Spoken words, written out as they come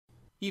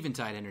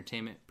Eventide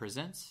Entertainment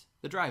presents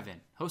The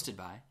Drive-In, hosted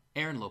by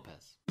Aaron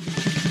Lopez.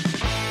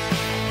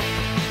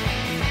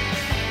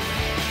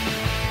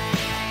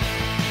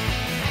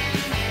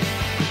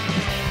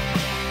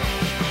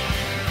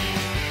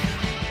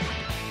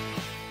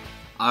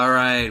 All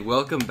right,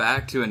 welcome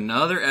back to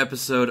another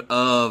episode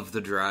of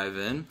The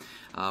Drive-In.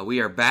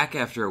 We are back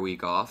after a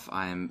week off.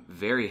 I am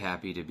very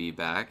happy to be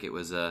back. It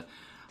was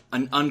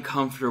an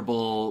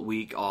uncomfortable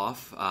week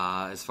off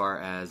as far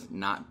as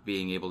not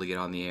being able to get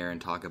on the air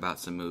and talk about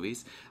some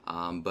movies.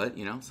 But,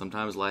 you know,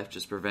 sometimes life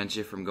just prevents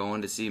you from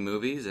going to see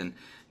movies, and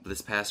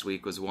this past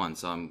week was one.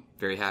 So I'm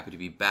very happy to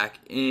be back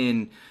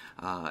in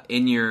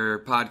your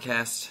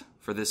podcast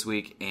for this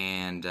week.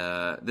 And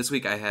this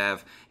week I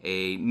have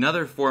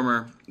another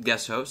former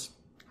guest host.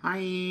 Hi.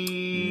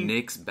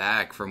 Nick's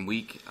back from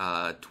week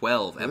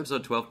 12,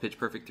 episode 12, Pitch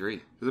Perfect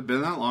 3. Has it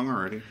been that long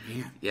already?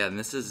 Man. Yeah, and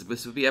this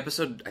will be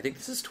episode, I think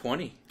this is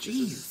 20.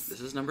 Jeez. This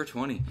is number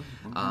 20.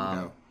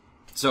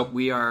 So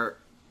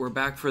We're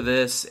back for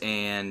this,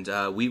 and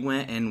we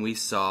went and we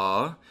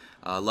saw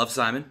Love,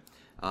 Simon.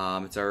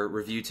 It's our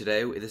review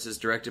today. This is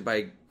directed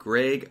by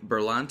Greg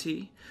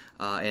Berlanti,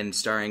 and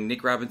starring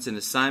Nick Robinson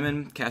as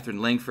Simon,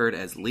 Catherine Langford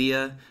as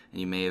Leah, and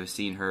you may have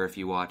seen her if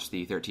you watched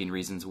the 13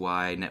 Reasons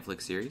Why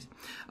Netflix series.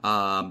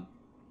 And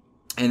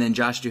then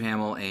Josh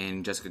Duhamel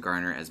and Jessica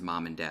Garner as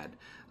Mom and Dad.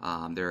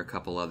 There are a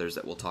couple others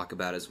that we'll talk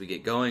about as we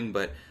get going,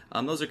 but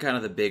those are kind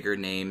of the bigger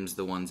names,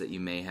 the ones that you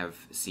may have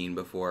seen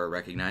before or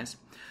recognized.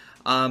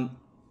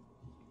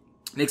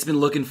 Nick's been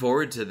looking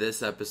forward to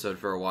this episode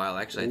for a while.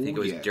 Actually, I think it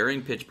was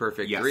during Pitch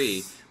Perfect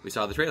 3 we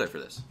saw the trailer for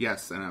this.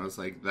 Yes, and I was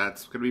like,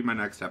 that's going to be my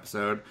next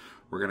episode.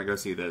 We're going to go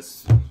see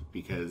this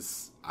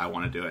because I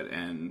want to do it,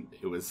 and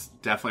it was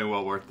definitely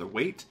well worth the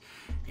wait,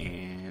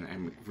 and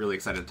I'm really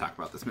excited to talk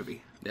about this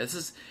movie. Yeah,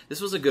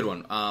 this was a good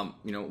one.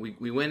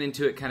 We went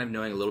into it kind of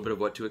knowing a little bit of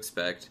what to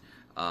expect,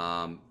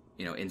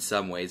 in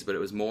some ways, but it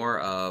was more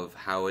of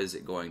how is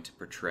it going to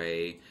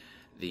portray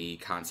the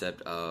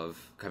concept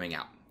of coming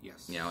out.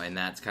 Yes. And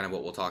that's kind of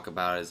what we'll talk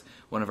about as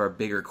one of our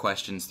bigger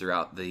questions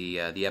throughout the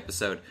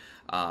episode.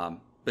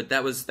 But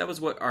that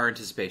was what our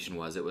anticipation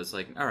was. It was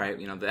like, all right,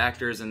 the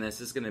actors in this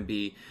is going to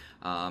be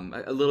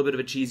a little bit of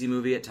a cheesy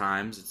movie at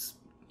times. It's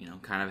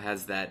kind of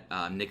has that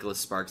Nicholas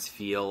Sparks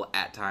feel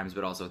at times,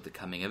 but also at the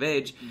coming of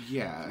age.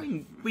 Yeah,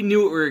 we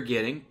knew what we were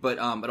getting, but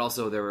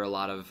also there were a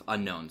lot of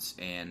unknowns,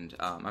 and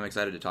I'm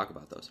excited to talk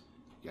about those.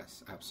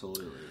 Yes,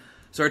 absolutely.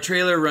 So our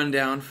trailer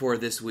rundown for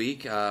this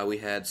week, we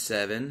had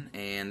 7,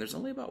 and there's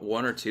only about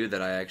 1 or 2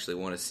 that I actually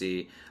want to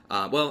see.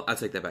 Well, I'll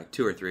take that back,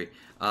 2 or 3.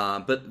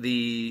 But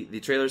the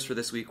trailers for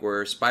this week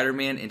were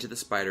Spider-Man Into the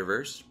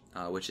Spider-Verse,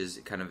 which is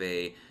kind of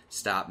a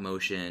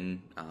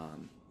stop-motion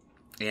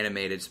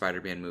animated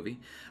Spider-Man movie.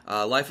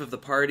 Life of the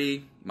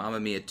Party, Mamma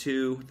Mia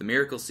 2, The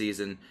Miracle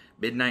Season,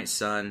 Midnight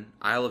Sun,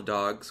 Isle of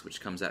Dogs, which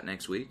comes out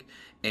next week,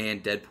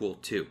 and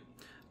Deadpool 2.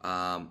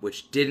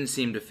 Which didn't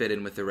seem to fit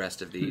in with the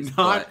rest of these.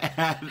 Not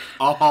at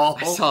all.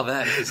 I saw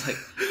that. It was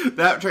like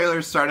that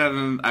trailer started,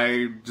 and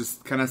I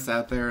just kind of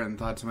sat there and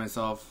thought to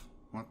myself,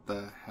 "What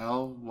the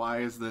hell? Why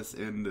is this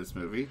in this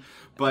movie?"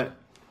 But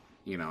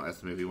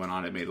as the movie went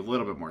on, it made a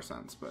little bit more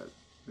sense. But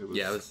it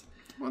was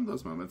one of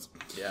those moments.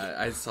 Yeah,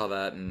 I saw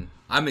that, and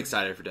I'm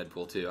excited for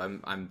Deadpool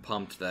 2. I'm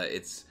pumped that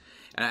it's.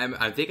 And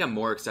I think I'm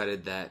more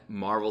excited that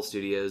Marvel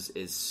Studios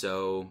is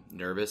so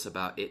nervous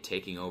about it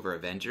taking over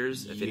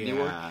Avengers Infinity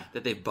War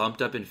that they bumped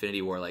up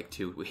Infinity War like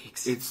 2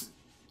 weeks.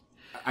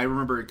 I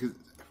remember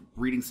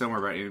reading somewhere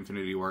about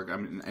Infinity War,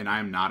 and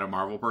I'm not a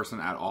Marvel person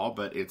at all,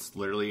 but it's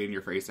literally in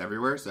your face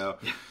everywhere. So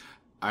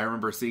I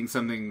remember seeing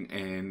something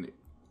and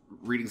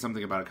reading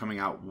something about it coming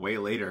out way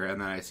later,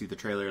 and then I see the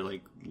trailer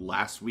like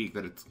last week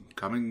that it's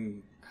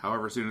coming.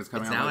 However soon it's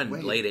coming out. It's now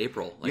in late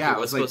April. It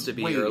was supposed to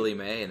be early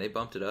May, and they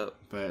bumped it up.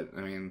 But,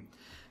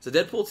 So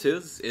Deadpool 2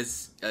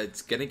 is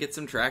it's going to get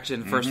some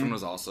traction. The first one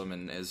was awesome,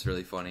 and it was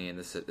really funny, and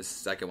this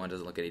second one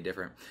doesn't look any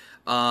different.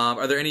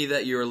 Are there any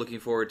that you are looking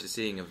forward to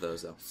seeing of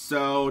those, though?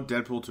 So,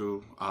 Deadpool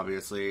 2,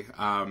 obviously.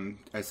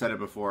 I said it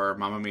before,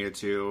 Mamma Mia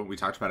 2. We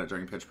talked about it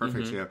during Pitch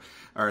Perfect 2,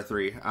 or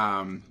 3.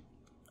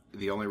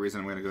 The only reason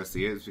I'm going to go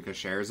see it is because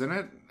Cher's in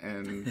it,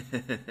 and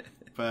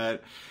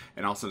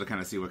also to kind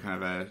of see what kind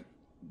of a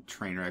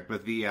train wreck.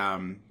 But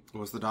what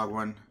was the dog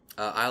one?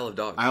 Isle of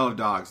Dogs. Isle of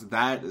Dogs.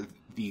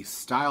 The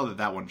style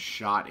that one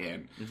shot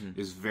in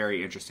is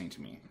very interesting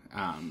to me,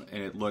 and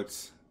it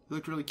looked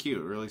really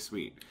cute, really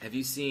sweet. Have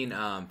you seen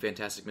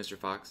Fantastic Mr.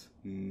 Fox?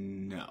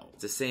 No.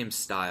 It's the same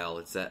style.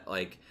 It's that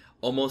like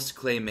almost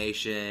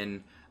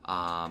claymation,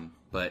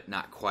 but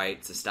not quite.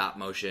 It's a stop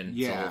motion.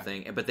 Yeah. It's the whole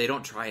thing. But they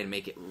don't try and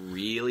make it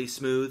really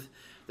smooth.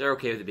 They're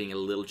okay with it being a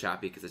little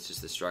choppy because it's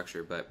just the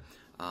structure, but.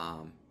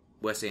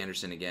 Wes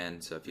Anderson again,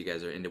 so if you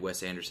guys are into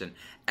Wes Anderson,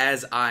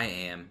 as I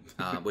am,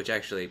 which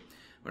actually,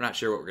 we're not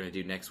sure what we're going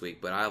to do next week,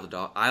 but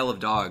Isle of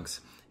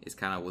Dogs is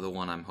kind of the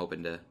one I'm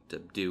hoping to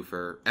do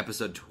for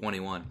episode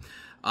 21.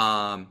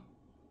 I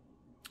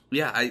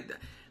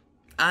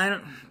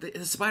don't.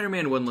 The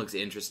Spider-Man one looks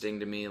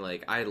interesting to me.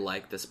 Like, I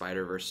like the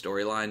Spider-Verse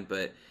storyline,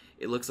 but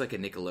it looks like a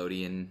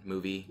Nickelodeon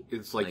movie.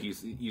 It's like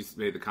you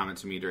made the comment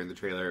to me during the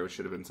trailer. It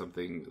should have been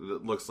something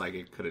that looks like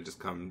it could have just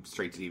come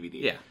straight to DVD.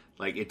 Yeah.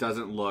 Like, it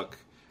doesn't look...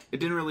 It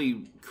didn't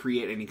really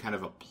create any kind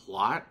of a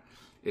plot.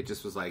 It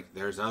just was like,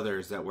 there's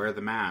others that wear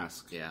the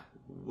mask. Yeah.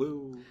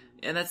 Woo.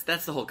 And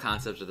that's the whole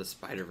concept of the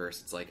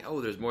Spider-Verse. It's like, oh,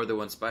 there's more than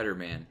one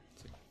Spider-Man.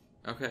 It's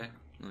like, okay.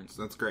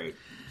 So that's great.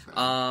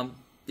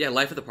 Yeah,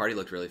 Life of the Party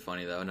looked really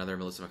funny, though. Another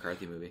Melissa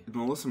McCarthy movie.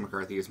 Melissa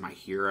McCarthy is my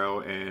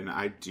hero, and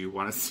I do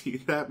want to see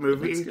that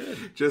movie. That's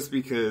good. Just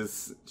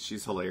because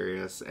she's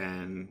hilarious,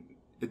 and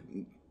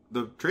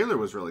the trailer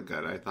was really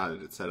good. I thought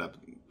it set up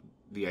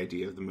the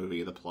idea of the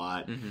movie, the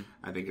plot. Mm-hmm.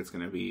 I think it's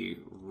going to be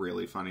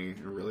really funny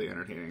and really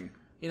entertaining.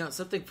 You know,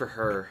 something for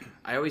her,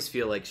 I always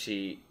feel like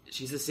she's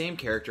the same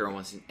character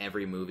almost in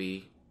every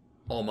movie.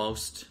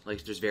 Almost.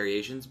 Like, there's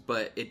variations,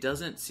 but it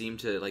doesn't seem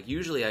to... Like,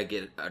 usually I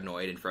get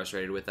annoyed and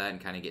frustrated with that and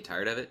kind of get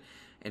tired of it,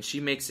 and she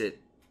makes it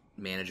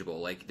manageable.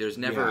 Like, there's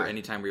never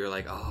any time where you're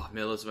like, oh,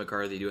 Melissa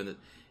McCarthy doing this.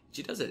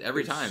 She does it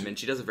every time, and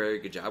she does a very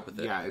good job with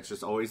it. Yeah, it's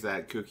just always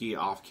that kooky,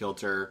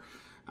 off-kilter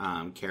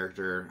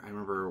character. I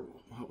remember,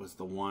 what was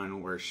the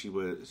one where she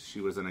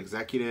was an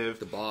executive?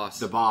 The Boss.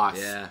 The Boss.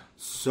 Yeah.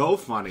 So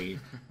funny.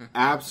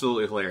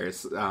 Absolutely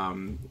hilarious.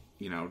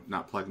 You know,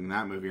 not plugging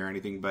that movie or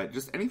anything, but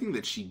just anything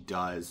that she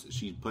does,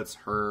 she puts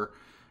her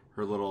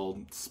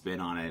little spin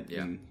on it.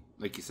 Yeah. And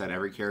like you said,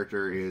 every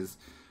character is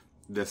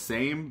the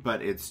same,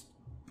 but it's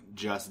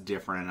just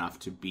different enough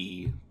to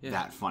be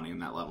that funny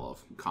and that level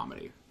of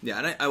comedy. Yeah,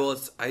 and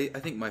I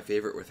think my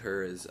favorite with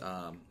her is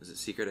it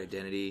Secret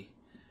Identity?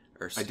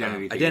 Or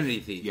Identity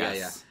Thief.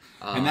 Yes.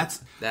 Yeah. And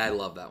I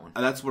love that one.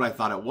 That's what I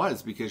thought it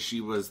was, because she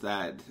was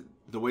the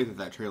way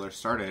that trailer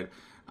started,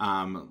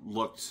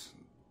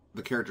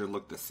 the character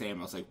looked the same.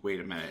 I was like, wait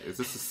a minute, is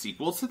this a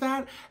sequel to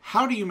that?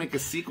 How do you make a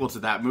sequel to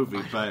that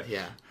movie? But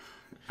yeah,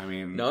 I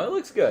mean, no, it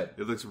looks good.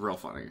 It looks real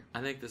funny.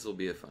 I think this will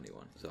be a funny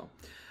one. So,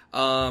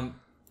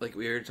 like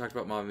we already talked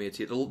about Mamma Mia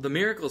 2, the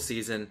Miracle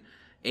Season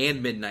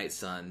and Midnight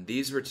Sun.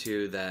 These were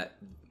two that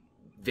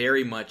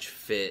very much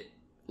fit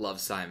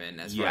Love, Simon,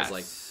 as far as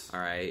like, all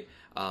right,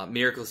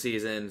 Miracle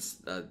Season's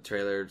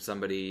trailer.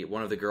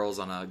 One of the girls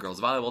on a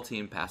girls volleyball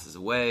team passes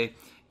away,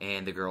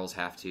 and the girls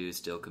have to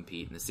still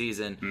compete in the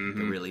season. Mm-hmm.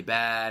 They're really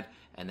bad,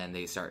 and then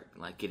they start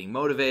like getting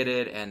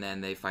motivated, and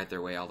then they fight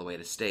their way all the way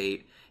to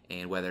state,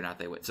 and whether or not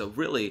they win. So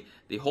really,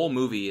 the whole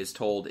movie is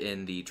told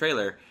in the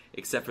trailer,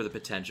 except for the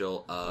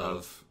potential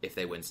of if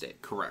they win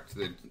state. Correct.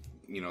 It,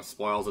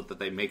 spoils it that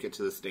they make it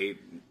to the state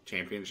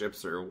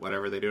championships or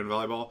whatever they do in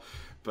volleyball.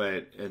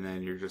 And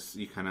then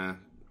you kind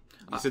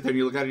of sit there and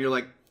you look at it and you're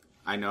like,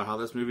 I know how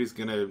this movie's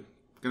gonna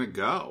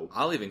go.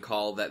 I'll even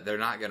call that they're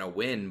not gonna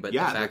win, but the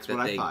fact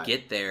that they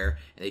get there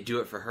and they do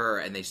it for her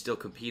and they still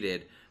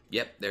competed.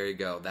 Yep, there you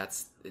go.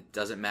 It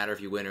doesn't matter if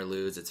you win or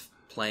lose. It's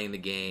playing the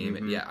game.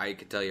 Mm-hmm. Yeah, I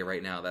could tell you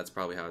right now that's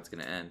probably how it's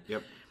gonna end.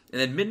 Yep.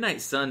 And then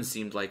Midnight Sun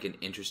seemed like an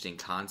interesting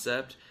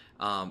concept.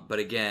 But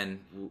again,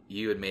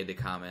 you had made the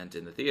comment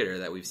in the theater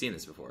that we've seen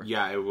this before.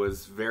 Yeah, it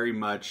was very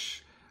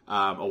much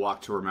a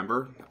walk to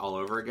remember all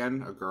over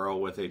again. A girl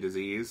with a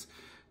disease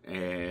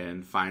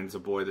and finds a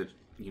boy that,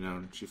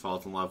 she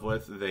falls in love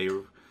with. They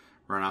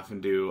run off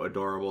and do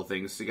adorable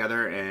things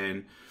together.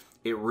 And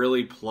it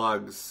really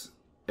plugs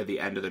at the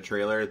end of the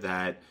trailer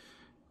that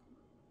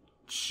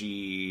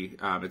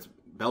it's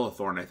Bella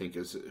Thorne, I think,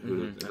 is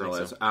who the girl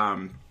is.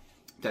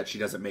 That she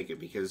doesn't make it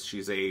because she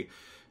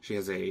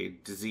has a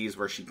disease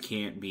where she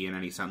can't be in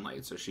any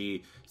sunlight. So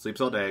she sleeps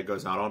all day,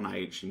 goes out all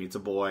night. She meets a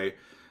boy.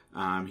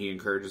 He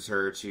encourages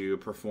her to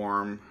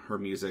perform her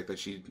music that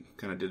she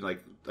kind of did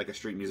like a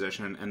street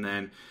musician. And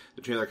then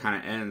the trailer kind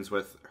of ends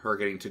with her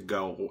getting to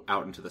go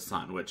out into the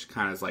sun, which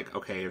kind of is like,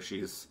 okay, if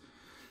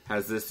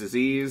has this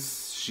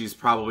disease, she's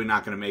probably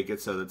not going to make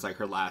it. So that's like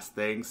her last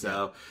thing.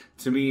 So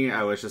to me,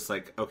 I was just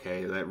like,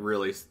 okay, that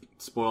really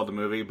spoiled the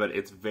movie, but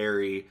it's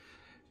very,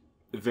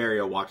 very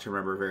a walk to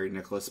remember, very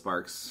Nicholas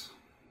Sparks,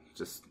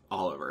 just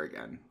all over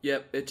again.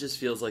 Yep, it just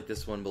feels like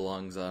this one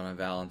belongs on a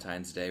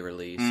Valentine's Day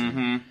release.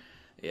 Mm-hmm.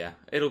 Yeah,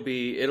 it'll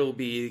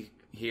be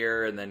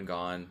here and then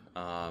gone,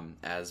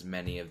 as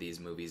many of these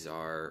movies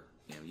are.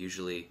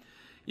 Usually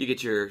you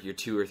get your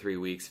 2 or 3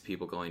 weeks of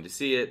people going to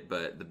see it,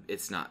 but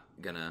it's not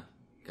gonna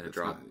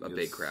draw a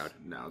big crowd.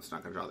 No, it's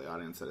not gonna draw the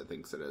audience that it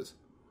thinks it is.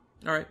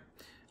 All right.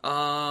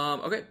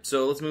 Okay,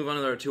 so let's move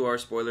on to our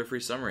spoiler-free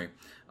summary.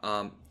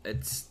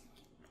 It's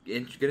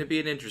going to be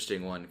an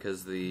interesting one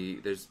because the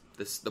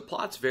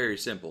plot's very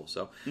simple.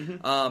 So,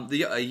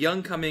 a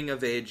young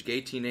coming-of-age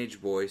gay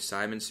teenage boy,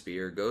 Simon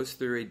Spear, goes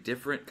through a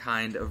different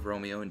kind of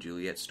Romeo and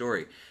Juliet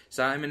story.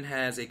 Simon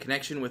has a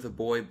connection with a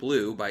boy,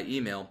 Blue, by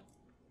email,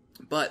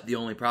 but the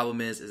only problem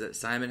is that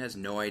Simon has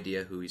no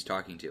idea who he's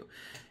talking to.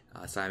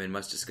 Simon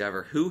must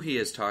discover who he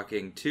is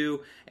talking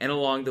to, and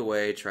along the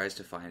way tries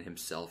to find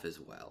himself as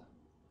well.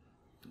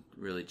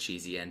 Really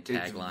cheesy end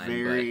tagline.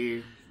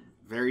 It's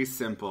very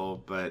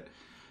simple, but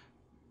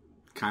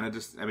kind of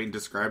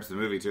describes the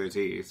movie to a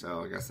T,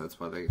 so I guess that's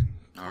why they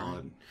call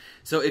it.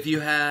 So if you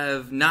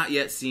have not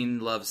yet seen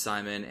Love,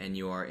 Simon and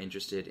you are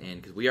interested in,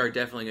 because we are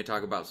definitely going to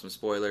talk about some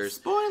spoilers.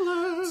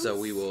 Spoilers! So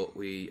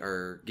we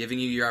are giving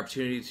you your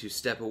opportunity to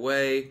step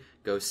away,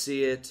 go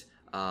see it.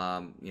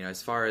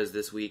 As far as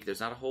this week, there's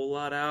not a whole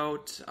lot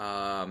out.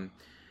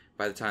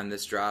 By the time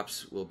this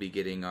drops, we'll be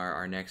getting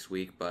our next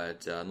week.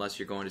 But unless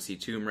you're going to see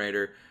Tomb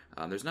Raider,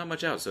 there's not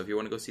much out. So if you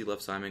want to go see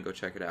Love, Simon, go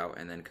check it out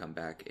and then come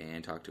back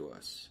and talk to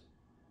us.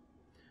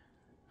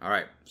 All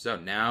right, so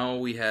now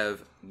we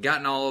have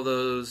gotten all of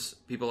those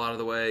people out of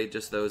the way,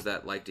 just those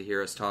that like to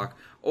hear us talk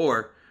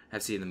or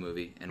have seen the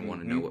movie and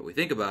want to know what we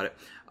think about it.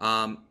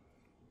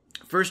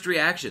 First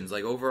reactions,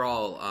 like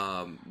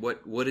overall,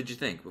 what did you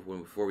think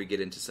before we get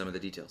into some of the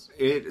details?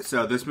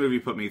 So this movie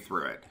put me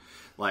through it.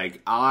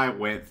 Like, I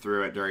went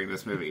through it during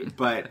this movie.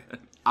 But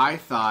I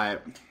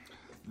thought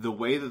the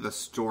way that the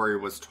story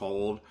was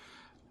told,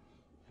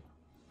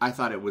 I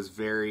thought it was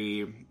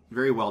very,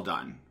 very well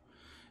done.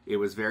 It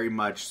was very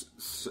much,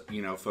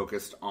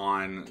 focused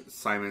on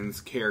Simon's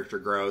character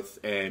growth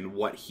and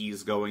what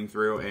he's going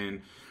through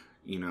and,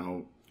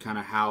 kind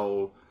of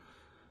how,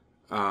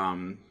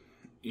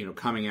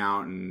 coming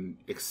out and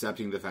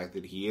accepting the fact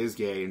that he is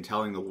gay and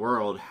telling the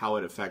world how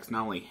it affects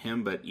not only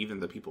him, but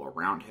even the people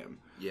around him.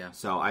 Yeah.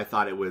 So I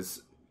thought it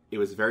was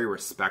very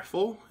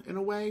respectful in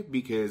a way,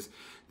 because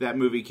that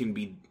movie could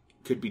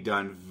be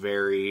done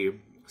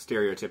very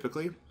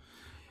stereotypically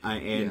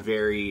and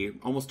very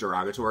almost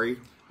derogatory.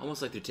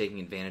 Almost like they're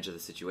taking advantage of the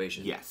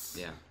situation. Yes.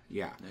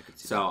 Yeah.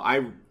 So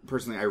I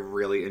personally, I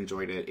really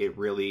enjoyed it.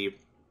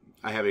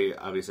 I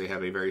obviously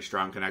have a very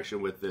strong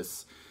connection with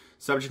this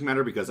subject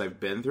matter because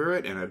I've been through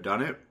it and I've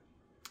done it.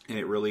 And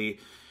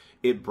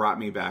it brought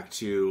me back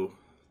to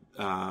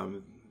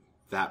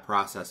that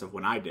process of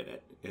when I did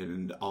it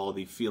and all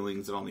the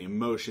feelings and all the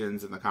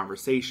emotions and the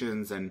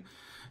conversations. And,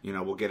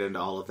 we'll get into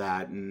all of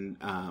that. And,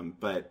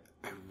 but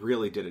I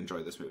really did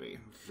enjoy this movie.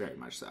 Very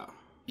much so.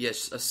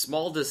 Yes, a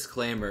small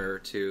disclaimer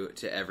to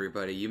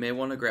everybody. You may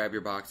want to grab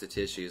your box of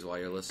tissues while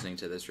you're listening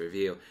to this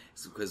review,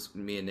 because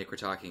me and Nick were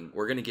talking.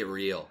 We're going to get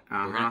real.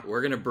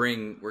 We're gonna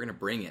bring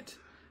it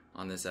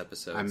on this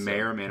episode. I may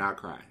or may not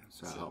cry.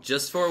 So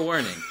just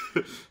forewarning,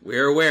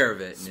 we're aware of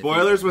it. And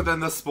spoilers within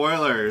the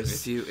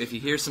spoilers. If you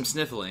hear some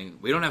sniffling,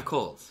 we don't have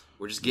colds.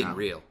 We're just getting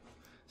real.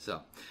 So,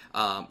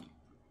 all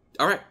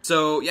right.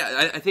 So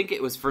yeah, I think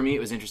it was, for me, it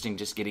was interesting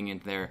just getting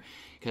in there.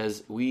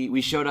 Because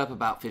we showed up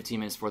about 15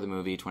 minutes before the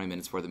movie, 20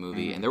 minutes before the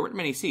movie, and there weren't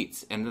many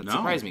seats. And that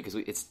surprised me, because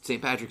it's St.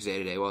 Patrick's Day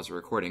today while I was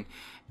recording.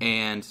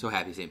 And so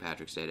happy St.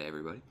 Patrick's Day to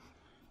everybody.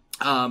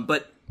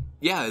 But,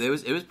 yeah, it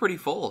was pretty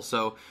full.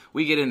 So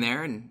we get in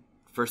there, and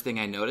first thing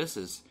I notice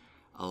is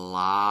a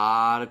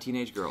lot of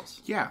teenage girls.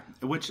 Yeah,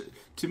 which,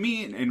 to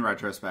me, in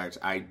retrospect,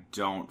 I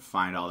don't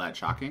find all that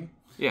shocking.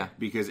 Yeah.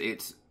 Because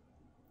it's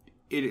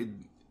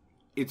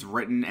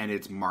written and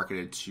it's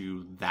marketed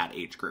to that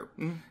age group,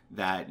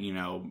 that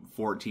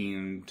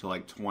 14 to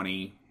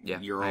 20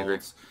 year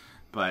olds.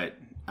 But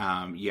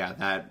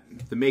that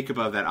the makeup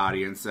of that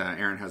audience,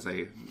 Aaron has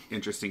a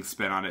interesting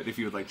spin on it. If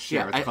you would like to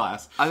share with the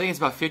class, I think it's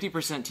about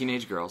 50%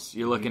 teenage girls.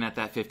 You're looking at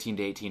that 15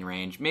 to 18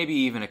 range, maybe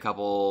even a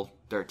couple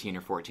 13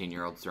 or 14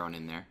 year olds thrown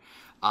in there.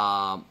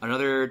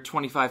 Another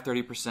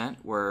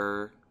 25-30%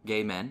 were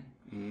gay men.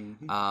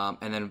 Mm-hmm.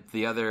 And then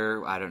the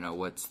other, I don't know,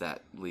 what's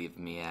that leave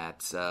me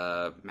at?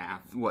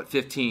 Math.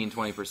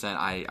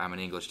 15-20%. I'm an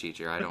English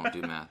teacher. I don't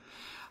do math.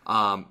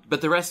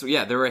 But the rest,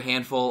 there were a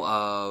handful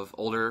of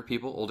older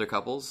people, older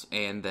couples,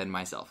 and then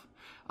myself.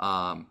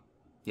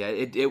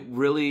 It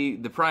really,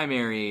 the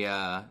primary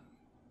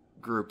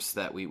groups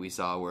that we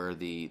saw were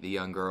the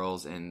young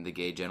girls and the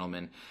gay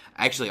gentlemen.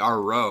 Actually,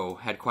 our row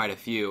had quite a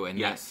few, and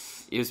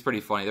it was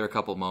pretty funny. There were a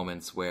couple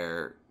moments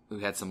where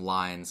we had some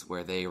lines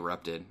where they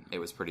erupted. It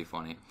was pretty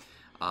funny.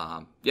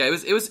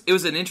 It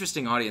was an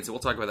interesting audience. We'll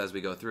talk about that as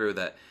we go through.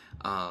 That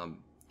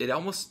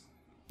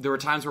there were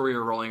times where we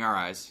were rolling our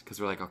eyes because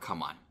we're like, oh,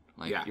 come on,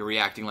 you're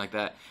reacting like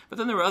that. But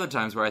then there were other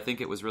times where I think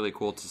it was really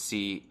cool to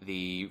see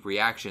the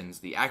reactions,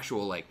 the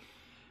actual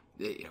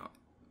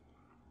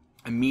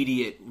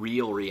immediate,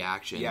 real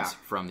reactions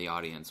from the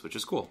audience, which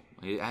is cool.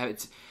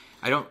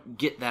 I don't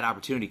get that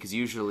opportunity because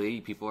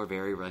usually people are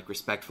very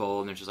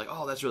respectful and they're just like,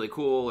 oh, that's really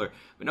cool.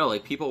 But no,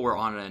 people were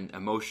on an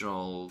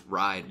emotional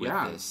ride with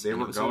this. They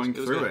were going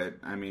through it.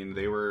 I mean,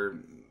 they were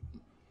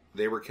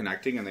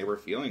connecting and they were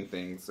feeling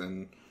things.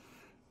 And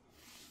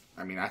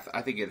I mean,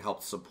 I think it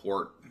helped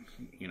support,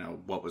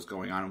 what was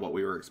going on and what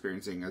we were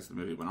experiencing as the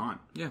movie went on.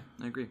 Yeah,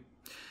 I agree.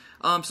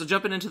 So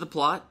jumping into the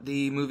plot,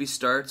 the movie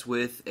starts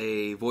with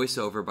a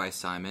voiceover by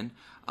Simon,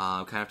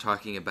 kind of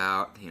talking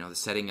about, the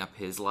setting up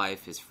his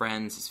life, his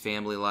friends, his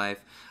family life,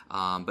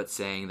 but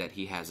saying that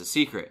he has a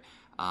secret.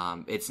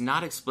 It's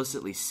not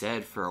explicitly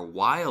said for a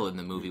while in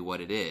the movie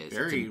what it is.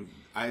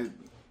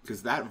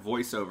 Because that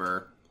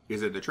voiceover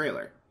is in the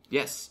trailer.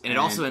 Yes, and it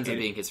also ends up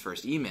being his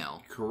first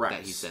email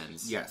that he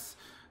sends. Yes.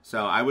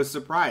 So I was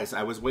surprised.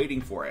 I was waiting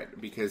for it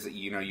because,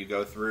 you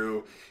go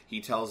through,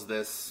 he tells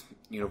this,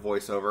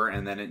 voiceover,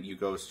 and then you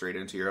go straight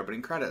into your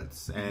opening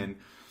credits. Mm-hmm. And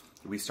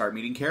we start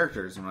meeting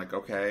characters, and we're like,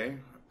 okay,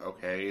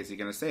 is he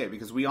going to say it?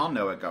 Because we all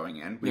know it going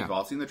in. We've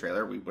all seen the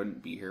trailer. We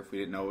wouldn't be here if we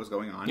didn't know what was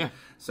going on. Yeah.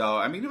 So,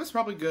 I mean, it was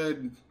probably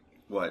good,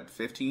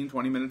 15,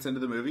 20 minutes into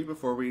the movie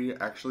before we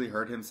actually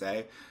heard him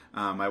say,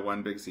 my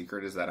one big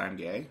secret is that I'm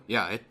gay.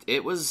 Yeah,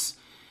 it was...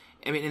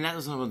 I mean, and that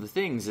was one of the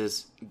things,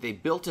 is they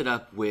built it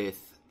up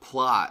with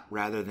plot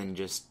rather than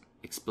just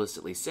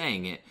explicitly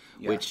saying it,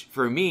 which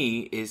for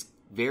me is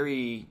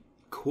very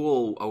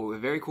cool, a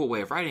very cool way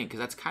of writing, because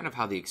that's kind of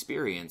how the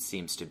experience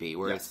seems to be,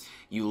 where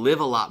you live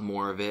a lot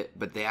more of it,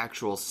 but the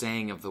actual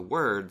saying of the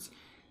words,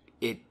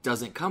 it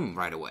doesn't come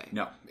right away.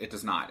 No, it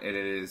does not. It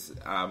is,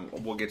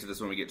 we'll get to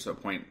this when we get to a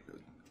point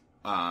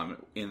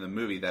in the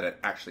movie that it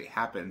actually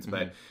happens,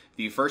 but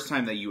the first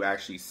time that you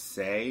actually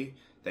say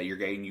that you're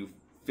gay and you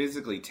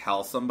physically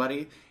tell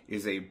somebody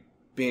is a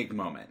big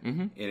moment,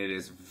 and it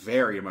is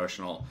very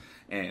emotional,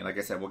 and like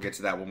I said, we'll get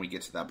to that when we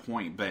get to that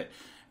point, but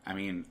I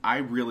mean, I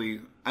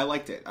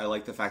liked it. I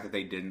liked the fact that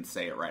they didn't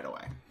say it right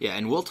away. Yeah,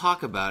 and we'll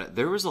talk about it.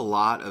 There was a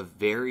lot of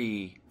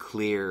very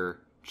clear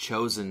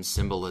chosen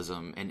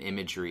symbolism and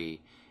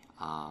imagery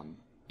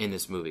in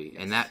this movie,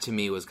 and that to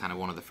me was kind of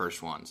one of the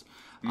first ones.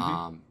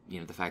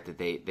 The fact that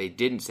they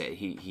didn't say it.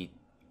 He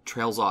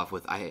trails off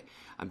with,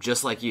 I'm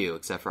just like you,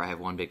 except for I have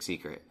one big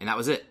secret, and that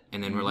was it.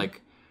 And then we're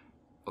like,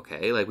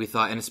 okay, like we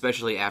thought, and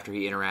especially after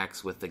he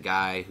interacts with the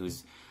guy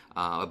who's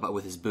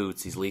with his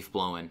boots, he's leaf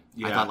blowing.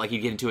 I thought like he'd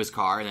get into his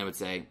car and they would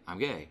say, I'm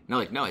gay.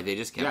 No, they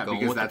just kept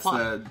going with the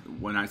plot.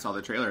 When I saw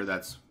the trailer,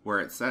 that's where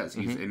it says.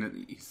 He's in it,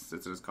 he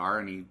sits in his car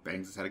and he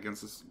bangs his head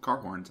against his car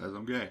horn and says,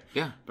 I'm gay.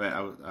 Yeah. But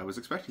I was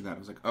expecting that. I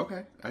was like,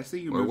 okay, I see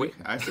you, movie.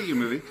 I see you,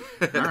 movie.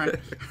 All right.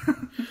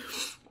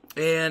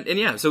 And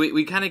yeah, so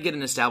we kind of get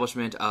an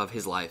establishment of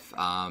his life.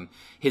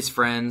 His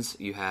friends,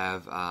 you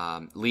have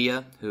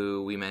Leah,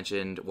 who we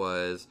mentioned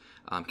was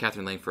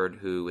Catherine Langford,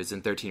 who is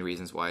in 13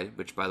 Reasons Why,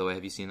 which, by the way,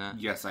 have you seen that?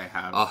 Yes, I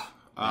have.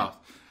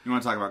 You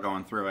want to talk about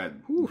going through it?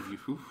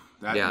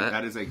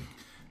 That is a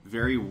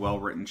very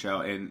well-written show,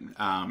 and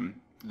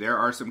there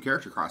are some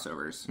character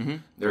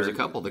crossovers. There's a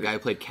couple. The guy who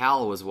played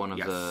Cal was one of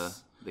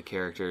the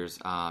characters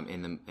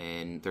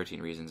in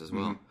 13 Reasons as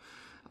well.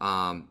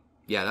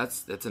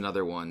 That's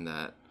another one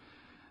that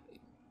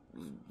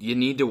you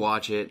need to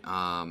watch it,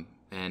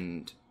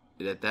 and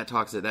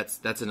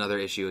that's another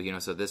issue,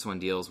 so this one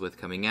deals with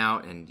coming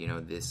out and,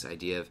 this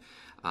idea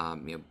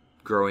of,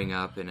 growing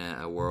up in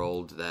a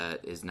world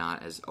that is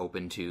not as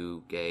open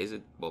to gays,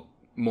 well,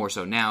 more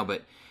so now,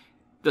 but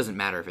it doesn't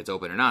matter if it's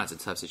open or not,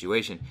 it's a tough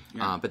situation.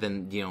 But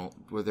then,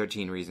 we're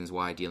 13 Reasons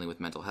Why, dealing with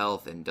mental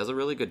health, and does a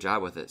really good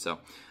job with it. So,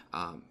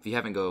 if you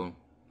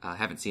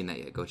haven't seen that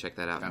yet, go check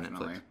that out on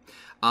Netflix.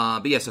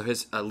 So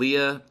his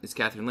Leah is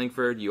Catherine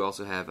Langford. You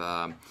also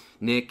have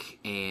Nick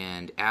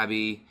and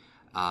Abby,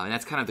 and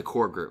that's kind of the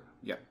core group.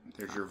 Yeah,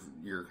 there's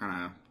your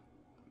kind of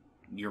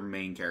your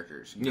main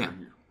characters.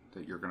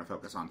 That you're going to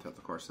focus on throughout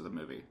the course of the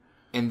movie.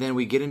 And then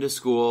we get into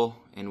school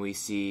and we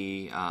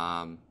see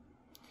a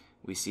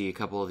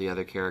couple of the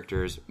other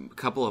characters, a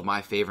couple of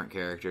my favorite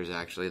characters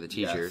actually, the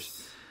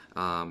teachers,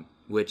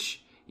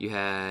 which. You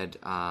had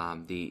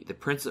the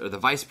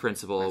vice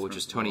principal, which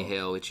is Tony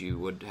Hale, which you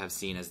would have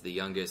seen as the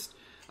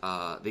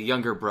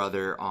younger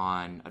brother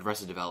on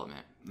Arrested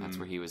Development. That's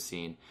where he was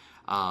seen.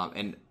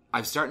 And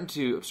I'm starting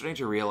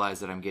to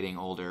realize that I'm getting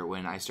older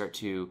when I start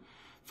to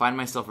find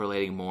myself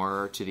relating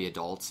more to the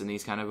adults in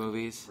these kind of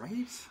movies.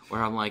 Right?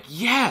 Where I'm like,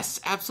 yes,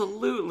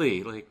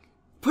 absolutely. Like,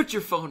 put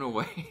your phone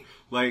away.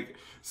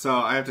 So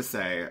I have to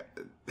say,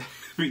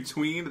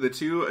 between the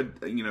two,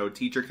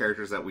 teacher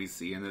characters that we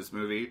see in this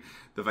movie,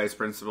 the vice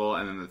principal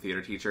and then the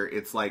theater teacher,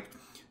 it's like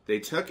they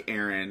took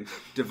Aaron,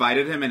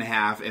 divided him in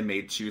half, and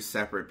made two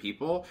separate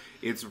people.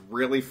 It's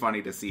really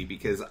funny to see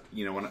because,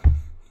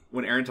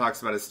 when Aaron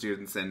talks about his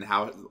students and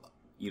how,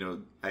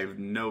 I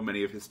know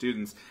many of his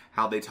students,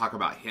 how they talk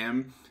about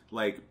him,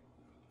 like,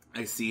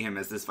 I see him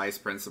as this vice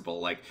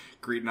principal, like,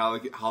 greeting all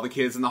the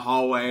kids in the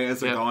hallway as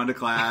they're going to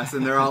class,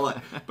 and they're all like,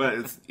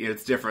 but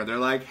it's different. They're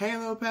like, hey,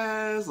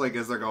 Lopez, like,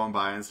 as they're going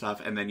by and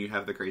stuff, and then you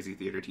have the crazy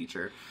theater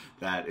teacher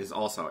that is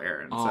also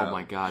Aaron. Oh,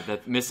 my God,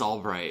 that Miss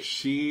Albright.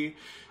 She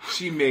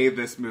made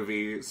this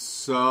movie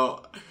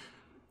so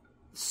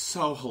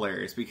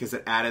hilarious because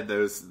it added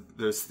those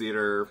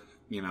theater,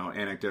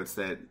 anecdotes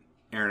that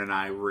Aaron and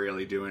I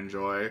really do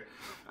enjoy.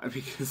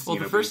 Because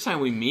the first time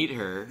we meet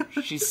her,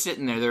 she's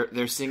sitting there.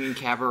 They're singing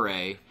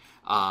Cabaret,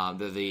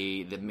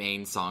 the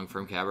main song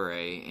from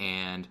Cabaret,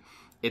 and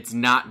it's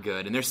not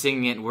good. And they're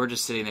singing it, and we're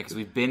just sitting there because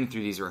we've been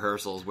through these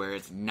rehearsals where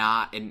it's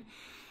not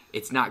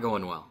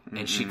going well.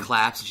 And she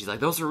claps, and she's like,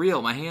 "Those are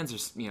real. My hands are,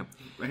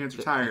 my hands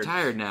are tired. They're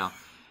tired now."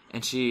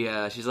 And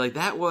she's like,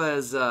 "That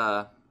was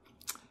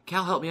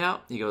Cal, help me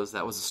out." He goes,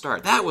 "That was a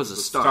start. That was a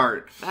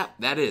start.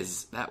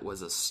 That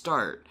was a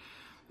start."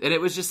 And it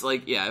was just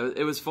like,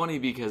 it was funny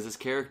because this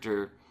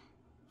character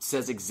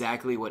says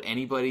exactly what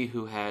anybody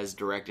who has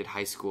directed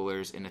high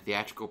schoolers in a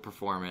theatrical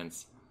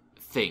performance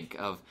think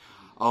of,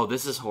 oh,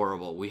 this is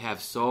horrible. We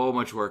have so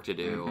much work to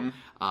do.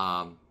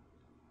 And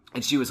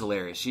she was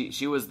hilarious.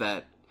 She was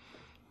that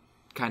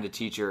kind of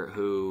teacher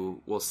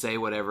who will say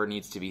whatever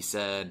needs to be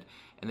said.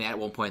 And then at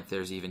one point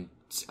there's even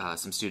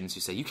some students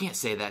who say, you can't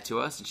say that to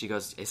us. And she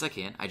goes, yes, I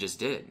can. I just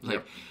did.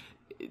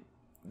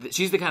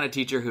 she's the kind of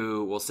teacher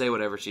who will say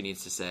whatever she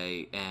needs to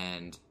say,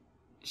 and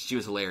she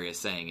was hilarious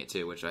saying it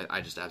too, which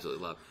I just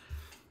absolutely love.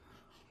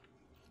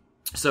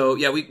 So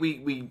yeah,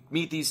 we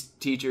meet these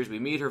teachers, we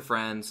meet her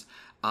friends.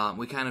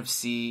 We kind of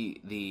see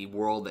the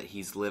world that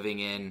he's living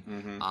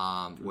in,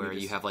 where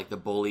you have like the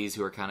bullies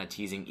who are kind of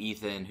teasing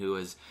Ethan, who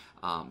is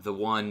the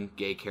one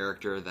gay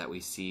character that we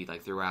see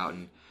like throughout,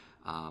 and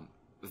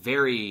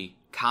very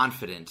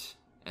confident,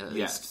 at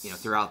least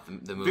throughout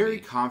the movie. Very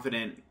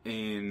confident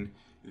and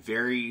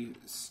very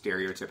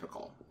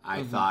stereotypical.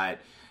 I thought,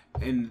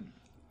 and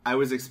I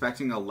was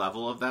expecting a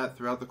level of that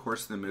throughout the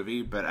course of the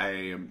movie, but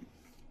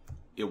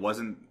it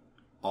wasn't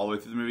all the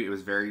way through the movie. It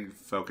was very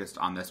focused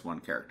on this one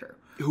character.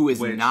 Who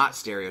is not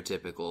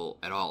stereotypical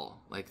at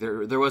all. Like,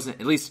 there wasn't,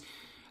 at least,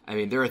 I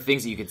mean, there are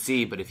things that you could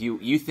see, but if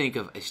you think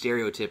of a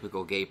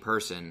stereotypical gay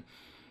person,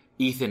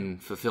 Ethan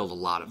fulfilled a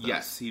lot of those.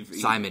 Yes.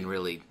 Simon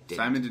really did.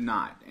 Simon did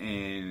not,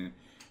 and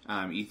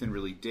Ethan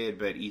really did,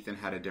 but Ethan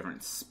had a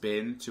different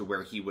spin to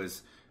where he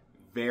was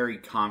very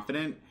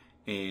confident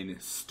and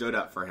stood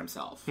up for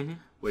himself,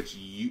 which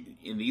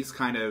in these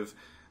kind of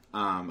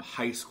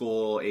high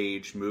school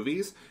age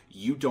movies,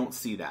 you don't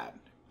see that.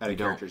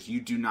 Characters.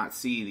 You do not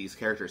see these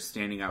characters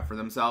standing up for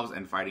themselves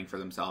and fighting for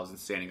themselves and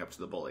standing up to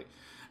the bully.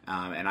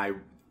 And I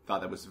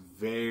thought that was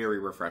very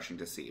refreshing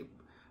to see.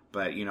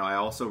 But, I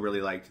also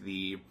really liked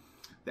the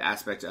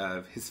aspect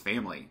of his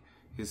family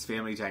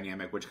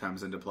dynamic, which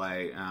comes into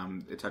play.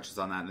 It touches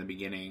on that in the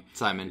beginning.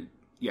 Simon.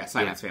 Yeah,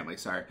 Simon's family,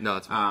 sorry. No,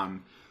 that's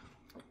fine.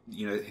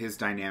 His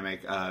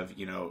dynamic of,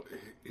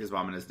 his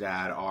mom and his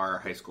dad are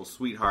high school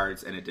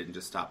sweethearts, and it didn't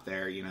just stop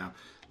there,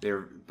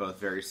 They're both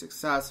very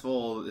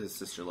successful. His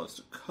sister loves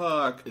to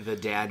cook. The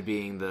dad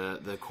being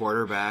the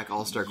quarterback,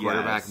 all-star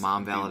quarterback,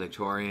 mom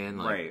valedictorian.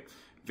 Right.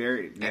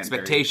 Very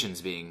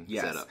expectations being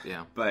set up,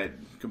 yeah. But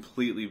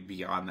completely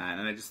beyond that.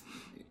 And I just,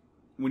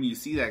 when you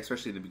see that,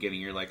 especially in the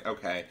beginning, you're like,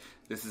 okay,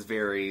 this is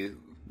very,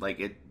 like,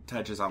 it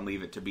touches on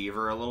Leave It to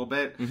Beaver a little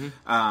bit.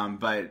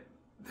 But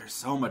there's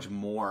so much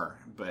more.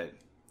 But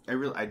I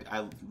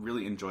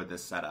really enjoyed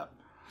this setup.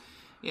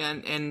 Yeah,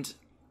 and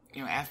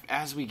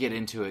as we get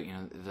into it,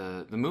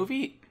 the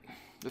movie,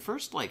 the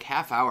first like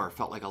half hour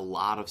felt like a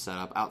lot of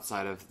setup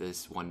outside of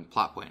this one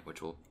plot point,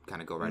 which we'll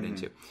kind of go right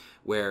into,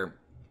 where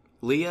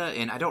Leah,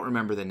 and I don't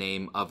remember the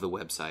name of the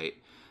website.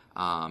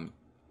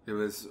 It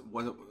was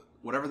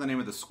whatever the name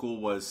of the school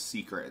was.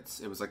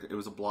 Secrets. It was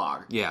a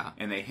blog. Yeah,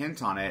 and they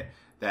hint on it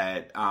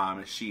that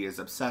she is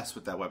obsessed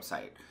with that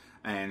website,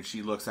 and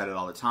she looks at it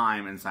all the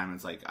time. And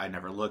Simon's like, I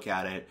never look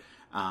at it.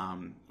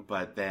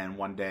 But then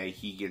one day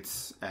he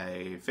gets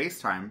a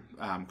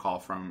FaceTime call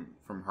from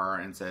her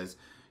and says,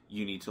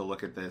 you need to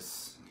look at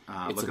this.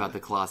 It's about the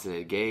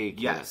closeted gay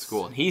kid at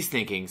school. And he's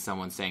thinking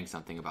someone's saying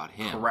something about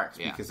him. Correct,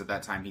 because at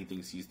that time he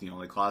thinks he's the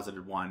only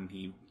closeted one.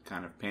 He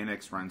kind of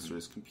panics, runs to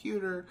his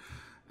computer,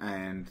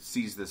 and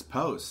sees this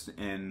post.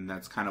 And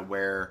that's kind of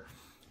where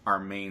our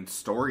main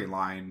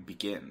storyline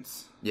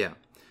begins. Yeah.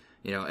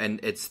 And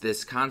it's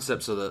this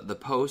concept. So the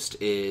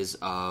post is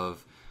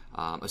of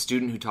a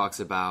student who talks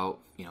about,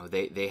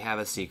 they have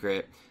a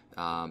secret,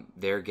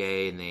 they're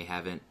gay and they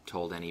haven't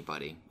told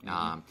anybody.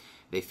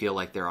 They feel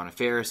like they're on a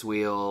Ferris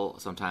wheel.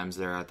 Sometimes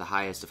they're at the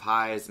highest of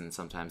highs and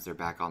sometimes they're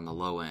back on the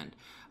low end.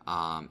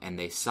 And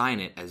they sign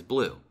it as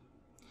blue.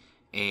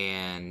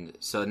 And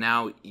so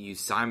now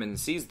Simon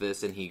sees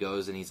this and he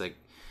goes and he's like,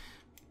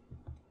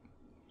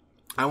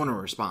 I want to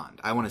respond.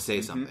 I want to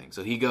say something.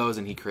 So he goes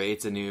and he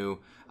creates a new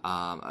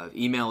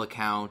email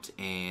account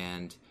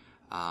and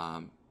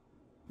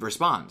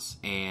responds,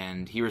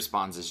 and he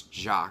responds as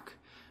Jacques,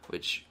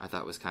 which I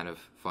thought was kind of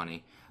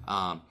funny.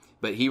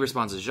 But he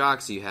responds as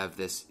Jacques, so you have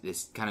this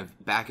kind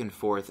of back and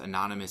forth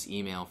anonymous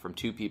email from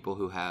two people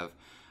who have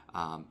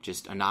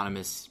just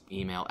anonymous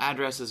email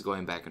addresses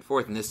going back and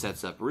forth, and this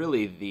sets up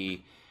really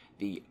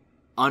the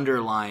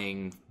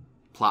underlying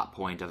plot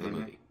point of the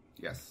movie.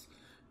 Yes,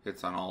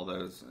 hits on all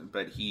those.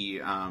 But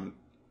he,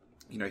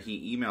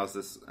 he emails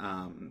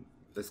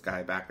this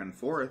guy back and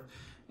forth,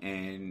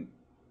 and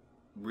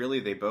really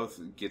they both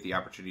get the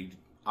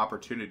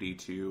opportunity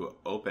to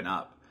open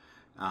up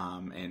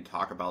and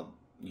talk about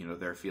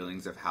their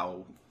feelings of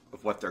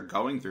what they're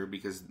going through,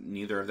 because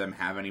neither of them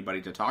have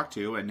anybody to talk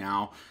to, and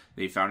now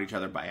they found each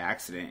other by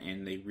accident,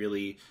 and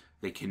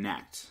they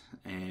connect,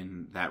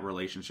 and that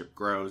relationship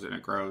grows and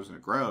it grows and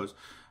it grows,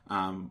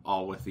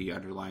 all with the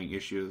underlying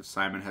issue of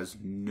Simon has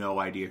no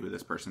idea who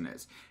this person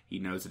is. He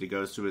knows that he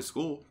goes to his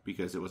school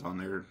because it was on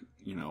their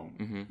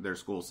their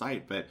school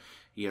site, but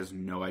he has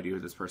no idea who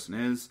this person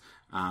is.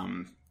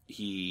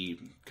 He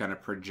kind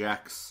of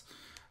projects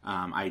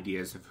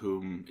ideas of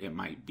whom it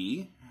might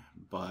be,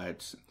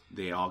 but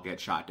they all get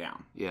shot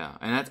down. Yeah,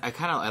 and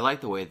I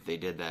like the way that they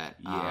did that.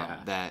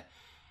 Yeah,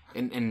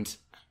 and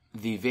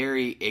the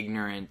very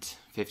ignorant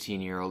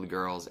 15-year-old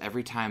girls,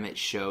 every time it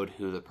showed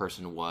who the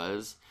person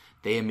was,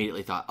 they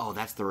immediately thought, oh,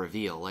 that's the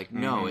reveal. Like,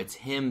 no, it's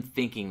him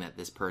thinking that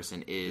this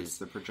person is... It's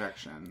the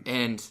projection.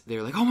 And they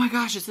were like, oh my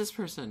gosh, it's this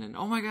person. And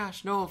oh my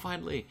gosh, no,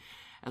 finally.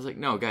 I was like,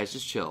 no, guys,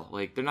 just chill.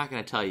 Like, they're not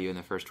going to tell you in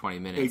the first 20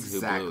 minutes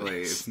exactly. who Blue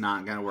is. It's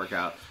not going to work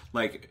out.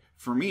 Like,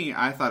 For me,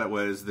 I thought it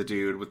was the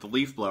dude with the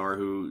leaf blower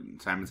who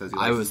Simon says he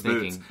likes his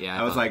boots.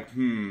 I was like,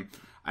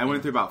 I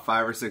went through about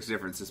 5 or 6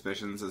 different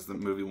suspicions as the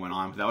movie went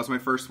on, but that was my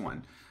first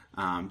one.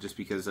 Just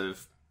because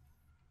of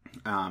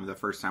the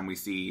first time we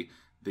see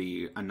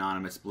the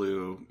anonymous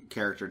blue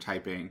character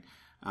typing.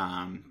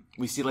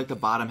 We see like the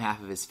bottom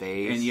half of his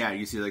face, and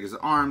you see like his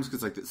arms,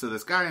 because so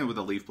this guy with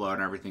a leaf blower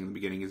and everything in the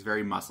beginning is a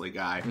very muscly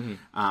guy,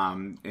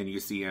 and you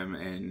see him,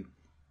 and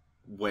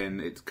when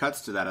it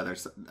cuts to that other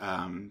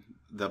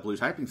the blue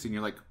typing scene,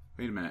 you're like,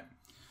 wait a minute,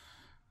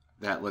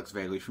 that looks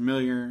vaguely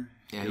familiar.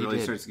 Yeah, it really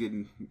starts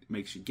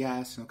makes you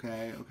guess.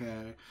 Okay,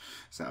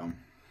 So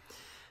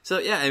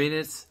yeah, I mean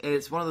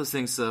it's one of those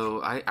things.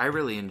 So I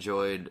really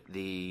enjoyed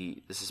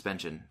the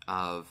suspension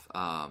of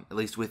at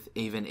least with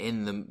even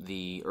in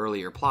the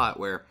earlier plot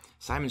where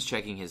Simon's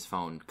checking his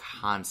phone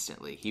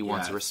constantly. He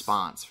wants a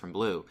response from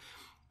Blue,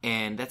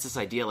 and that's this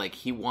idea like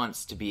he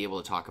wants to be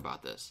able to talk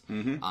about this.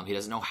 He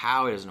doesn't know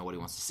how, he doesn't know what he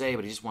wants to say,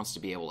 but he just wants to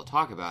be able to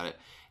talk about it.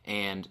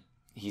 And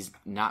he's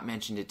not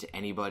mentioned it to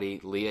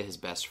anybody. Leah, his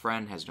best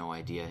friend, has no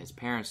idea. His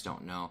parents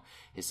don't know.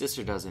 His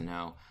sister doesn't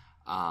know.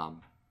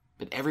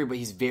 But everybody,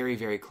 he's very,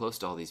 very close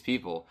to all these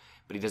people,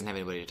 but he doesn't have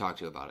anybody to talk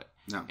to about it.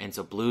 No. And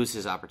so Blue's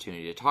his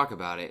opportunity to talk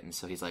about it, and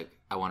so he's like,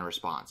 I want a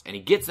response. And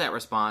he gets that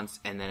response,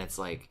 and then it's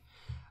like,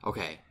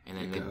 okay. And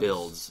then it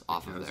builds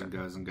off of there. It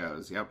goes and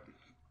goes, yep.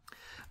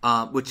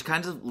 Which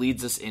kind of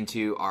leads us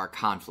into our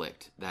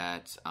conflict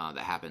that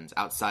happens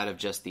outside of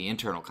just the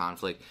internal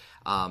conflict.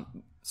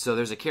 So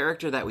there's a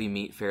character that we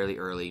meet fairly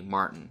early,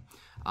 Martin.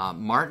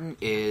 Martin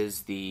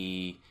is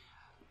the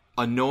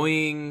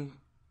annoying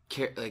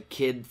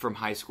kid from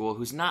high school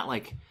who's not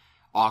like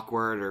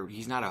awkward or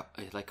he's not a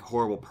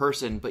horrible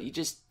person, but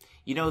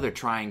you know they're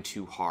trying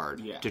too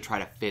hard to try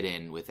to fit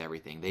in with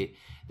everything.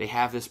 They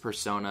have this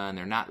persona and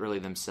they're not really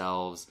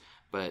themselves,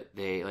 but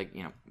they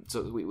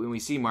so when we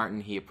see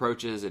Martin, he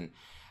approaches and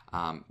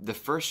the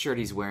first shirt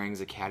he's wearing is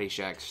a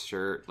Caddyshack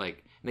shirt.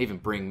 Like they even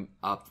bring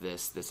up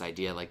this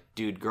idea like,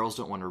 dude, girls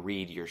don't want to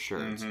read your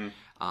shirts.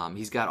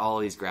 He's got all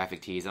these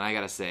graphic tees, and I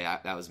gotta say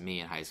that was me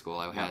in high school.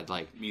 I had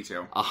me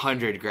too,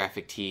 100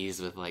 graphic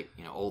tees with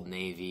Old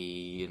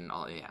Navy and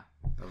all. Yeah,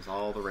 that was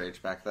all the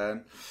rage back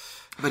then.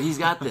 But he's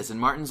got this, and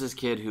Martin's this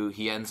kid who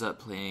he ends up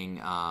playing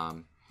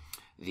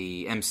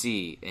the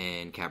MC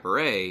in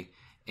Cabaret,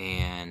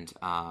 and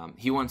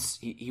he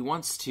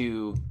wants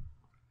to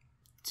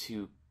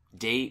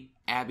date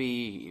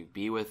Abby,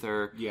 be with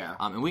her. Yeah.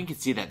 And we can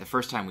see that the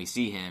first time we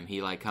see him,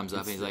 he comes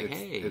up and he's like,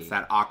 hey. It's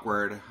that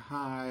awkward,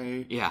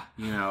 hi. Yeah.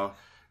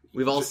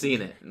 We've all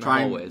seen it in the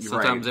hallways.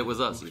 Sometimes it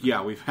was us. Even.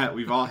 Yeah,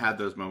 we've all had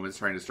those moments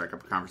trying to strike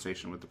up a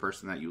conversation with the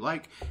person that you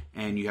like,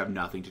 and you have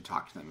nothing to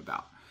talk to them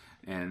about.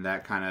 And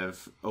that kind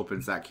of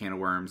opens that can of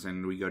worms,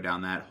 and we go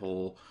down that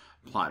whole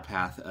plot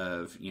path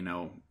of,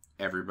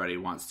 everybody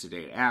wants to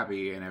date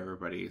Abby, and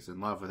everybody's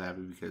in love with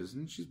Abby because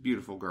she's a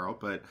beautiful girl,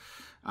 but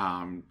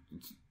to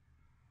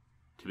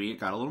me,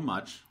 it got a little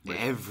much.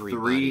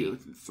 Everybody.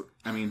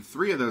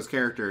 Three of those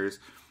characters,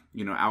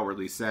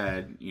 outwardly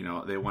said,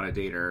 they want to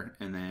date her.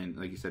 And then,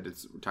 like you said,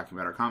 we're talking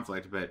about our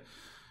conflict, but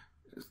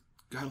it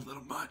got a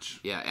little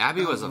much. Yeah,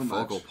 Abby was a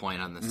focal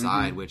point on the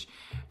side, which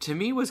to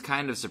me was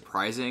kind of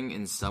surprising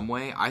in some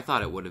way. I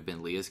thought it would have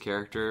been Leah's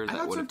character. I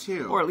thought so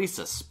too. Or at least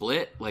a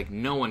split. Like,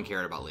 no one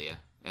cared about Leah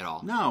at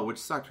all. No, which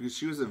sucked because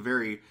she was a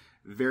very,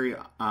 very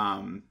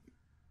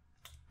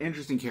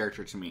interesting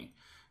character to me.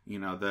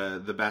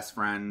 The best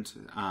friend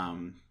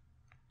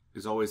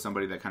is always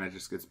somebody that kind of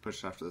just gets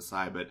pushed off to the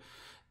side, but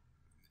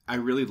I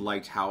really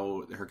liked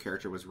how her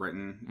character was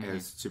written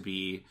as to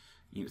be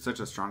such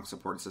a strong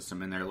support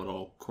system in their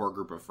little core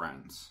group of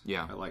friends.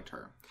 Yeah. I liked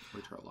her. I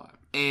liked her a lot.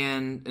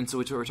 And so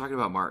we're talking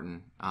about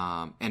Martin,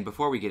 and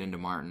before we get into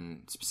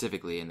Martin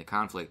specifically in the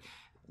conflict,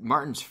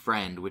 Martin's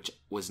friend, which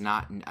was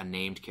not a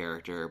named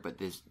character, but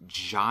this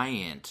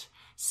giant,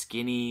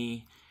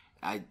 skinny...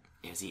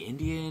 is he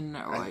Indian?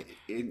 Or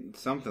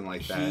something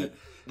like that.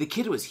 The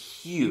kid was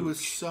huge. He was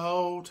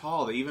so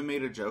tall. They even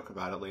made a joke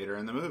about it later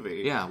in the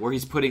movie. Yeah, where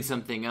he's putting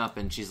something up,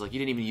 and she's like, "You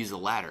didn't even use the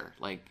ladder."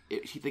 Like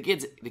the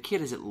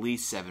kid is at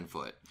least 7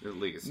 foot, at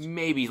least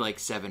maybe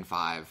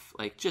 7'5",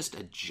 just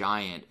a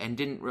giant. And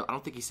I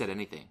don't think he said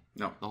anything.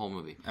 No, the whole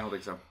movie. I don't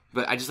think so.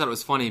 But I just thought it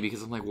was funny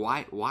because I'm like,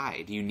 why?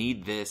 Why do you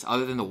need this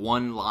other than the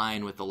one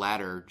line with the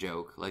ladder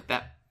joke? Like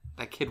that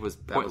kid was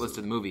pointless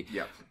to the movie.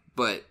 Yeah.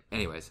 But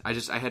anyways,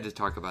 I had to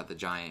talk about the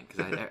giant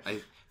because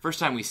I first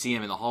time we see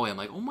him in the hallway, I'm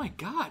like, oh my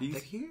god,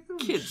 he's huge.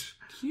 Kid's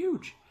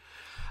huge.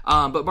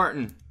 But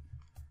Martin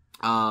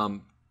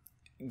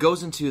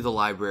goes into the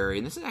library,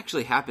 and this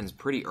actually happens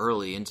pretty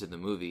early into the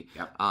movie.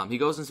 Yep. He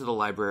goes into the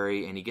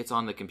library and he gets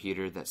on the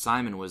computer that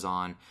Simon was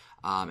on,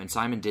 and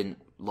Simon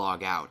didn't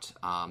log out.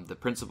 The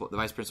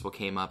vice principal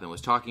came up and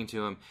was talking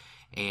to him.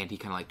 And he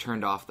kind of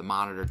turned off the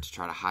monitor to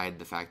try to hide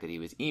the fact that he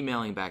was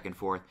emailing back and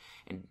forth.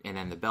 And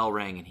then the bell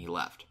rang and he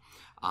left.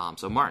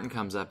 So Martin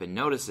comes up and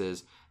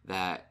notices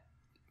that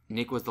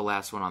Nick was the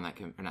last one on that.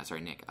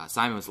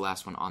 Simon was the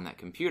last one on that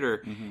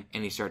computer,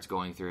 and he starts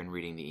going through and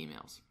reading the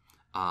emails.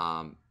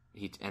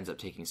 he ends up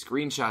taking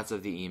screenshots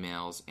of the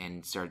emails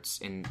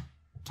and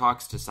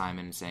talks to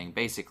Simon saying,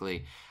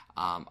 basically,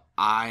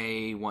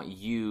 I want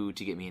you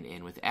to get me an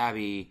in with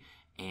Abby,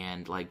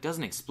 and like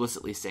doesn't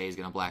explicitly say he's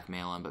going to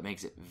blackmail him, but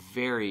makes it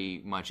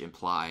very much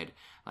implied,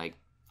 like,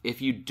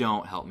 if you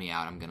don't help me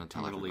out, I'm going to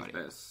tell everybody. Leak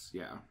this,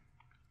 yeah.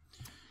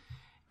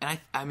 And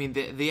I mean,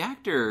 the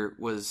actor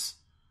was,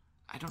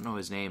 I don't know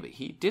his name, but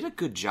he did a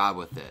good job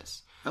with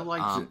this. I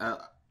liked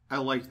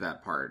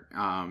that part.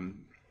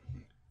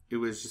 It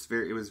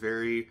was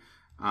very.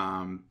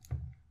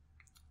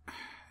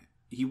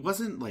 He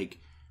wasn't like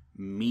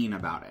mean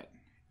about it.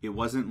 It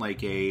wasn't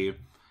like a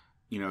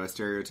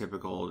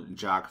stereotypical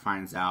jock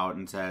finds out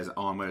and says,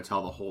 "Oh, I'm going to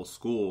tell the whole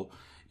school."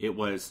 It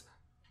was,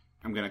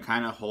 I'm going to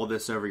kind of hold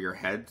this over your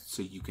head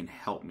so you can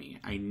help me.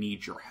 I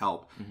need your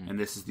help, and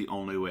this is the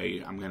only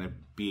way I'm going to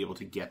be able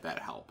to get that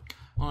help.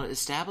 Well, it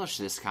established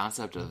this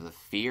concept of the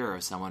fear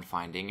of someone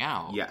finding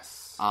out.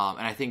 Yes.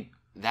 And I think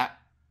that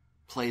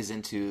plays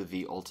into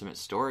the ultimate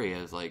story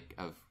of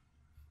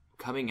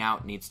coming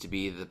out needs to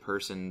be the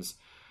person's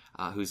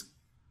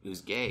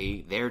who's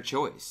gay, their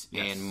choice.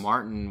 Yes. And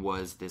Martin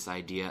was this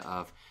idea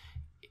of,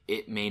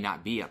 it may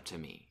not be up to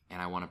me,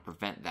 and I want to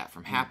prevent that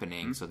from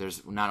happening. Mm-hmm. So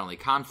there's not only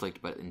conflict,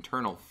 but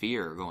internal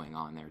fear going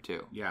on there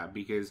too. Yeah,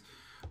 because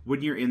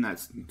when you're in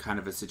that kind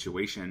of a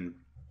situation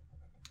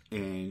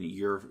and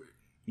you're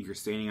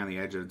standing on the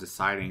edge of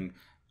deciding,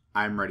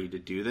 I'm ready to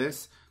do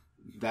this,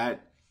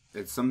 that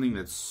it's something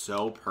that's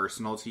so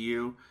personal to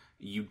you.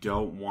 You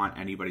don't want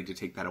anybody to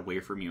take that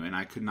away from you. And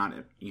I could not,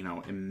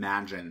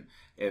 imagine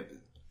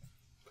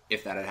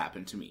if that had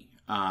happened to me.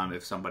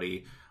 If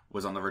somebody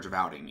was on the verge of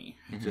outing me,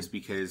 just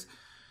because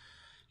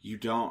you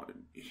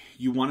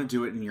want to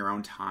do it in your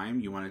own time.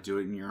 You want to do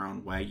it in your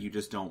own way. You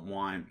just don't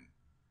want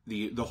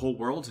the whole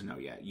world to know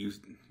yet.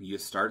 You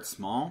start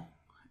small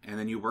and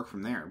then you work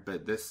from there.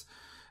 But this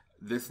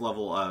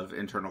level of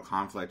internal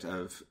conflict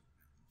of,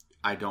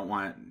 I don't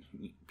want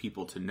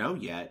people to know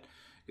yet,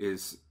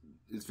 is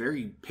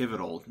very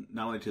pivotal,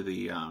 not only to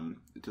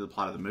the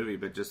plot of the movie,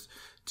 but just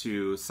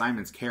to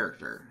Simon's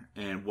character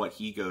and what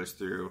he goes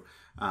through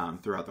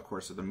throughout the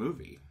course of the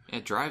movie.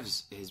 It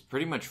drives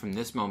pretty much from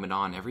this moment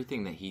on,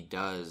 everything that he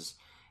does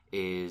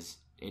is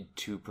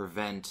to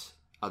prevent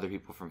other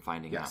people from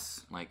finding out.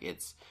 Like,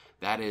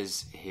 that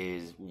is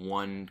his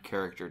one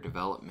character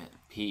development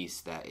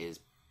piece that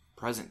is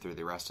present through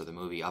the rest of the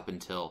movie up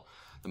until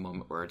the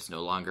moment where it's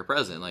no longer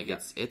present. Like,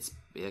 it's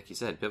like you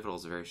said, pivotal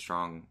is a very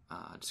strong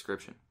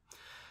description.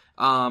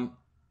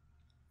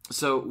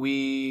 So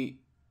we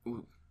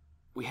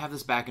have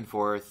this back and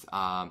forth.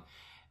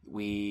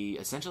 We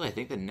essentially, I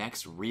think the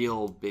next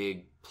real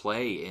big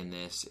play in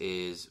this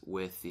is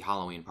with the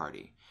Halloween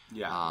party.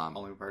 Yeah,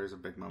 Halloween party is a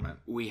big moment.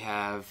 We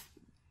have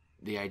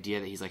the idea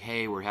that he's like,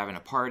 hey, we're having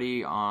a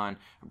party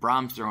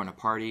Brahm's throwing a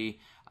party,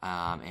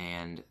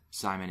 and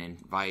Simon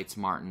invites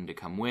Martin to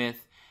come with,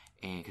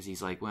 and because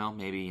he's like, well,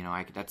 maybe,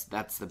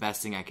 that's the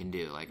best thing I can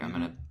do. Like, I'm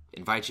going to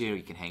invite you,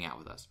 you can hang out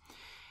with us.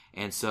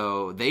 And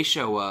so they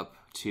show up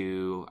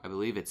to, I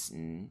believe it's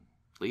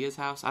Leah's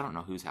house. I don't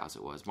know whose house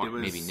it was.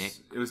 Maybe Nick.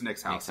 It was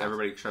Nick's house.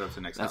 Everybody showed up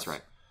to Nick's house. That's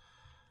right.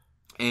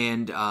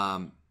 And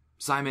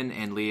Simon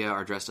and Leah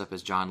are dressed up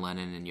as John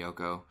Lennon and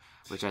Yoko,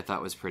 which I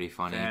thought was pretty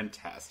funny.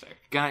 Fantastic.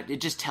 It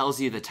just tells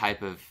you the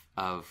type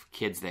of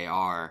kids they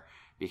are,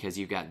 because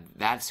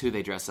that's who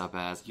they dress up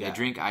as. Yeah. They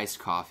drink iced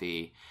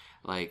coffee.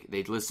 Like,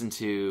 they listen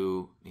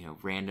to,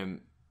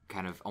 random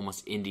kind of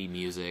almost indie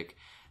music.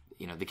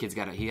 The kid's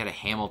got a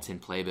Hamilton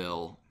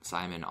playbill,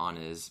 Simon, on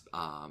his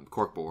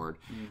corkboard.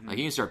 Mm-hmm. Like,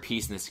 you can start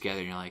piecing this together,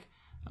 and you're like,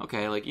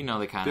 okay, like,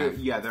 the kind of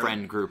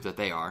friend group that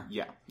they are.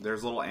 Yeah,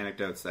 there's little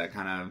anecdotes that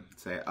kind of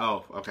say,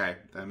 oh, okay,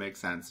 that makes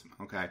sense.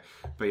 Okay.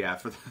 But yeah,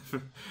 for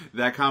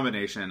that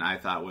combination, I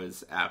thought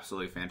was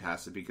absolutely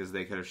fantastic, because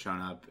they could have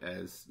shown up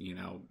as,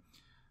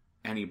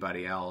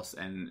 anybody else,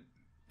 and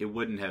it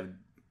wouldn't have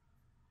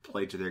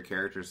played to their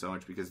characters so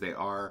much, because they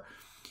are,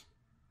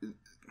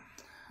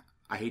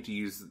 I hate to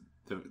use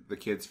the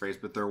kids' phrase,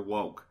 but they're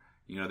woke.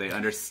 They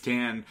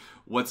understand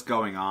what's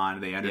going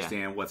on. They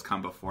understand what's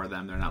come before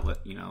them. They're not,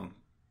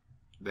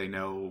 they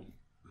know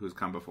who's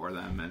come before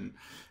them, and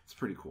it's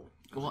pretty cool.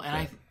 Well,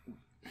 and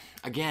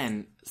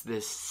again,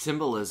 this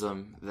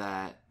symbolism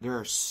that there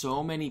are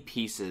so many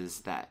pieces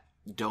that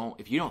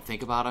if you don't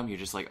think about them, you're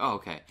just like, oh,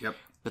 okay. Yep.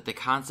 But the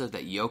concept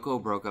that Yoko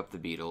broke up the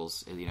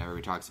Beatles,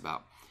 everybody talks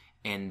about,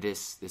 and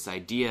this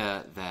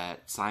idea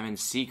that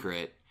Simon's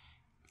secret,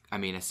 I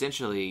mean,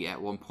 essentially,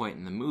 at one point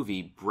in the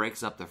movie,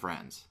 breaks up the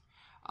friends.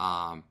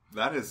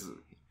 That's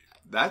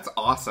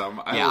awesome.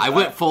 I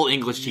went full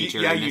English teacher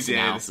in this did.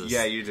 analysis.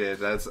 Yeah, you did.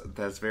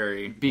 That's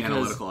very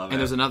analytical of it. And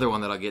there's another one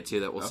that I'll get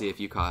to that we'll see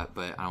if you caught,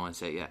 but I don't want to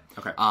say it yet.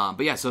 Okay.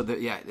 But yeah, so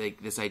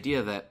this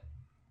idea that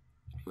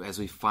as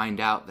we find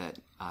out that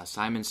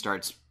Simon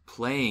starts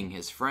playing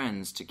his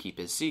friends to keep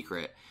his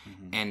secret,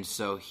 and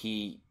so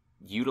he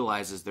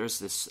utilizes, there's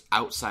this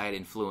outside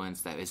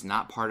influence that is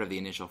not part of the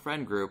initial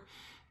friend group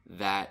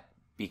that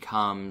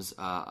becomes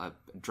a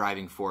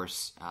driving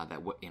force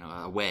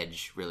a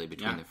wedge really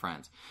between the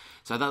friends.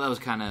 So I thought that was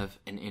kind of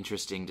an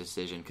interesting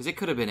decision because it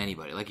could have been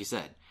anybody, like you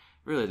said.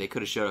 Really, they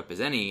could have showed up as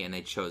any, and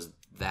they chose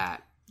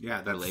that.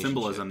 Yeah, that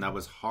symbolism, that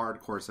was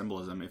hardcore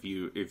symbolism. If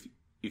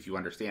you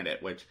understand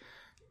it, which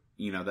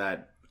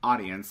that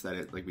audience that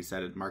it, like we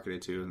said, it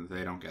marketed to,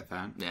 they don't get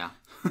that. Yeah,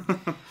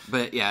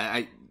 but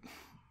yeah,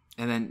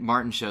 and then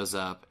Martin shows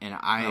up, and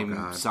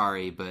I'm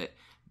sorry, but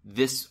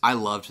I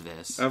loved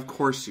this. Of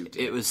course you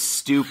did. It was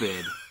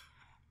stupid.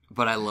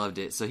 But I loved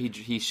it. So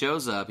he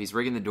shows up. He's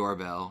ringing the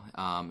doorbell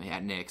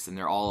at Nick's, and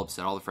they're all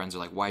upset. All the friends are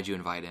like, "Why'd you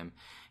invite him?"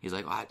 He's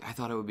like, I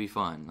thought it would be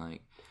fun."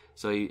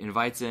 So he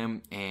invites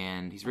him,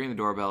 and he's ringing the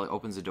doorbell. He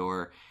opens the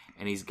door,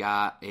 and he's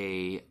got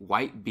a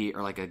white beard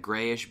or like a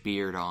grayish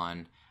beard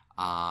on,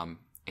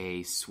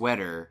 a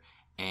sweater,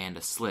 and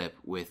a slip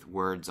with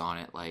words on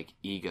it like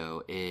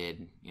ego,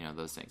 id,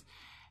 those things.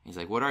 And he's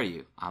like, "What are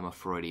you?" "I'm a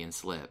Freudian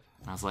slip."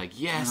 And I was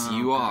like, "Yes,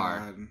 you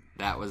are."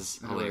 That was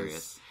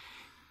hilarious.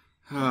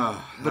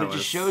 But it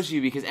just shows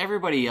you because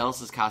everybody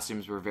else's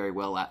costumes were very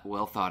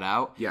well thought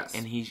out. Yes,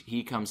 and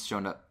he comes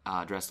shown up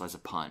dressed as a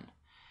pun,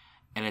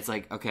 and it's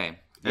like okay,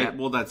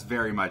 well, that's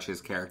very much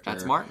his character.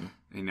 That's Martin.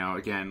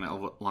 Again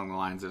along the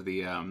lines of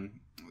the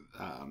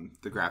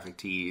graphic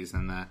tees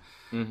and the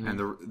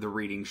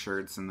reading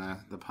shirts and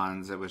the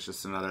puns. It was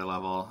just another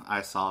level.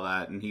 I saw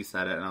that and he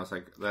said it, and I was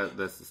like,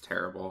 "This is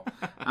terrible."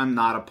 I'm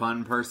not a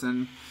pun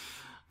person,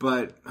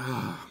 but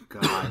oh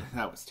god,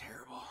 that was terrible.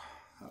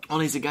 Oh,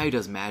 and he's a guy who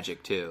does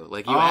magic, too.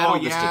 Like, you add all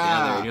this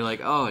together, and you're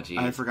like, oh, geez.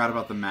 I forgot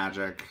about the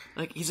magic.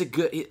 Like, he's a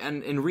good...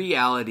 And in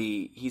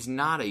reality, he's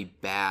not a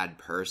bad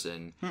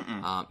person.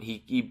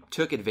 He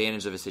took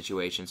advantage of a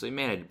situation, so he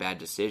made a bad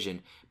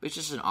decision. But he's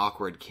just an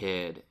awkward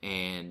kid,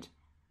 and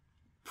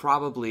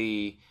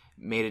probably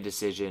made a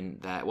decision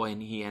that... Well,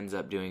 and he ends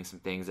up doing some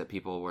things that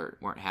people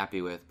weren't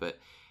happy with, but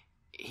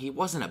he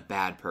wasn't a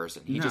bad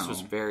person. He just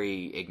was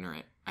very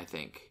ignorant, I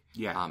think.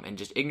 Yeah. And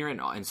just ignorant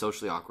and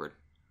socially awkward.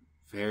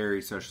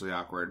 Very socially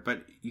awkward,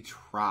 but he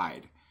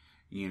tried.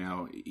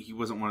 He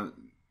wasn't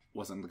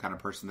the kind of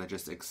person that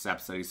just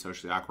accepts that he's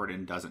socially awkward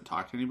and doesn't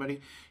talk to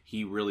anybody.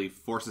 He really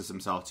forces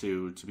himself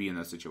to be in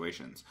those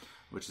situations,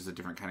 which is a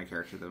different kind of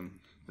character than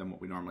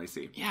what we normally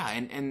see. Yeah,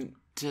 and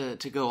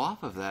to go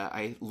off of that,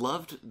 I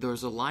loved there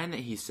was a line that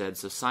he said.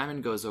 So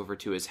Simon goes over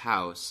to his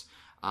house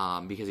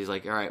because he's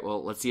like, all right,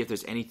 well, let's see if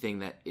there's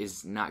anything that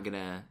is not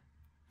gonna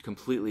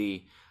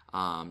completely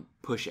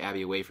push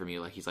Abby away from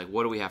you. Like, he's like,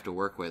 what do we have to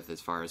work with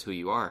as far as who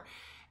you are?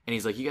 And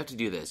he's like, you have to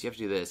do this, you have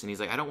to do this. And he's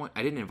like,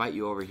 I didn't invite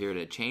you over here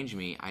to change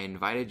me. I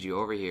invited you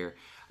over here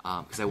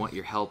because I want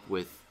your help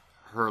with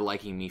her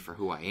liking me for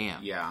who I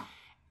am. Yeah.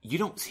 You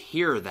don't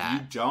hear that.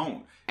 You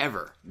don't.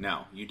 Ever.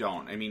 No, you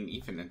don't. I mean,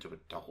 even into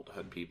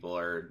adulthood, people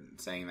are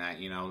saying that,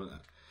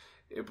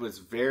 It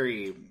was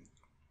I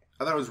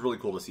thought it was really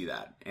cool to see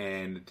that.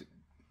 And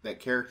that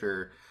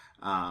character,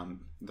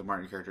 the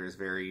Martin character, is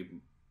very...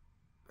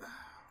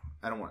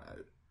 I don't want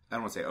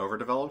to say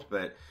overdeveloped,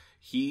 but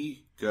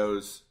he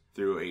goes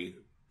through a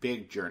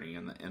big journey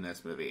in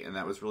this movie, and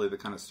that was really the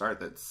kind of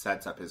start that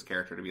sets up his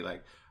character to be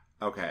like,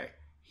 okay,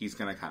 he's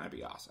going to kind of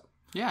be awesome.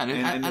 Yeah,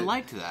 and I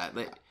liked that.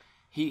 Like,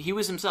 he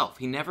was himself.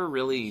 He never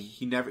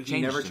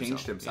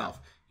changed himself.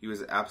 Yeah. He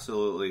was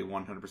absolutely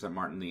 100%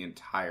 Martin the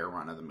entire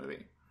run of the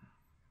movie.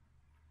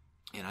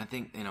 And I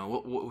think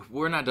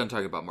we're not done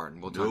talking about Martin.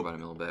 We'll talk about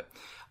him in a little bit.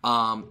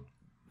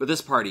 But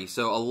this party,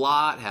 so a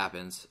lot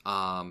happens.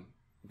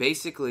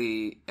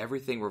 Basically,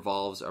 everything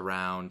revolves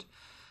around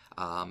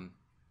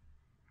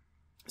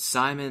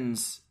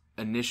Simon's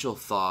initial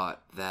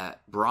thought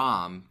that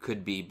Brom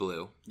could be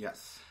blue.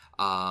 Yes.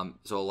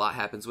 So a lot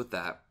happens with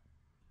that.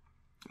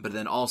 But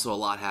then also a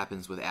lot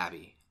happens with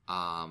Abby.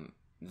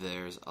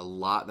 There's a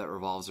lot that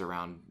revolves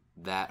around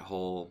that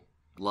whole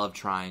love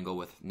triangle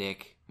with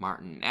Nick,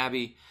 Martin, and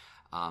Abby.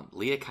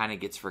 Leah kind of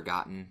gets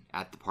forgotten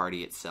at the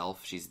party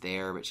itself. She's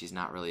there, but she's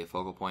not really a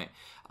focal point.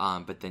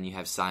 But then you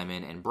have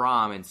Simon and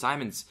Brom, and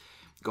Simon's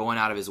going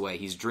out of his way.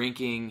 He's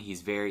drinking.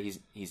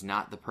 He's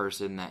not the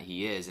person that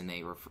he is, and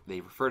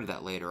they refer to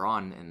that later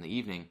on in the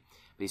evening.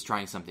 But he's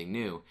trying something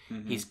new.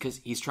 Mm-hmm.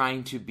 He's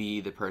trying to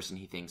be the person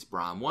he thinks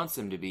Brom wants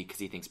him to be because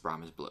he thinks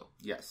Brom is blue.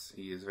 Yes,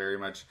 he is very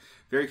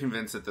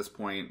convinced at this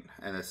point,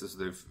 and this is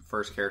the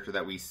first character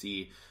that we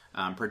see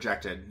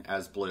projected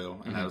as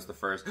blue, and that was the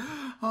first,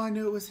 oh, I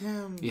knew it was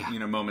him,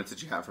 moments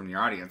that you have from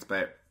your audience.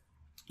 But,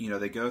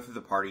 they go through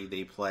the party,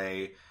 they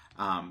play,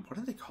 what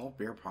do they call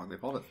beer pong? They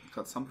called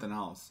it something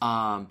else.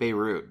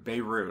 Beirut.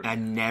 I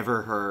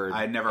never heard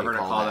it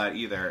called that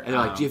either. And they're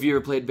like, have you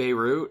ever played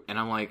Beirut? And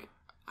I'm like,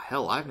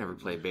 hell, I've never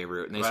played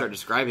Beirut. And they start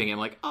describing it. I'm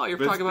like, oh, you're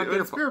talking about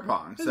beer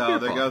pong. So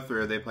they go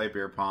through, they play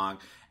beer pong,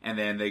 and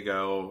then they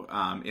go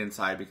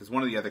inside, because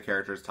one of the other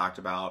characters talked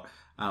about,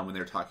 when they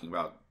were talking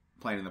about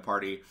playing in the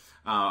party,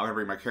 I'm gonna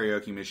bring my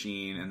karaoke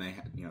machine, and they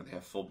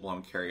have full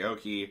blown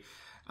karaoke.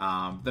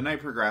 The night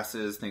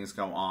progresses, things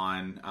go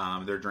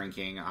on. They're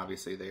drinking.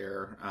 Obviously,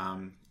 they're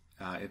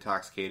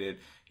intoxicated.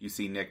 You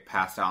see Nick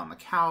passed out on the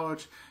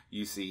couch.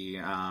 You see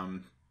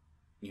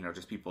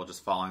just people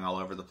just falling all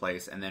over the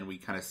place. And then we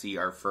kind of see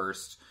our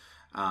first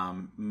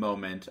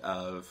moment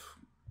of,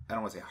 I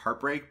don't want to say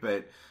heartbreak,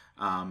 but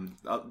a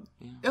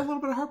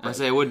little bit of heartbreak. I'd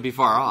say it wouldn't be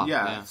far off.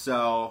 Yeah.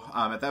 So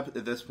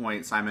at this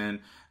point,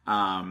 Simon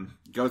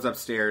goes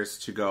upstairs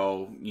to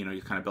go,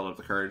 you kind of build up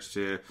the courage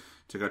to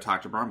go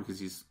talk to Braun, because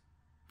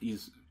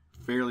he's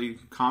fairly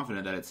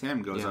confident that it's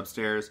him. Goes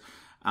upstairs,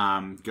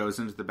 goes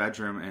into the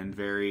bedroom, and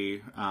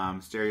very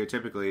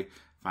stereotypically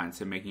finds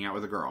him making out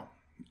with a girl.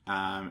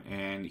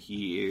 And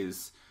he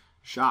is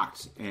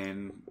shocked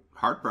and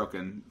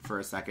heartbroken for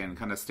a second,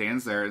 kind of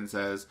stands there and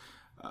says,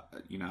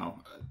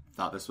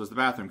 thought this was the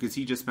bathroom, because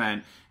he just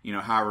spent,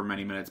 however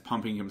many minutes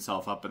pumping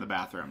himself up in the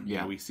bathroom.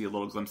 Yeah. We see a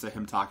little glimpse of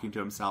him talking to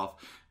himself,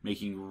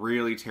 making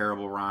really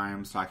terrible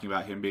rhymes, talking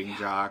about him being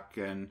Jock,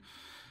 and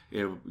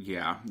you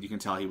can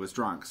tell he was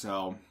drunk.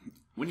 So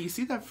when you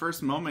see that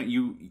first moment,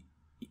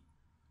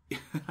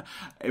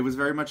 it was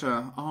very much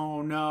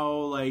oh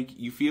no, like,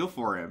 you feel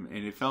for him,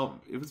 and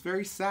it was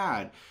very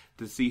sad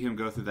to see him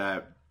go through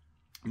that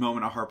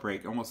moment of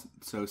heartbreak almost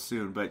so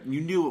soon, but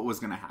you knew it was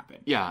going to happen.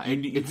 Yeah,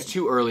 and it's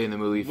too early in the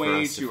movie for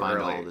us to find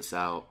early. all this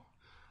out.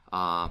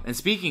 And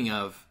speaking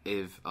of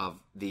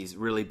these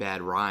really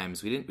bad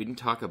rhymes, we didn't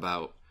talk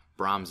about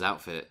Brahm's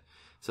outfit.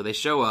 So they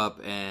show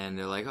up and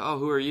they're like, "Oh,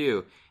 who are you?"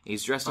 And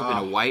he's dressed up in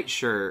a white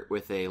shirt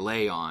with a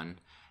lei on,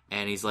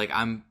 and he's like,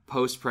 "I'm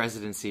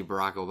post-presidency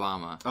Barack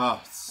Obama."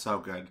 Oh, so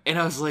good. And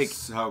I was like,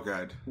 so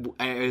good.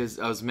 I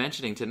was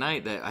mentioning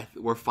tonight that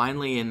we're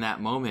finally in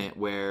that moment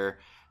where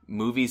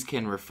movies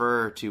can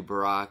refer to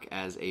Barack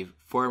as a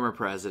former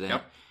president.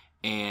 Yep.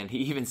 And he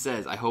even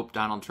says, "I hope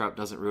Donald Trump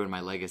doesn't ruin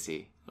my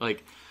legacy."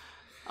 Like,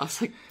 I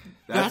was like,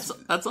 that's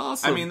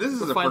awesome. I mean, this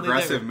is a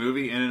progressive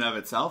movie in and of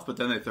itself, but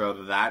then they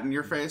throw that in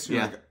your face, and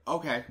you're like,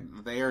 okay,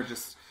 they are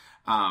just,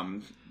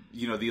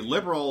 the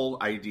liberal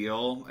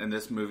ideal in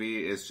this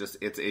movie is just,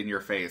 it's in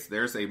your face.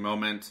 There's a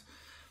moment,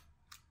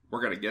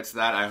 we're going to get to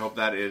that. I hope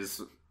that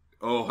is,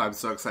 I'm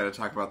so excited to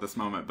talk about this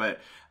moment,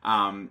 but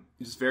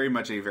it's very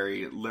much a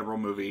very liberal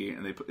movie,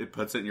 and it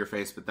puts it in your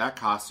face. But that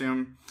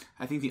costume,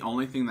 I think the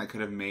only thing that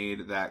could have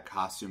made that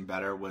costume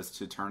better was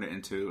to turn it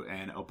into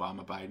an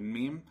Obama-Biden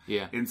meme.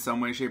 Yeah. In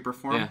some way, shape, or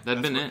form. Yeah,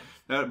 that'd been it.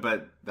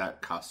 But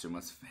that costume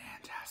was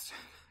fantastic.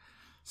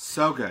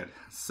 So good.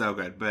 So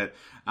good. But,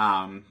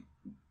 I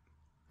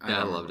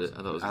loved it.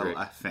 I thought it was great.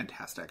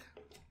 Fantastic.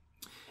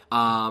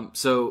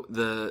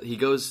 So he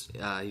goes,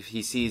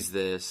 he sees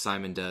this,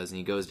 Simon does, and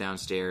he goes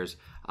downstairs.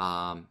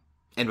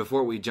 And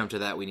before we jump to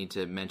that, we need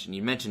to mention,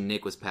 you mentioned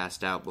Nick was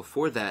passed out.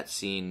 Before that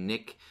scene,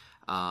 Nick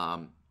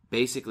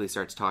basically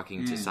starts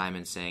talking to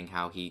Simon, saying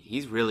how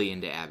he's really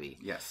into Abby.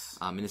 Yes.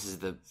 And this is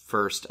the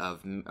first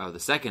of, or the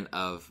second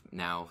of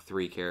now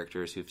 3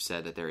 characters who've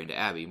said that they're into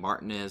Abby.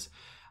 Martin is,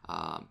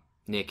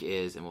 Nick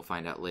is, and we'll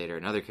find out later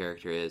another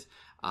character is.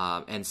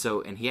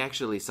 And he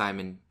actually,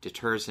 Simon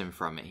deters him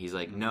from it. He's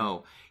like,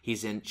 no,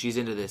 she's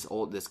into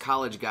this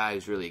college guy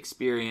who's really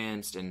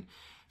experienced. And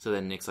so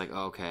then Nick's like,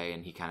 oh, okay.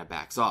 And he kind of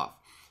backs off.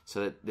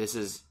 So that this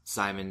is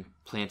Simon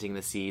planting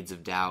the seeds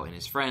of doubt in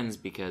his friends,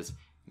 because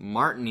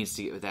Martin needs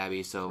to get with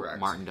Abby so Correct.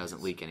 Martin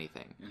doesn't leak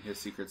anything. And his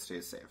secret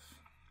stays safe.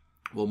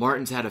 Well,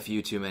 Martin's had a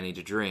few too many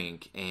to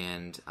drink,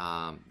 and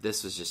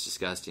this was just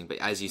disgusting. But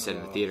as you said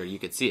in the theater, you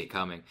could see it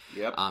coming.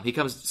 Yep.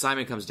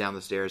 Simon comes down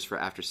the stairs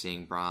after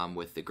seeing Brahm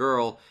with the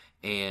girl,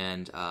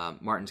 and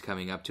Martin's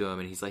coming up to him,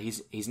 and he's like,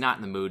 he's not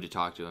in the mood to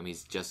talk to him.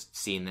 He's just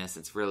seen this;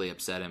 it's really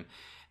upset him,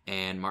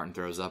 and Martin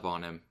throws up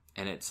on him,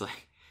 and it's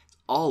like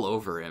all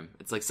over him.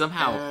 It's like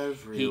somehow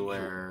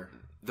everywhere.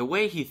 The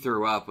way he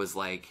threw up was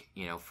like,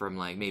 from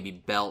like maybe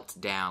belt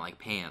down, like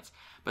pants.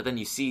 But then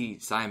you see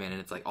Simon, and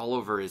it's like all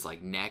over his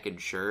like neck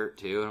and shirt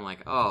too. And I'm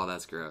like, oh,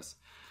 that's gross.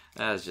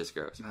 That is just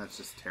gross. That's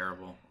just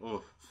terrible.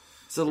 Oof.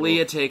 So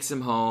Leah takes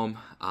him home.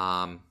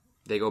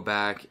 They go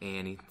back,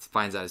 and he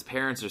finds out his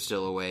parents are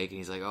still awake, and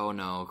he's like, oh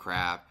no,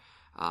 crap.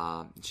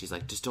 She's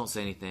like, just don't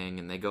say anything.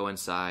 And they go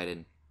inside,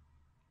 and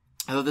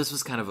I thought this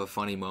was kind of a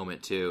funny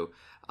moment too.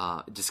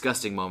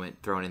 Disgusting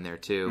moment thrown in there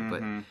too.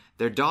 Mm-hmm. But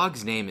their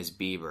dog's name is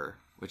Beaver,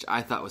 which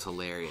I thought was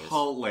hilarious.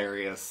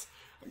 Hilarious.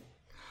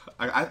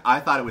 I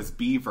thought it was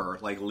Beaver,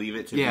 like Leave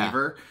It to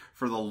Beaver,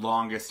 for the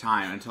longest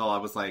time, until I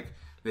was like,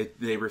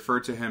 they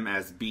referred to him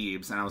as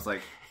Beebs, and I was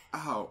like,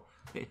 oh,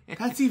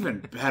 that's even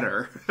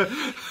better.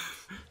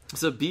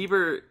 So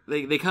Beaver,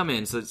 they come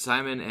in. So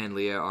Simon and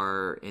Leah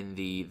are in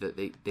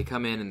they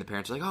come in, and the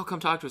parents are like, oh, come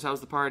talk to us.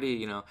 How's the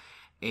party?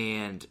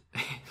 And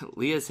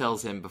Leah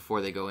tells him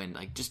before they go in,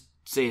 like, just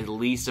say the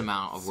least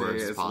amount of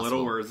words as possible.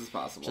 Little words as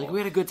possible. She's like, we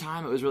had a good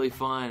time. It was really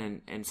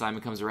fun. And Simon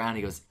comes around. And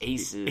he goes,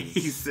 aces.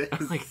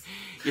 Aces. Like,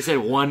 you said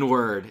one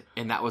word,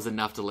 and that was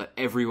enough to let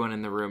everyone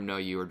in the room know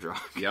you were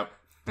drunk. Yep.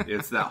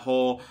 It's that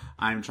whole,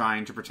 I'm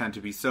trying to pretend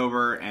to be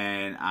sober,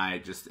 and I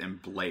just am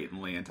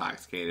blatantly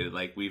intoxicated.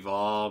 Like, we've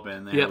all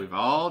been there. Yep. We've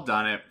all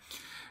done it.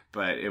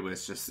 But it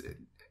was just...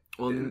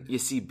 Well, you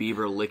see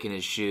Bieber licking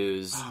his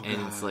shoes,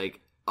 and it's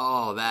like,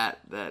 Oh, that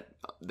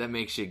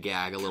makes you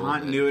gag a little bit.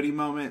 Continuity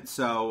moment.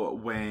 So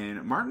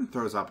when Martin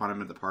throws up on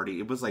him at the party,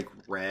 it was like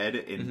red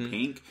and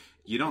pink.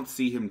 You don't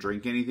see him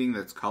drink anything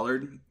that's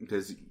colored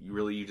because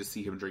you just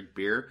see him drink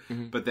beer.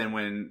 But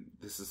then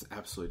this is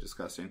absolutely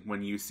disgusting.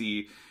 When you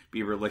see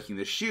Bieber licking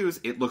the shoes,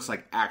 it looks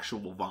like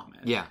actual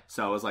vomit. Yeah.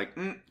 So I was like,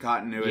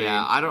 continuity.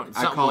 Yeah,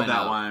 I called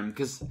that one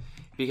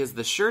because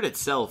the shirt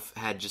itself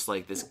had just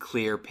like this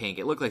clear pink.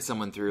 It looked like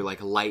someone threw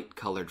like light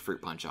colored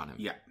fruit punch on him.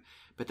 Yeah.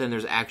 But then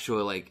there's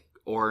actual like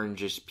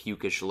orangish,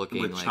 pukish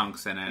looking with like,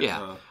 chunks in it.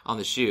 Yeah, on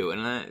the shoe,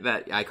 and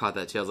I caught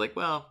that too. I was like,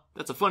 well,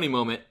 that's a funny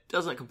moment.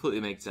 Doesn't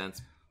completely make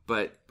sense.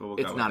 But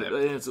it's not.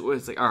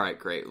 It's like, all right,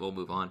 great, we'll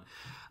move on.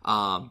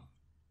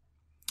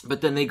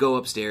 But then they go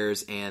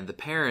upstairs, and the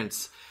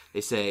parents,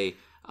 they say,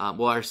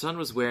 well, our son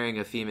was wearing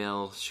a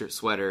female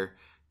sweater,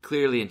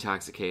 clearly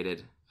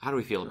intoxicated. How do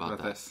we feel about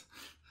that? This?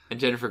 And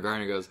Jennifer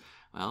Garner goes,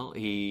 well,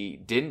 he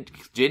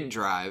didn't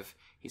drive.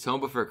 He's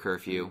home before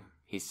curfew.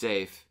 He's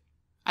safe.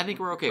 I think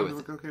we're okay with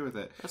it. We're okay with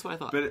it. That's what I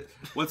thought. But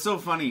what's so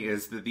funny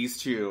is that these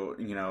two,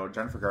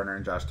 Jennifer Garner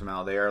and Josh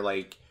Duhamel, they are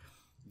like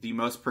the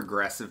most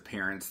progressive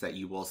parents that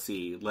you will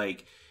see.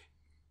 Like,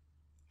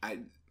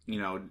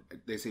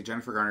 they say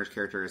Jennifer Garner's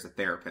character is a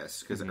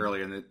therapist because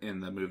earlier in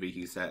the movie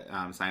he said,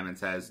 Simon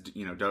says,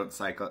 don't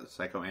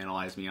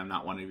psychoanalyze me. I'm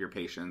not one of your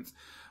patients,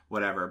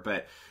 whatever.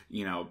 But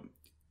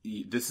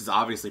this is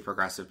obviously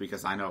progressive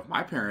because I know if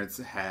my parents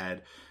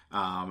had,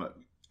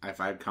 if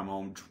I'd come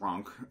home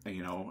drunk,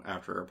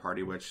 after a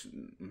party, which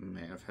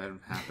may have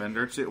happened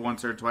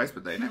once or twice,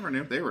 but they never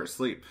knew. They were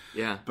asleep.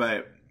 Yeah.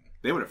 But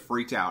they would have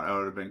freaked out. I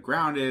would have been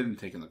grounded and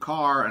taken the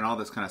car and all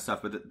this kind of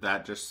stuff. But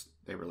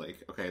they were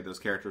like, okay, those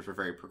characters were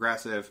very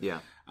progressive. Yeah.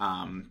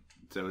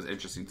 So it was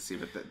interesting to see.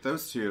 But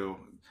those two,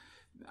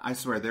 I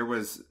swear, there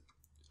was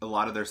a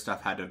lot of their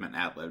stuff had to have been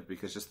ad-libbed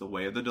because just the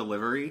way of the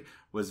delivery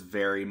was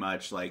very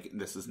much like,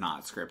 this is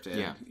not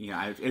scripted. Yeah.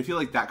 I feel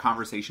like that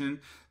conversation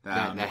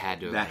that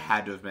had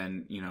to have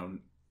been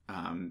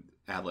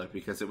ad-libbed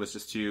because it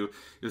was too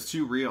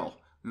real.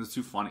 It was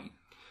too funny.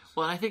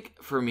 Well, and I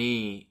think for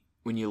me,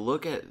 when you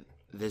look at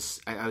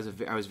this, I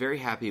was very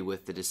happy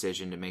with the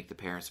decision to make the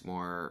parents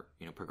more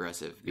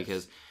progressive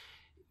because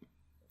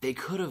they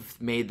could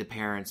have made the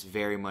parents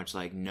very much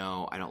like,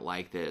 no, I don't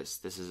like this.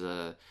 This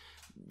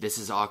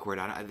is awkward.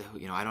 I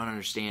don't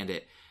understand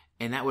it.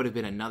 And that would have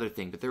been another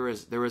thing. But there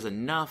was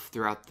enough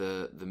throughout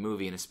the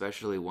movie, and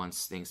especially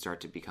once things start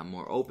to become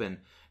more open,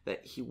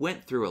 that he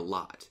went through a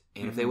lot.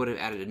 And if they would have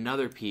added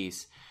another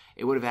piece,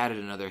 it would have added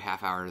another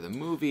half hour to the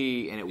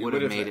movie, and it would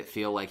have made it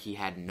feel like he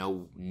had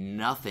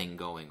nothing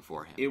going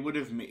for him. It would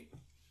have made...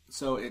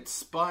 So it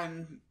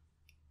spun,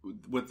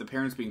 with the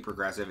parents being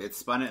progressive, it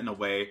spun it in a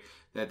way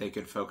that they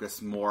could focus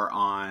more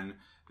on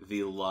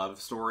the love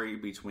story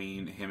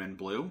between him and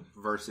Blue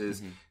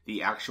versus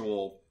the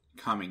actual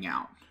coming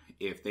out.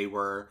 If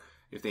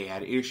they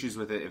had issues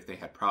with it, if they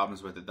had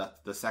problems with it,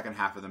 the second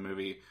half of the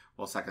movie,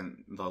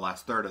 the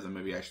last third of the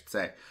movie, I should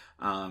say,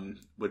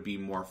 would be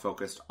more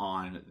focused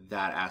on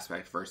that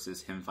aspect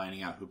versus him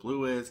finding out who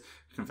Blue is,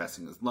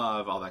 confessing his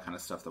love, all that kind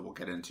of stuff that we'll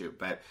get into.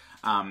 But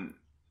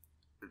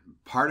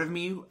part of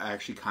me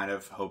actually kind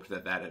of hoped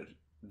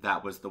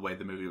that was the way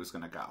the movie was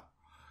going to go.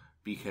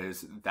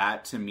 Because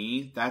that, to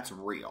me, that's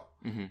real.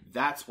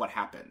 That's what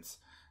happens.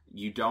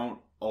 You don't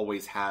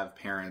always have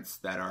parents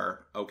that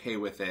are okay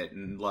with it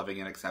and loving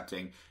and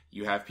accepting.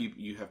 You have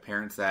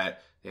parents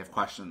that they have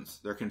questions.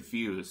 They're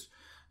confused.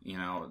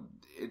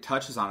 It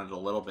touches on it a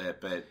little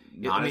bit, but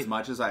not as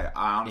much as I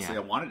honestly I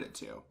wanted it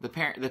to. The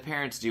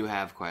parents do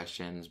have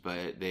questions,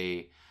 but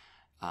they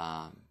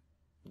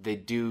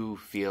do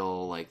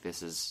feel like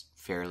this is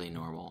fairly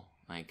normal.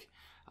 Like,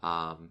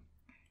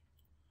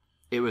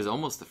 it was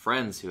almost the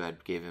friends who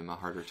gave him a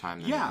harder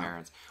time than the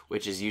parents,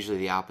 which is usually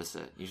the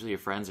opposite. Usually your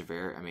friends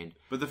are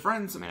but the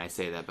friends... I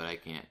say that, but I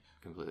can't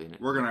completely...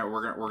 We're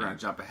gonna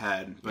jump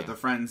ahead, but the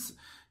friends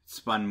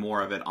spun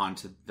more of it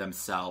onto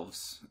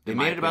themselves. They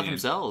made it about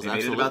themselves, They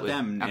absolutely. made it about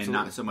them, and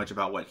not so much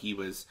about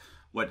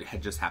what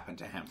had just happened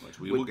to him, which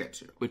we will get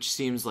to. Which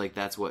seems like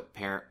that's what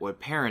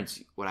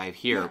parents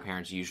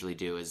usually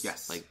do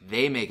is like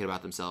they make it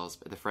about themselves,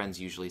 but the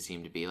friends usually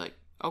seem to be like,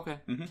 okay,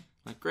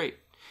 like great.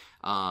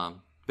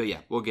 But yeah,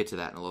 we'll get to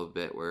that in a little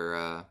bit.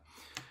 We're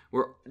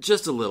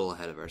just a little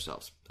ahead of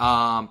ourselves.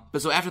 But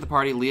so after the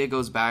party, Leah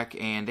goes back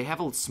and they have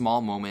a small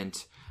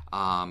moment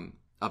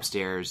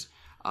upstairs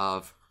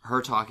of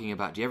her talking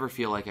about, do you ever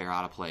feel like you're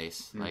out of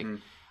place? Like,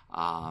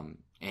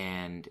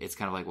 and it's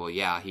kind of like, well,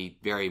 yeah, he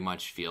very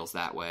much feels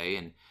that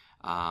way.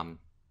 And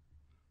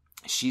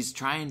she's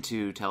trying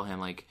to tell him,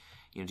 like,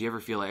 do you ever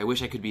feel like, I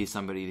wish I could be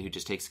somebody who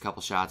just takes a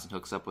couple shots and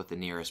hooks up with the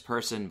nearest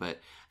person, but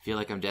I feel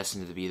like I'm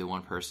destined to be the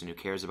one person who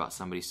cares about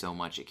somebody so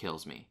much it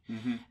kills me.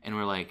 And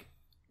we're like,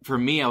 for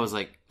me, I was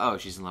like, oh,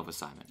 she's in love with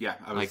Simon. Yeah,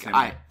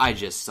 I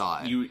just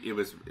saw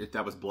it.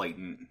 That was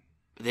blatant.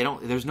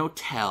 There's no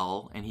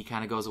tell, and he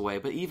kind of goes away.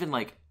 But even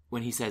like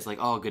when he says like,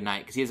 oh, good night,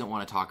 because he doesn't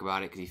want to talk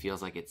about it because he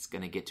feels like it's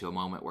going to get to a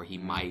moment where he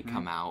might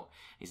come out.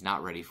 He's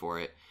not ready for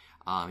it.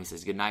 He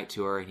says goodnight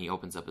to her, and he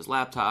opens up his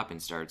laptop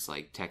and starts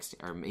like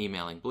texting or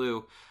emailing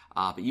Blue.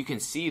 But you can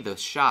see the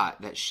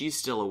shot that she's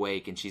still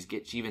awake, and she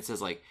even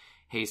says like,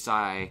 "Hey,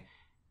 Sai,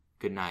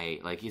 good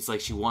night." Like it's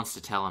like she wants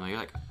to tell him. And you're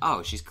like,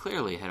 oh, she's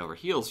clearly head over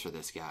heels for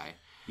this guy.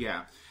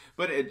 Yeah,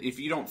 but if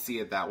you don't see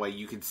it that way,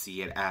 you can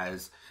see it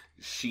as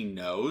she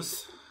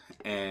knows,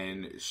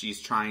 and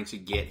she's trying to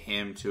get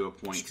him to a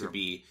point to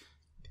be,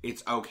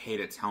 it's okay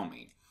to tell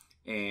me.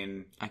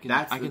 And I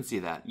can see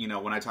that. You know,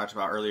 when I talked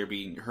about earlier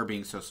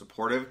being so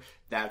supportive,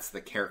 that's the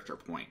character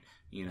point.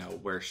 You know,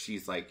 where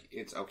she's like,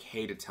 it's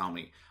okay to tell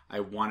me. I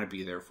want to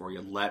be there for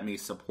you. Let me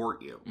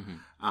support you.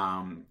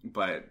 Mm-hmm.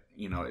 But,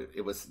 you know,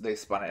 they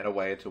spun it in a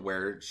way to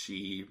where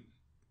she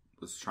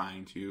was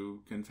trying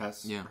to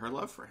confess her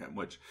love for him,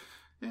 which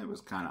it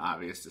was kind of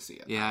obvious to see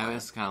it. Yeah, it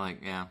was kind of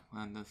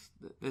like,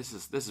 this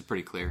is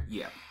pretty clear.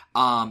 Yeah.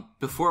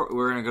 Before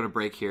we're gonna go to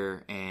break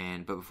here,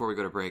 but before we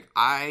go to break,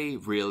 I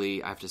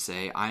have to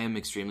say I am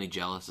extremely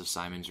jealous of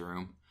Simon's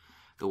room.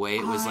 The way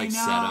it was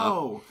set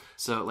up.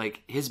 So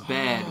like his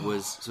bed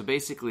was, so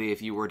basically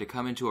if you were to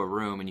come into a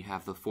room and you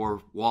have the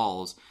 4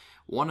 walls,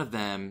 one of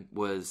them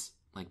was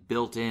like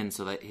built in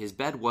so that his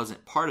bed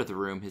wasn't part of the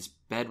room. His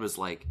bed was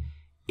like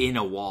in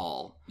a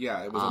wall.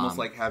 Yeah, it was almost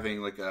like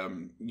having like,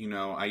 you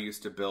know, I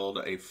used to build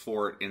a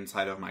fort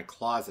inside of my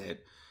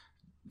closet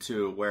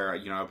to where,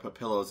 you know, I put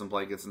pillows and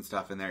blankets and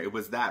stuff in there. It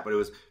was that, but it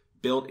was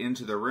built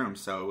into the room.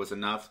 So it was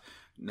enough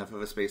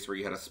of a space where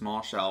you had a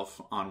small shelf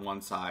on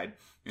one side,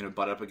 you know,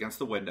 butt up against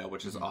the window,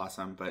 which is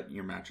awesome. But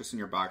your mattress and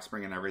your box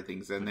spring and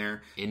everything's in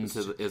there.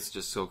 It's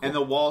just so cool. And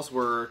the walls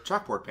were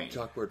chalkboard paint.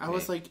 I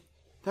was like,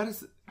 that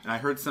is... And I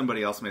heard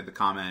somebody else made the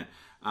comment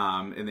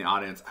in the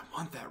audience, I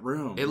want that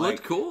room. It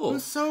looked cool. It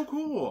was so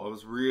cool. I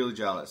was really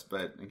jealous.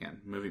 But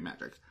again, movie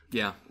magic.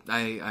 Yeah.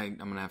 I'm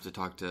going to have to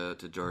talk to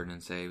Jordan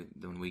and say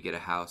that when we get a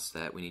house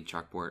that we need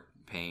chalkboard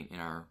paint in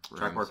our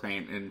rooms. Chalkboard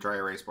paint and dry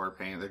erase board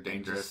paint. They're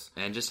dangerous.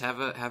 And just have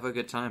a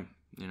good time.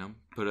 You know,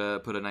 put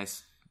a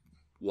nice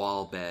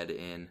wall bed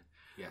in.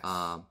 Yes.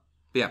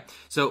 Yeah.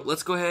 So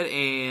let's go ahead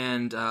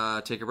and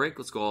take a break.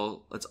 Let's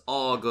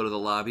all go to the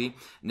lobby.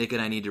 Nick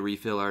and I need to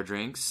refill our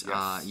drinks.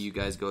 Yes. You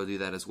guys go do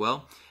that as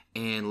well.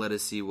 And let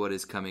us see what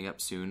is coming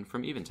up soon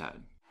from Eventide.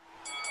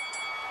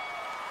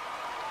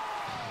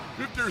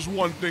 If there's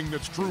one thing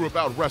that's true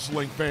about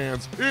wrestling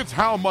fans, it's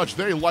how much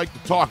they like to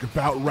talk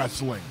about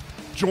wrestling.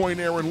 Join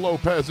Aaron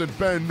Lopez and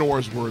Ben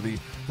Norsworthy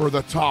for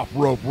the Top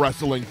Rope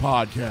Wrestling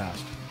Podcast.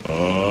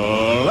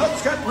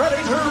 Let's get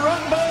ready to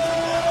rumble!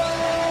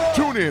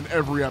 Tune in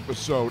every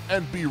episode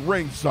and be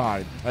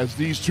ringside as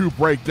these two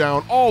break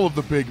down all of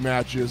the big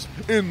matches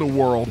in the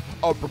world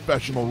of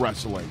professional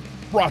wrestling.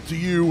 Brought to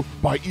you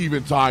by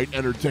Eventide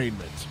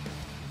Entertainment.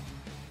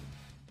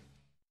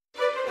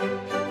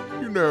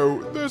 You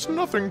know, there's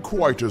nothing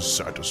quite as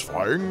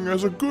satisfying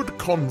as a good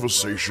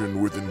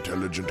conversation with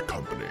intelligent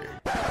company.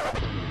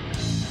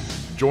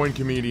 Join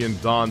comedian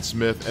Don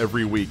Smith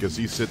every week as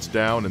he sits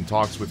down and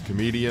talks with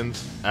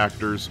comedians,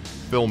 actors,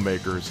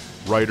 filmmakers,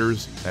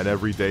 writers, and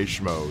everyday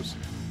schmoes.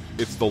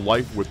 It's The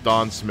Life with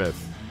Don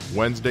Smith,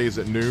 Wednesdays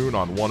at noon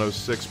on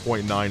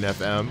 106.9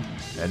 FM,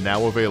 and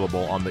now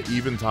available on the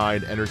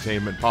Eventide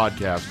Entertainment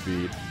podcast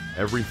feed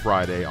every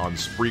Friday on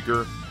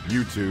Spreaker,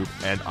 YouTube,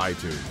 and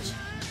iTunes.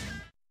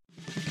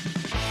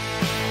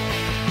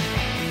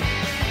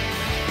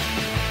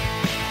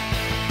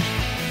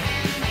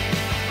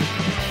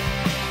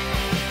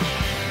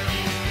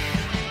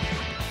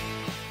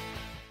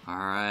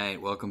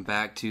 Welcome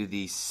back to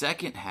the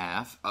second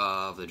half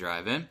of the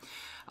drive-in.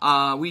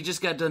 We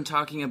just got done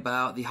talking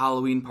about the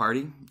Halloween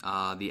party,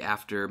 the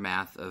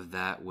aftermath of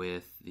that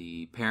with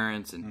the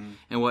parents and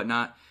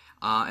whatnot.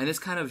 And this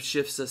kind of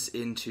shifts us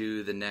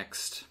into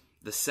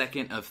the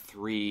second of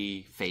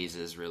 3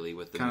 phases, really,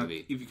 with the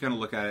movie. If you kind of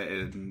look at it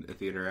in a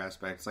theater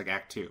aspect, it's like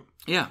Act 2.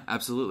 Yeah,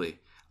 absolutely.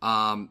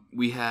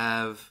 We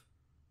have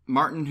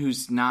Martin,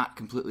 who's not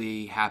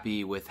completely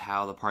happy with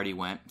how the party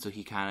went, so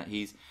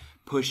he's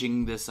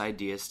pushing this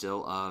idea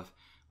still of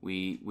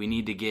we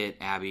need to get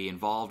Abby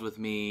involved with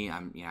me.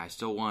 I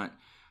still want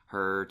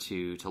her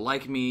to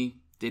like me.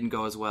 Didn't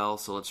go as well,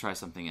 so let's try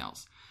something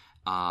else.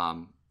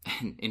 And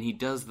he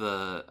does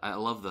I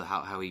love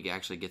how he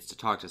actually gets to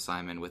talk to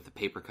Simon with the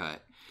paper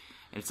cut.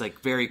 And it's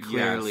like very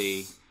clearly,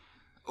 yes.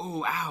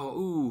 Oh, ow,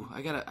 ooh,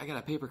 I got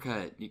a paper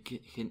cut.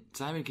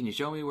 Simon, can you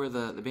show me where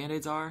the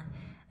Band-Aids are?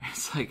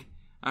 It's like,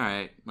 all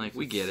right, like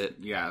we get it.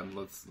 Yeah,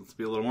 let's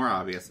be a little more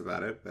obvious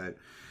about it, but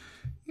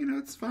you know,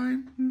 it's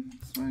fine.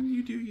 It's fine.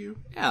 You do you.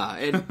 Yeah,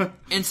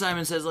 and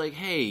Simon says like,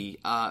 hey,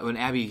 when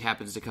Abby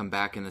happens to come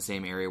back in the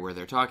same area where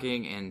they're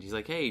talking, and he's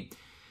like, hey,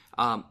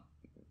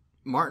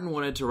 Martin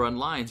wanted to run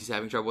lines. He's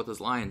having trouble with his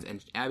lines,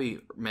 and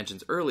Abby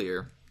mentions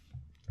earlier,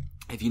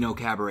 if you know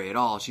Cabaret at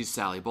all, she's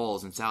Sally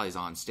Bowles, and Sally's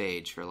on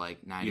stage for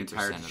like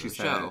 90% of the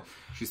show.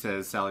 She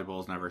says Sally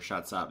Bowles never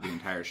shuts up the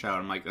entire show.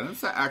 I'm like,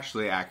 that's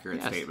actually an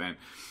accurate statement.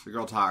 The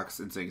girl talks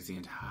and sings the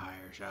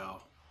entire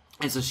show.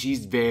 And so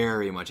she's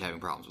very much having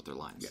problems with her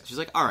lines. Yes. She's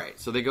like, all right.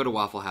 So they go to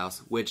Waffle House,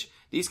 which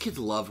these kids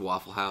loved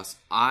Waffle House.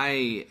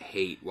 I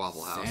hate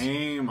Waffle House.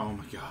 Same. Oh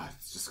my God.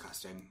 It's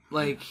disgusting.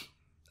 Like,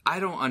 I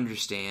don't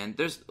understand.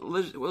 There's a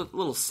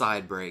little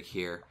side break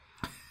here.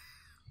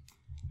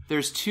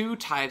 There's two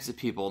types of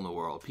people in the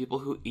world. People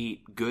who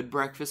eat good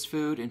breakfast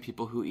food and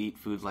people who eat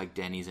food like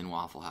Denny's and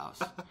Waffle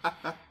House.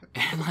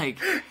 And, like,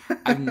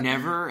 I've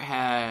never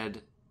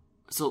had...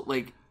 So,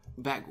 like...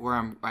 Back where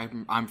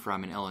I'm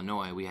from in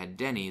Illinois, we had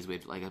Denny's. We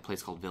had like a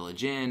place called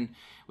Village Inn,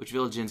 which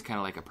Village Inn's kind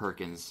of like a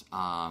Perkins.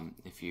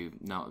 If you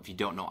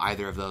don't know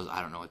either of those,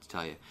 I don't know what to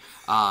tell you.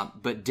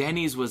 But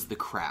Denny's was the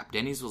crap.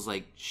 Denny's was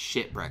like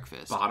shit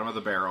breakfast, bottom of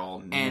the barrel,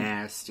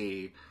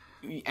 nasty.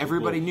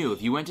 Everybody knew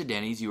if you went to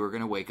Denny's, you were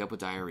going to wake up with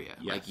diarrhea.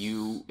 Yes.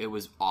 It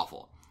was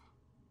awful.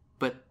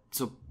 But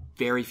so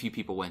very few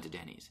people went to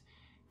Denny's.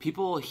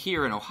 People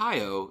here in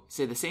Ohio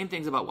say the same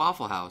things about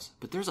Waffle House,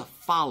 but there's a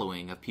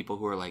following of people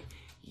who are like,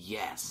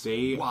 yes,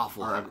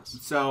 Waffle House.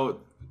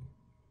 So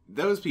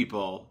those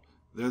people,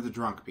 they're the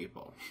drunk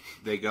people.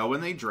 They go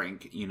and they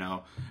drink, you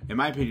know. In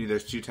my opinion,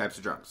 there's two types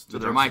of drunks.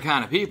 They're my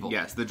kind of people.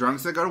 Yes, the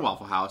drunks that go to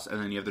Waffle House, and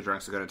then you have the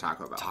drunks that go to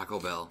Taco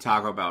Bell.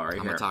 Taco Bell right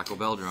here. I'm a Taco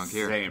Bell drunk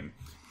here. Same.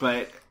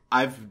 But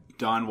I've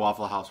done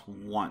Waffle House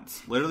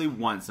once. Literally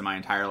once in my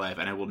entire life,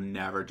 and I will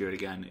never do it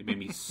again. It made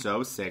me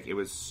so sick. It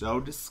was so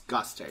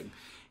disgusting.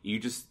 You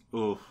just,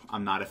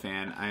 I'm not a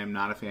fan. I am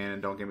not a fan,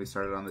 and don't get me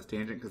started on this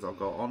tangent because I'll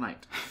go all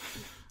night.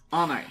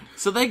 All night.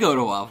 So they go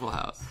to Waffle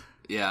House.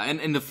 Yeah,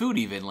 and the food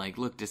even, like,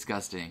 looked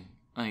disgusting.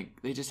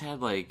 Like, they just had,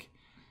 like,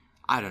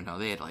 I don't know,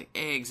 they had, like,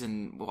 eggs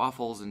and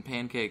waffles and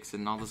pancakes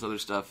and all this other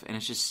stuff, and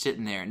it's just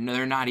sitting there. No,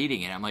 they're not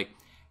eating it. I'm like,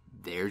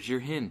 there's your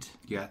hint.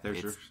 Yeah,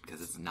 there's your...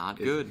 Because it's not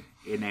good.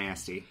 It's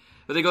nasty.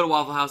 But they go to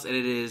Waffle House, and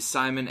it is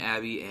Simon,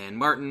 Abby, and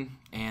Martin,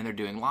 and they're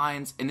doing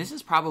lines. And this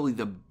is probably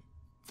the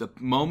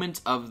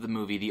moment of the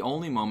movie, the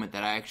only moment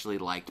that I actually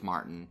liked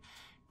Martin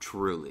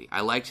truly.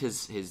 I liked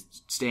his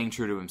staying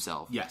true to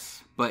himself.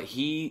 Yes. But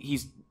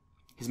his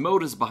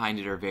motives behind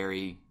it are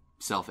very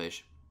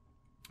selfish.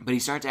 But he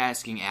starts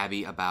asking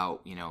Abby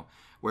about, you know,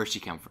 where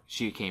she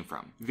came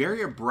from.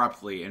 Very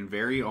abruptly and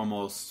very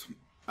almost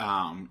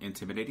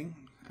intimidating.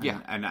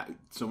 And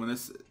so when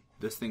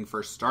this thing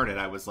first started,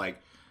 I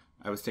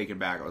was taken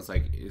back. I was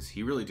like, is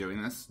he really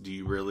doing this? Do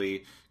you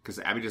really... Because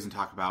Abby doesn't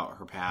talk about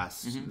her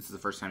past. Mm-hmm. This is the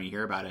first time you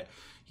hear about it.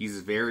 He's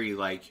very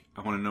like,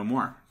 I want to know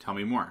more. Tell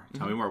me more.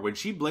 Tell me more. When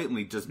she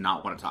blatantly does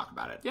not want to talk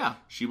about it. Yeah.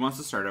 She wants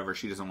to start over.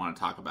 She doesn't want to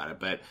talk about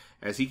it. But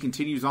as he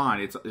continues on,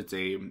 it's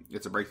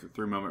a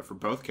breakthrough moment for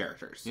both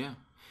characters. Yeah.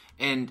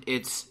 And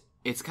it's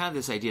kind of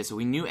this idea. So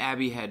we knew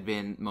Abby had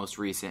been most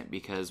recent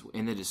because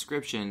in the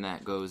description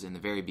that goes in the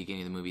very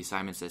beginning of the movie,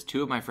 Simon says,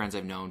 2 of my friends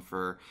I've known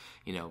for,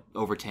 you know,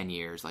 over 10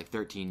 years, like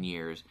 13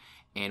 years.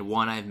 And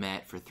one I'd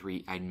met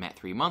 3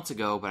 months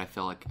ago, but I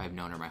feel like I've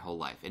known her my whole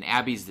life. And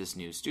Abby's this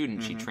new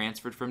student. Mm-hmm. She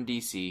transferred from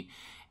D.C.,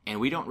 and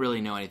we don't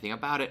really know anything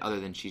about it other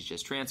than she's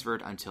just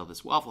transferred until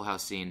this Waffle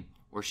House scene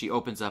where she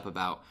opens up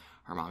about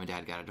her mom and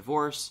dad got a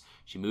divorce.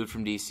 She moved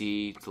from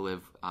D.C. to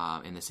live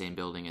in the same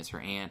building as her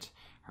aunt.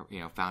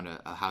 Found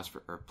a house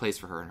or place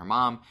for her and her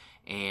mom,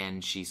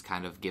 and she's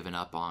kind of given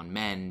up on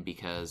men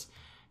because,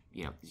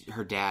 you know,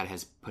 her dad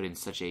has put in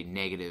such a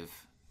negative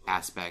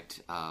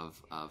aspect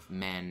of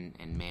men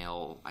and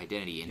male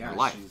identity in her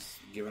life. She's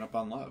given up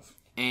on love.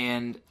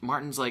 And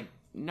Martin's like,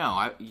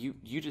 no,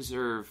 you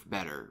deserve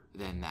better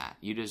than that.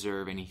 You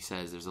deserve, and he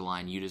says, there's a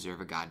line, you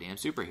deserve a goddamn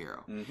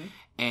superhero. Mm-hmm.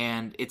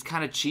 And it's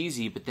kind of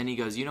cheesy, but then he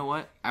goes, you know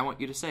what? I want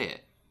you to say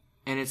it.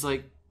 And it's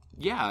like,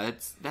 yeah,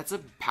 that's a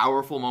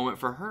powerful moment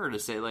for her to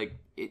say, like,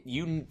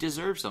 you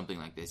deserve something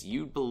like this.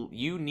 You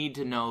need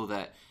to know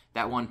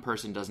that one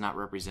person does not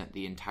represent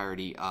the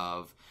entirety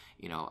of,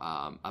 you know,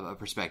 a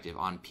perspective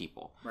on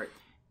people. Right.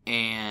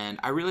 And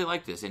I really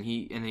like this. And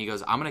then he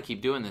goes, I'm going to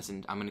keep doing this,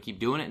 and I'm going to keep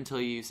doing it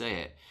until you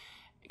say it.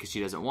 Because she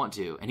doesn't want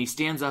to. And he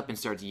stands up and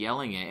starts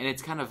yelling it. And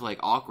it's kind of, like,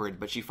 awkward,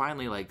 but she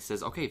finally, like,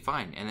 says, okay,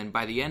 fine. And then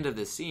by the end of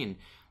this scene,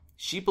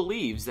 she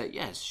believes that,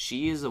 yes,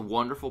 she is a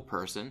wonderful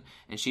person,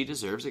 and she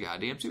deserves a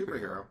goddamn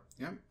superhero.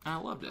 Yeah. I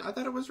loved it. I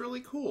thought it was really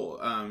cool.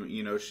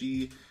 You know,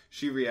 she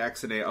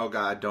reacts in oh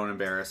God, don't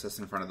embarrass us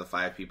in front of the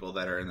 5 people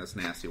that are in this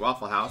nasty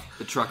Waffle House.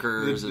 The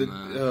truckers and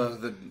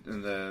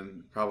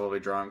the probably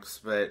drunks.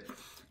 But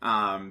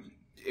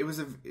it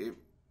was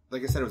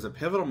like I said, it was a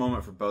pivotal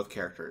moment for both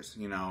characters.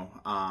 You know,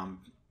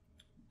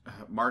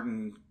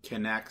 Martin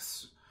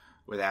connects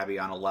with Abby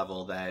on a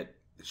level that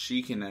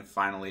she can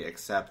finally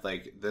accept,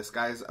 like, this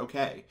guy's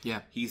okay. Yeah.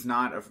 He's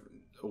not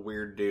a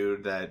weird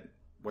dude that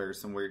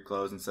wears some weird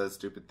clothes and says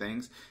stupid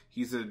things.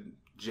 He's a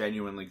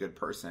genuinely good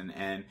person.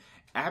 And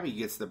Abby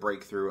gets the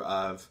breakthrough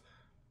of,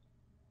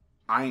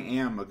 I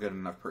am a good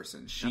enough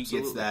person. She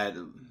gets that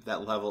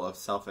level of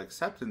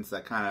self-acceptance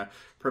that kind of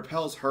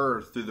propels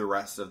her through the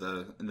rest of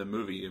the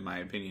movie, in my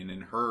opinion,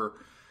 in her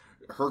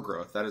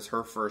growth. That is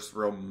her first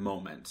real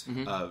moment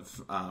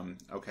of,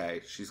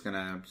 okay, she's going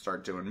to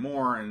start doing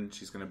more, and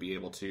she's going to be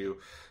able to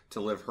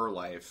live her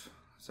life.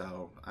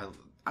 So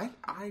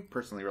I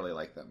personally really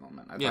like that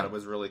moment. I thought it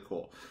was really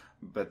cool.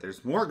 But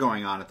there's more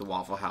going on at the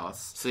Waffle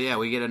House. So yeah,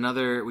 we get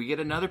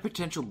another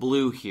potential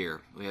blue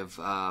here. We have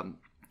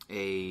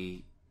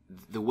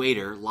the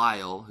waiter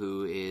Lyle,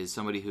 who is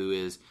somebody who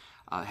is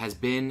has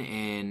been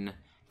in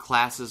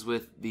classes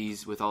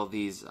with all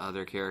these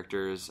other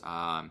characters.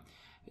 Kind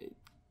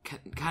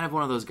of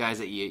one of those guys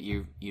that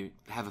you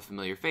have a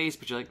familiar face,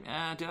 but you're like,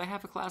 did I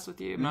have a class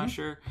with you? I'm not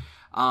sure.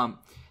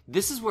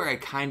 This is where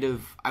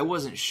I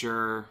wasn't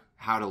sure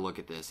how to look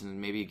at this, and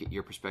maybe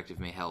your perspective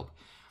may help.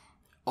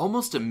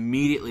 Almost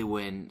immediately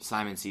when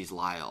Simon sees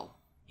Lyle,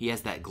 he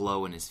has that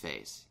glow in his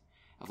face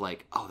of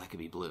like, oh, that could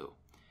be blue.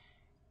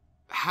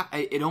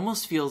 It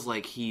almost feels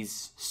like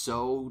he's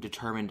so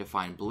determined to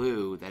find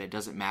blue that it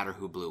doesn't matter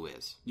who blue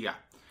is. Yeah.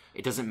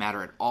 It doesn't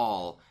matter at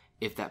all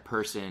if that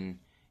person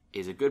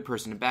is a good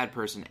person, a bad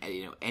person,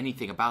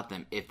 anything about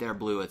them. If they're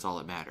blue, it's all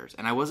that matters.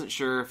 And I wasn't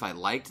sure if I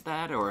liked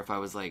that or if I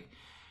was like,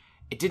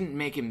 it didn't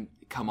make him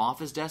come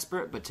off as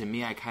desperate, but to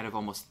me, I kind of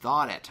almost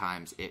thought at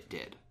times it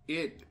did.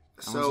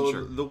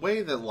 So the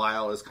way that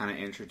Lyle is kind of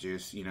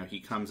introduced, he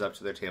comes up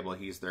to their table.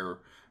 He's their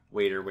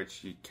waiter,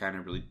 which you kind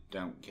of really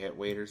don't get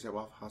waiters at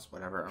Waffle House.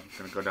 Whatever. I'm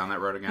going to go down that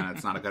road again.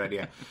 It's not a good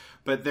idea.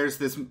 But there's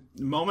this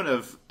moment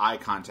of eye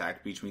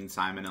contact between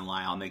Simon and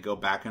Lyle, and they go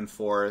back and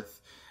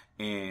forth.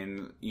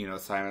 And,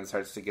 Simon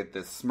starts to get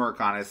this smirk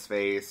on his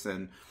face,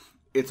 and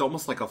it's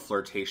almost like a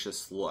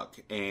flirtatious look.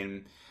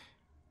 And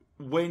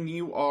when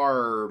you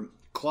are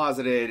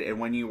closeted, and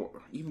when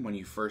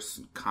you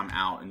first come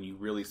out and you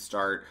really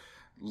start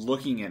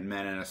looking at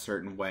men in a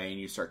certain way and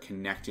you start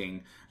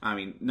connecting, I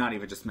mean, not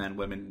even just men,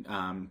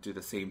 women do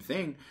the same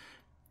thing.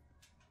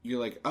 You're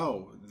like,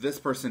 oh, this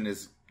person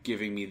is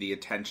giving me the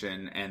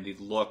attention and the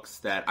looks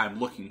that I'm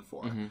looking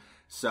for. Mm-hmm.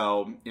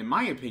 So, in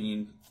my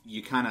opinion,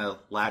 you kind of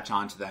latch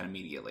onto that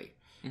immediately.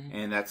 Mm-hmm.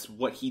 And that's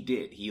what he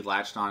did. He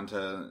latched on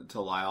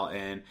to Lyle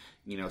and,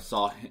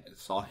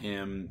 saw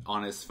him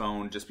on his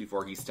phone just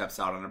before he steps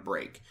out on a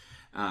break.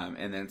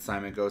 And then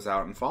Simon goes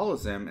out and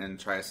follows him and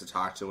tries to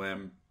talk to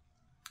him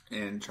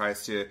and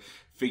tries to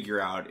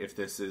figure out if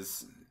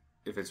it's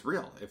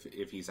real,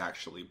 if he's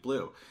actually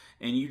blue.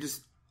 And you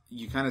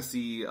kind of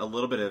see a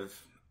little bit of,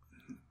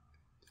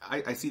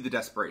 I see the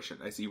desperation.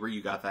 I see where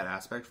you got that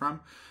aspect from,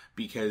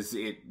 because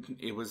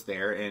it was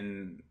there,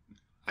 and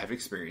I've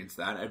experienced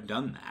that. I've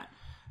done that.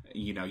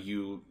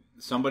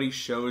 Somebody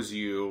shows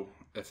you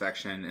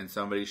affection and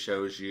somebody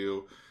shows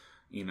you,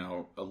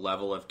 a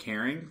level of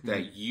caring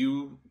that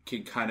you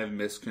can kind of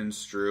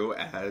misconstrue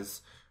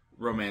as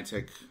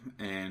romantic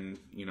and,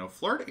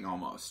 flirting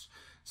almost.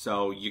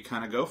 So you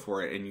kind of go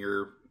for it, and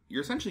you're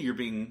essentially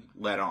being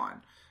led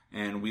on.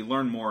 And we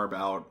learn more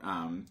about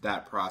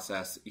that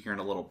process here in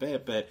a little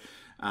bit, but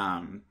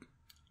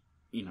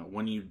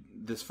when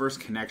this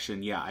first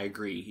connection, yeah, I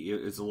agree.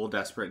 It's a little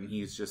desperate, and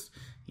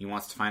he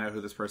wants to find out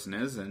who this person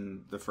is,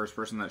 and the first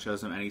person that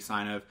shows him any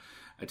sign of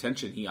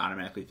attention, he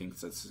automatically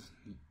thinks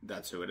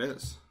that's who it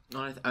is.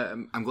 No,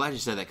 I'm glad you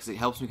said that, because it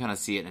helps me kind of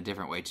see it in a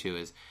different way too,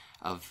 is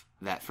of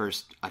that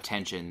first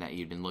attention that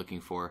you've been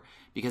looking for,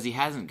 because he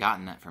hasn't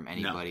gotten that from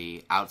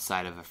anybody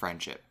outside of a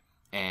friendship.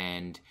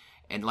 And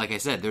like I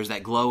said, there's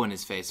that glow in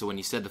his face. So when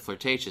you said the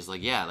flirtatious,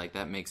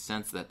 that makes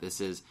sense that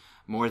this is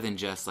more than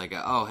just like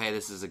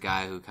this is a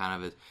guy who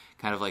kind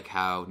of like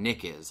how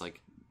Nick is.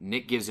 Like,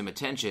 Nick gives him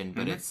attention,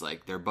 but it's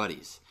like they're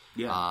buddies.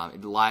 Yeah.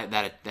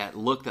 That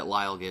look that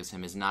Lyle gives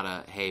him is not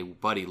a hey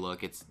buddy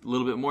look. It's a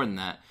little bit more than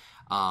that,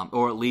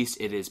 or at least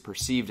it is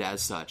perceived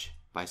as such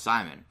by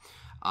Simon.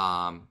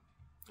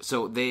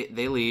 So they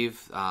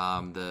leave.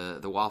 The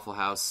Waffle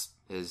House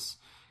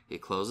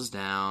it closes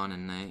down,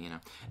 and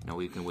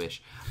we can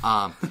wish.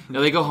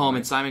 They go home,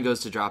 and Simon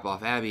goes to drop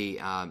off Abby,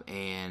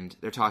 and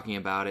they're talking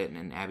about it,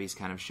 and Abby's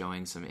kind of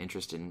showing some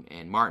interest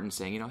in Martin,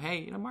 saying,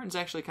 hey, Martin's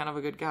actually kind of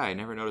a good guy. I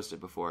never noticed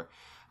it before.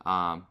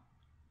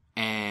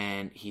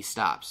 And he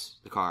stops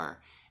the car,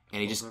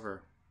 and he just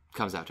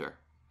comes out to her.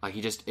 Like,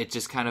 it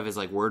just kind of is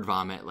like word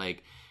vomit.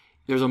 Like,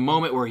 there's a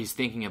moment where he's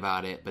thinking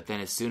about it, but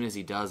then as soon as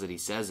he does it, he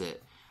says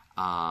it.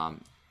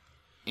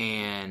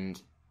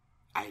 And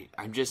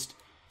I'm just...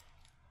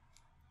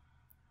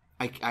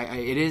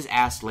 it is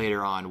asked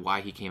later on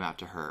why he came out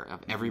to her, of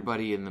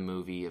everybody in the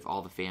movie, of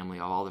all the family,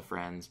 of all the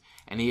friends,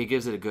 and he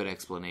gives it a good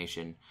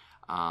explanation.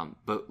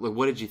 But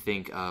what did you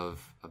think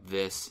of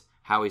this,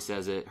 how he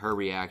says it, her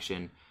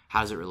reaction?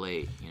 How does it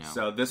relate?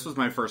 So this was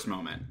my first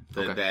moment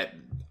that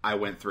I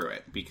went through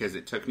it, because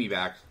it took me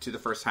back to the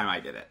first time I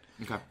did it.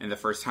 Okay. And the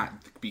first time,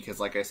 because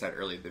like I said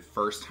earlier, the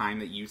first time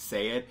that you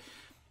say it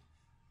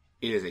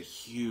is a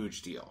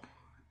huge deal.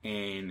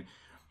 And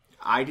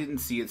I didn't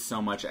see it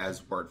so much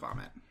as word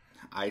vomit.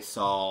 I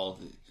saw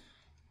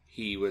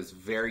he was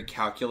very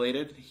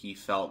calculated. He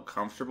felt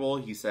comfortable.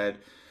 He said,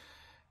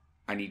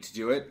 I need to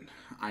do it.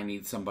 I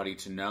need somebody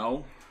to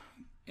know.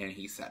 And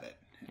he said it.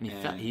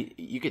 And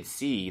you could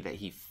see that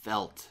he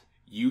felt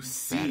You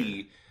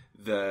see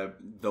the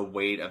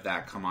weight of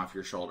that come off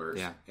your shoulders.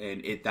 Yeah.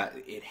 And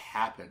it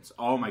happens.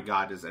 Oh my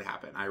God, does it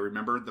happen. I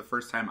remember the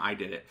first time I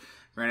did it.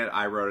 Granted,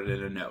 I wrote it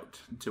in a note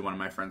to one of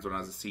my friends when I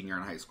was a senior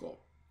in high school.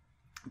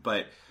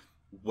 But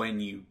when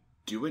you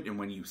do it and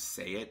when you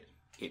say it,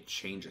 it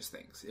changes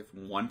things. If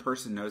one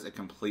person knows, it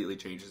completely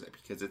changes it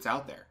because it's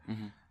out there.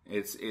 Mm-hmm.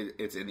 It's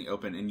in the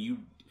open, and you.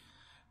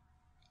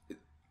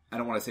 I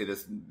don't want to say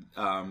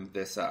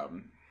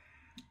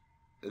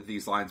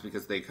these lines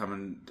because they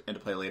come into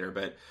play later,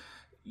 but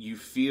you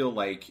feel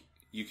like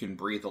you can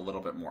breathe a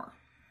little bit more.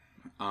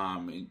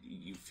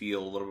 You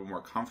feel a little bit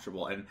more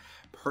comfortable, and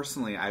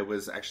personally, I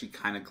was actually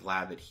kind of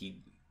glad that he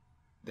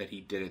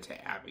did it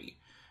to Abby,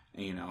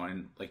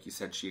 and like you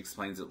said, she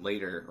explains it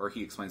later, or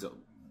he explains it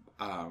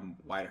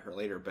why to her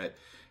later, but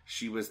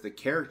she was the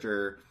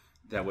character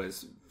that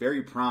was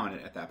very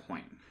prominent at that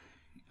point.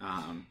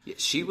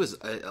 She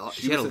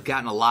had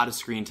gotten a lot of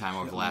screen time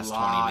over the last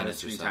 20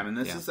 minutes or so. And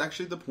this is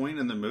actually the point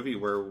in the movie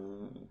where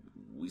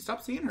we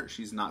stop seeing her.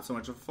 She's not so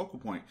much of a focal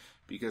point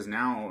because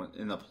now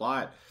in the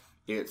plot,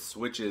 it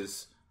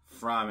switches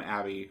from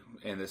Abby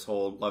and this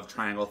whole love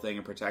triangle thing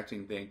and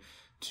protecting thing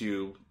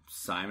to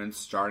Simon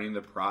starting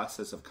the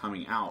process of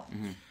coming out.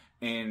 Mm-hmm.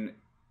 And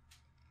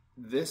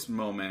this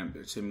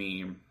moment to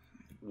me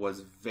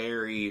was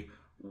very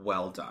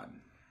well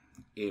done.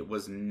 It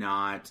was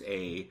not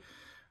a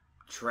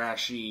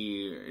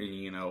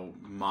trashy,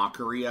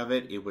 mockery of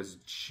it. It was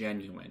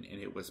genuine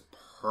and it was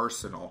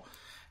personal.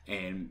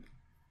 And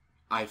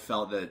I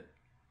felt that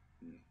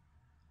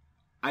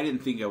I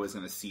didn't think I was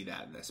going to see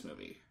that in this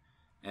movie.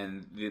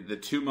 And the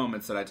two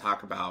moments that I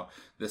talk about,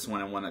 this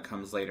one and one that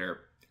comes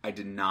later, I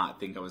did not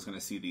think I was going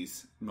to see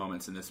these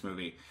moments in this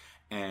movie.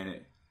 And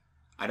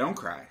I don't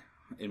cry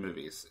in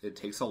movies. It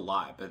takes a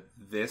lot, but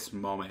this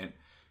moment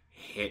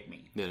hit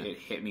me. Yeah. It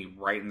hit me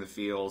right in the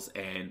feels,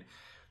 and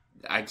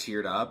I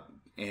teared up,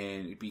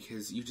 and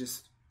because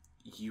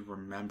you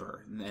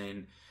remember, and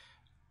then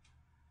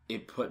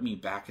it put me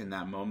back in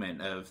that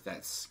moment of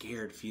that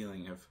scared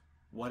feeling of,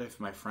 what if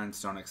my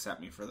friends don't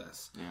accept me for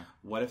this? Yeah.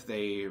 What if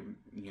they,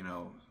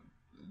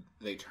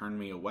 they turn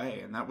me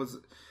away? And that was,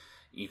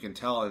 you can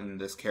tell in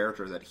this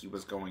character that he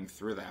was going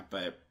through that,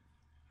 but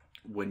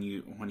when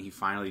he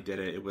finally did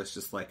it, it was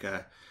just like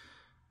a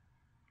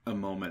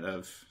moment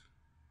of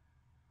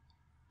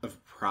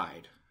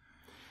pride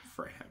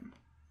for him.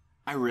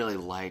 I really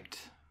liked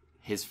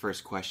his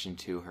first question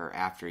to her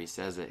after he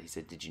says it. He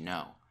said, "Did you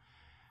know?"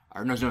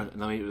 Or no,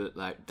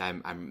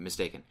 I'm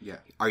mistaken. Yeah.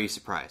 Are you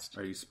surprised?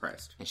 Are you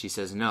surprised? And she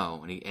says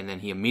no, and then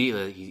he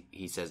immediately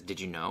he says, "Did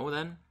you know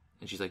then?"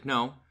 And she's like,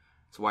 "No."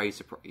 So why are you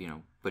surprised?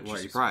 But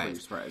she's surprised. Why are you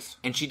surprised?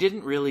 And she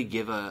didn't really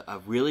give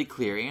a really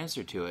clear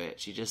answer to it.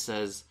 She just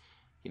says,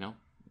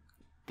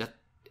 that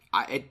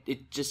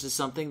it just is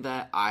something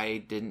that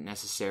I didn't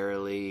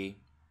necessarily.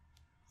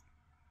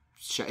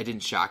 It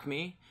didn't shock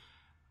me,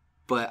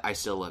 but I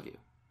still love you.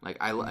 Like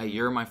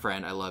you're my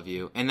friend. I love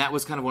you, and that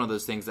was kind of one of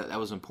those things that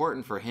was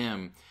important for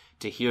him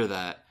to hear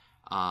that.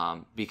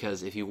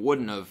 Because if he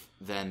wouldn't have,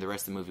 then the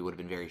rest of the movie would have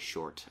been very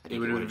short. It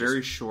would have been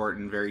very short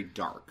and very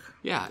dark.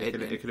 Yeah. It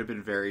could have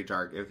been very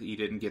dark if he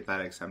didn't get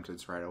that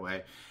acceptance right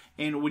away.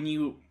 And when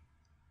you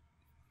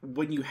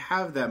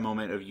have that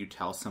moment of you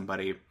tell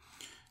somebody,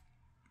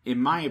 in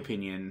my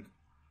opinion,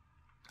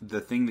 the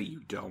thing that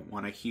you don't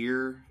want to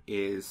hear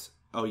is,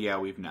 "Oh yeah,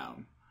 we've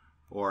known,"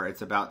 or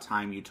 "It's about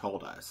time you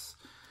told us."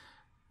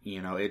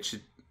 It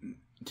should,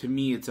 to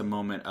me, it's a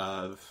moment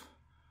of,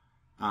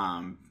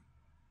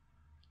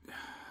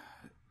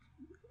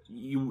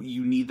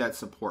 you need that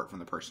support from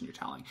the person you're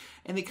telling.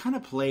 And they kind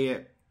of play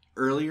it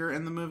earlier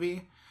in the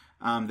movie.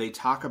 They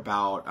talk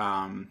about,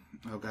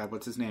 oh God,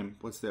 what's his name?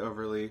 What's the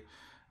overly,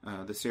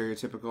 the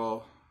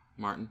stereotypical...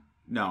 Martin?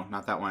 No,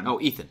 not that one. Oh,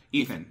 Ethan.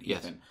 Ethan.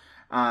 Yes.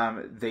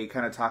 They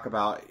kind of talk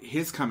about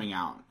his coming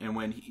out.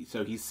 And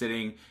so he's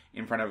sitting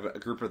in front of a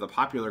group of the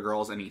popular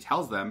girls and he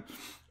tells them,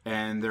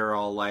 and they're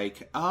all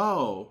like,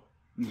 "Oh,"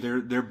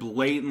 they're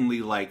blatantly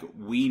like,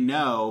 "We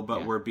know,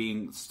 but we're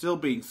still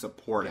being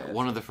supportive." Yeah,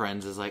 one of the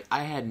friends is like,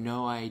 "I had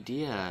no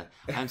idea.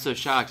 I'm so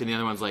shocked." And the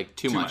other one's like,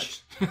 too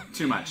much.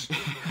 Too much.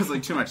 It was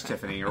like, "Too much,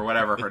 Tiffany," or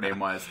whatever her name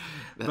was.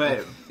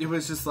 But it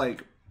was just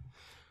like,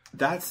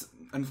 that's,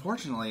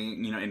 unfortunately,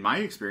 in my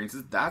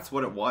experiences, that's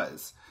what it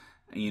was.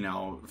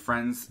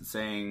 Friends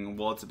saying,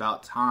 "Well, it's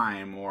about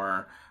time,"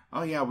 or,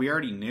 "Oh yeah, we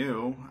already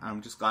knew.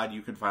 I'm just glad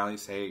you could finally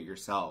say it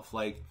yourself."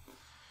 Like,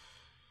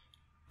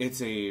 it's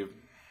a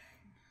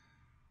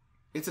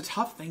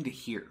tough thing to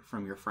hear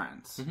from your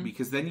friends, mm-hmm.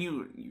 because then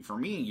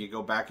you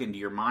go back into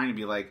your mind and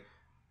be like,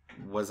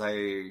 was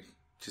I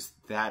just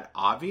that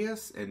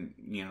obvious? And,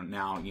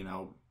 now,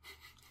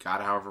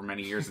 God, however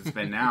many years it's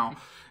been now,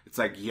 it's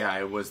like, yeah,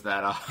 it was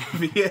that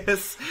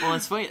obvious. Well,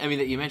 it's funny,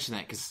 that you mentioned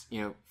that, because,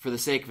 for the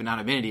sake of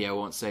anonymity, I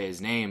won't say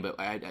his name, but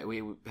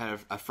we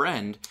had a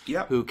friend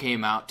who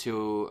came out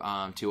to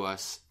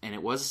us, and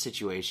it was a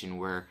situation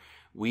where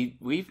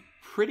we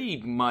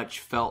pretty much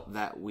felt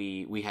that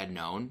we had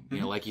known.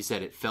 Mm-hmm. Like you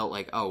said, it felt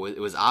like, it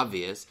was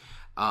obvious.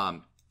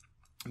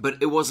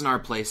 But it wasn't our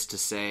place to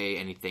say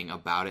anything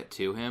about it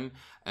to him.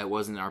 It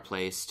wasn't our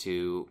place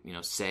to,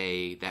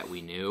 say that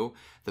we knew.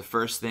 The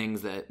first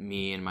things that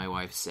me and my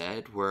wife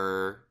said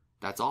were,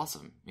 "That's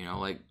awesome."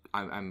 Like,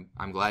 I'm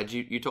glad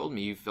you told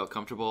me you felt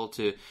comfortable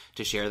to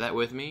share that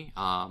with me.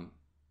 How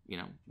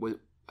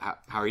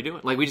are you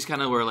doing? Like, we just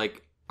kind of were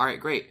like, all right,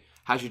 great.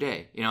 How's your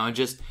day? And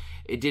just,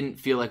 it didn't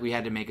feel like we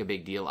had to make a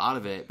big deal out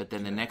of it. But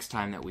then the next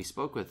time that we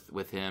spoke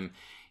with him,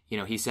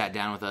 he sat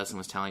down with us and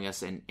was telling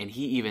us, and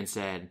he even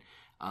said,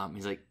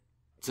 he's like,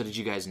 so did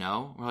you guys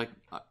know? We're like,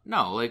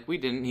 no, like we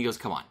didn't. He goes,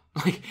 come on.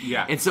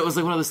 Yeah. And so it was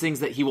like one of those things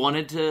that he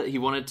wanted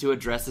to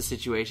address the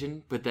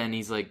situation, but then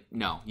he's like,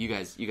 no, you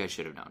guys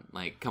should have known.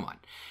 Like, come on.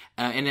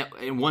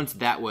 And once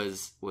that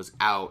was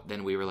out,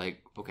 then we were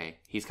like, okay,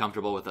 he's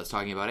comfortable with us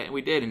talking about it, and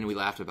we did, and we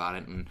laughed about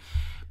it.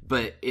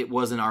 But it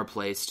wasn't our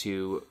place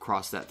to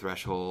cross that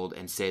threshold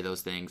and say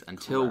those things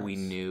until we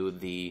knew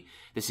the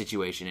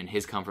situation and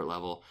his comfort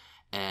level.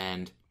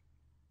 And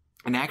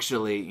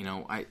actually,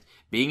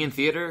 being in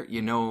theater,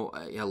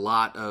 a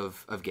lot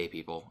of gay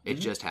people. It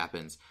just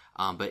happens.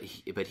 But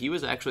he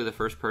was actually the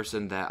first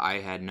person that I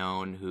had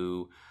known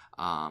who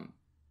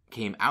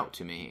came out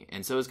to me.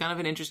 And so it's kind of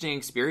an interesting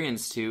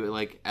experience to,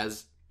 like,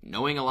 as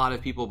knowing a lot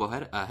of people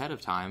ahead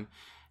of time,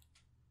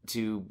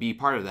 to be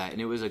part of that.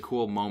 And it was a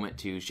cool moment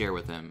to share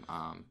with him.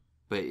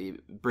 But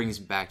it brings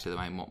back to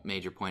my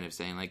major point of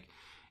saying, like,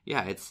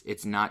 yeah,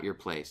 it's not your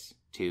place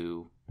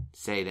to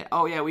say that,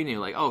 oh, yeah, we knew,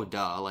 like, oh,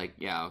 duh, like,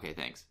 yeah, okay,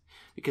 thanks.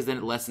 Because then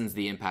it lessens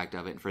the impact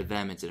of it. And for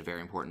them, it's a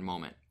very important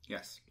moment.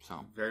 Yes,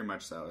 so very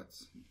much so.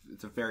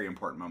 It's a very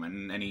important moment,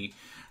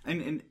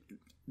 and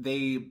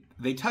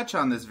they touch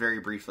on this very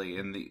briefly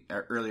in the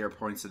earlier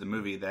points of the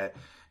movie that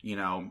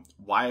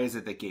why is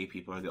it that gay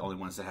people are the only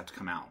ones that have to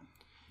come out?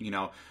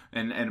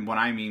 And when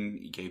I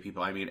mean gay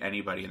people, I mean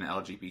anybody in the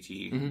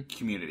LGBT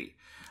community,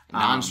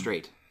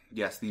 non-straight.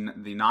 Yes, the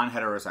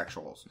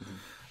non-heterosexuals.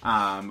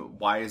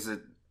 Why is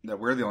it that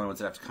we're the only ones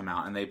that have to come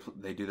out? And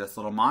they do this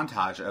little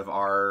montage of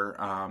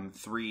our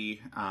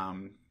three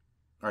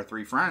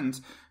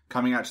friends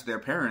coming out to their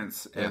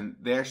parents, and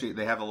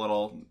they have a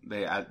little,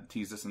 they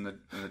tease us in the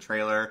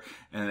trailer,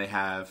 and they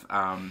have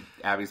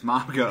Abby's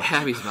mom go.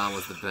 Abby's mom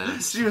was the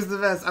best. She was the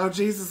best. Oh,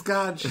 Jesus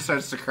God. She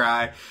starts to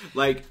cry.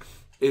 Like,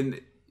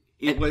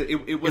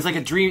 it was like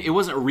a dream. It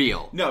wasn't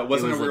real. No, it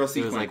wasn't a real sequence.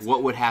 It was like,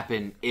 what would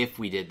happen if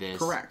we did this?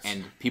 Correct.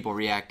 And people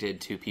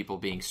reacted to people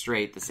being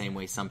straight the same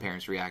way some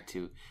parents react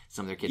to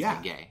some of their kids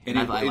being gay. And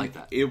I like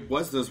that. It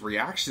was those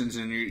reactions,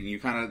 and you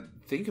kind of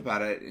think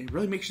about it, it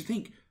really makes you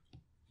think,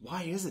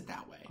 why is it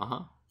that way?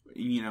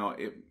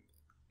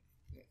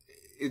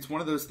 It's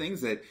one of those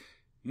things that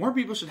more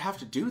people should have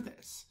to do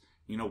this.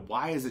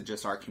 Why is it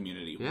just our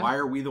community? Yeah. Why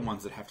are we the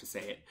ones that have to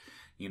say it?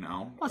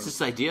 Well, it's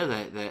this idea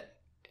that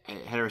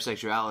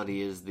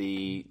heterosexuality is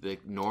the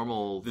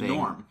normal thing. The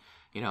norm.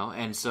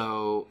 And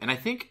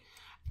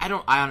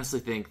I honestly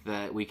think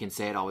that we can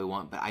say it all we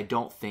want, but I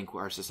don't think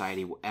our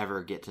society will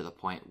ever get to the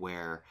point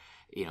where,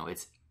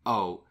 it's,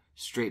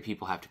 straight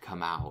people have to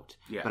come out.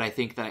 Yeah. But I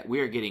think that we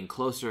are getting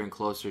closer and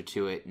closer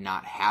to it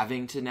not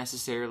having to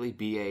necessarily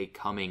be a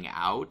coming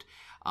out.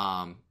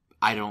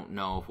 I don't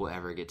know if we'll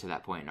ever get to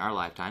that point in our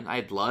lifetime.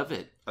 I'd love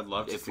it. I'd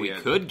love to if we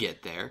could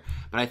get there.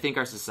 But I think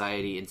our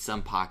society in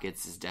some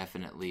pockets is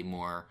definitely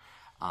more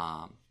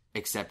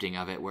accepting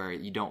of it, where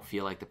you don't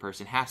feel like the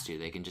person has to.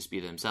 They can just be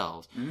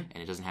themselves. Mm-hmm.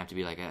 And it doesn't have to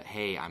be like a,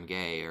 hey, I'm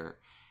gay, or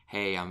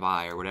hey, I'm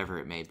bi, or whatever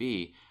it may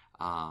be.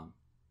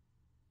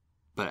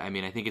 But I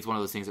mean, I think it's one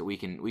of those things that we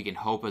can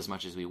hope as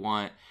much as we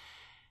want,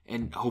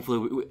 and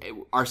hopefully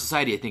our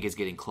society, I think, is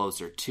getting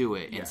closer to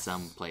it in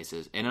some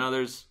places, and in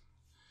others,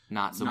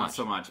 not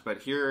so much.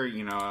 But here,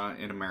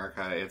 in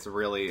America, it's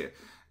really,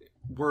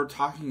 we're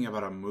talking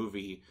about a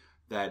movie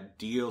that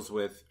deals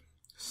with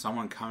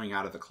someone coming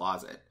out of the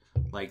closet.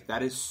 Like,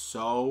 that is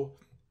so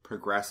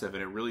progressive,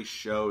 and it really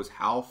shows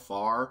how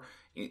far,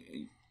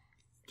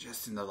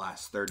 just in the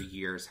last 30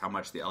 years, how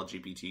much the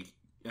LGBT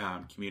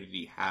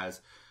community has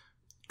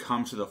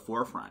come to the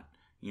forefront,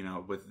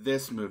 with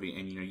this movie.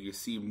 And, you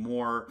see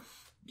more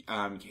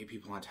gay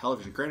people on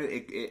television. Granted,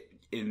 it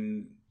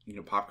in,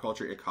 pop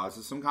culture, it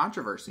causes some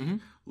controversy. Mm-hmm.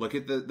 Look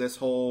at this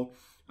whole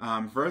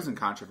Frozen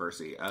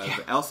controversy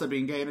of Elsa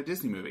being gay in a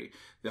Disney movie.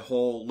 The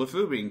whole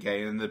LeFou being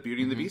gay in the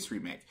Beauty and the Beast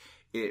remake.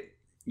 It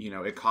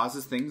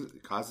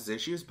causes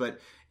issues,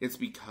 but it's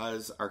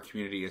because our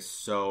community is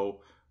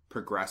so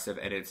progressive,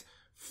 and it's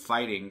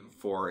fighting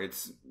for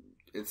its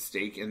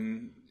stake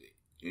in,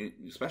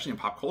 especially in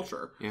pop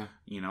culture. Yeah.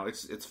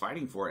 It's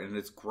fighting for it, and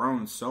it's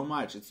grown so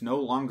much. It's no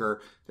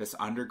longer this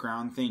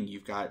underground thing.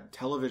 You've got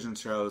television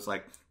shows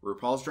like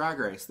RuPaul's Drag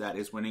Race that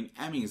is winning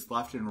Emmys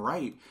left and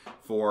right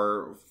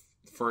for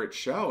its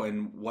show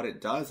and what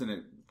it does, and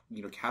it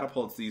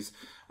catapults these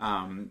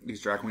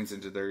drag queens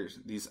into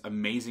these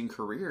amazing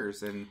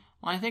careers. And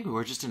I think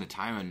we're just in a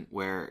time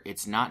where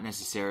it's not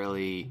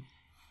necessarily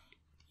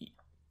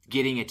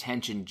getting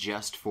attention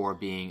just for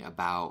being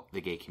about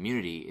the gay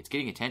community. It's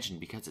getting attention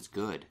because it's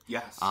good.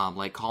 Yes.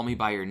 Like Call Me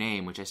By Your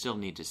Name, which I still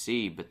need to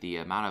see, but the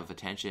amount of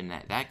attention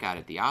that got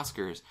at the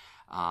Oscars,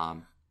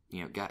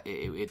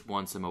 it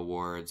won some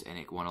awards, and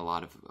it won a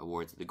lot of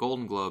awards at the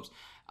Golden Globes.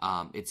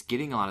 It's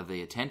getting a lot of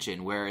the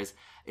attention, whereas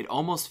it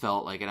almost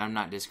felt like, and I'm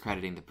not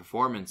discrediting the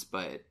performance,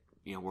 but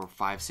were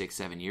 5, 6,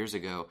 7 years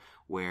ago,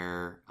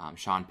 where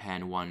Sean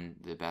Penn won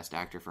the Best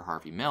Actor for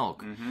Harvey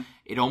Milk.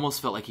 It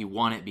almost felt like he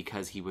won it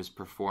because he was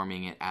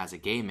performing it as a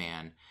gay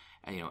man.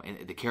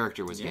 And the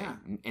character was gay,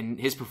 and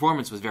his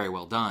performance was very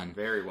well done.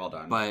 Very well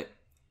done. But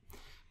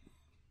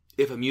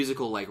if a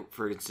musical like,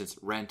 for instance,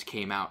 Rent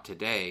came out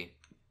today,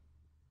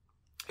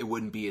 it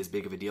wouldn't be as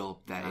big of a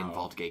deal that it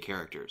involved gay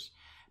characters.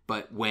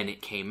 But when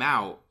it came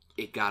out,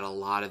 it got a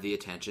lot of the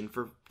attention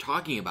for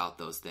talking about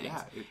those things.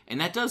 Yeah, and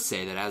that does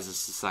say that as a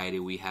society,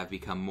 we have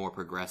become more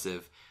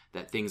progressive,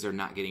 that things are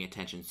not getting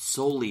attention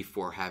solely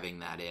for having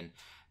that in,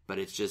 but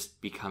it's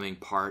just becoming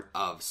part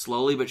of,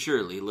 slowly but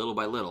surely, little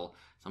by little,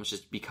 it's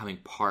just becoming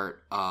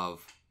part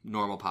of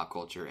normal pop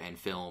culture and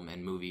film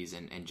and movies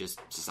and just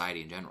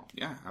society in general.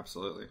 Yeah,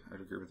 absolutely.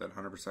 I'd agree with that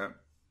 100%.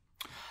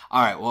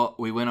 All right, well,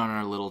 we went on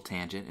our little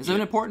tangent. It's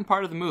an important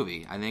part of the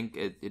movie. I think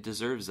it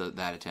deserves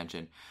that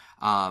attention.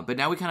 But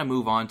now we kind of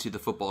move on to the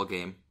football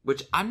game,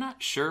 which I'm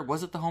not sure.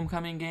 Was it the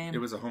homecoming game? It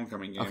was a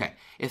homecoming game. Okay.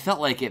 It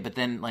felt like it, but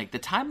then like the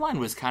timeline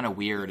was kind of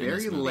weird in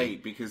this movie. Very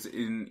late because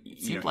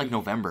it seemed like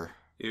November.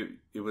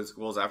 It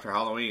was after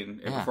Halloween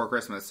and before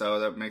Christmas, so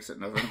that makes it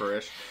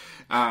November-ish.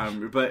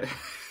 But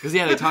because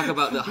they talk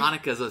about the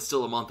Hanukkah's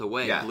still a month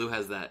away. Yeah. Blue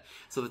has that,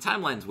 so the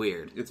timeline's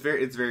weird. It's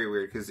very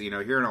weird because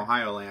here in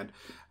Ohio land,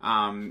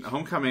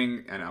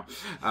 homecoming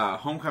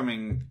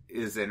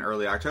is in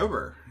early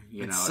October.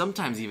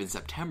 Sometimes even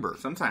September.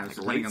 Sometimes like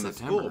depending late on the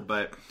September. school,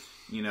 but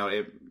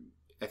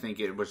I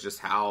think it was just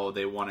how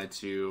they wanted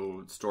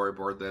to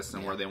storyboard this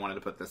and where they wanted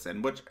to put this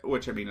in,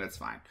 which I mean, it's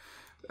fine.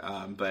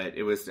 But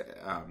it was,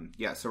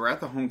 so we're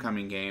at the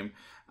homecoming game,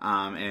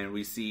 and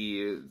we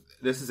see,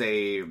 this is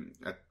a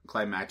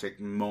climactic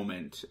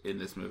moment in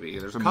this movie.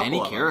 There's many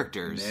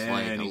characters,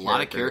 a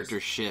lot of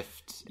characters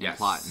shift and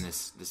plot in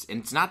this, and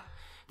it's not,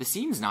 the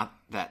scene's not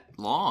that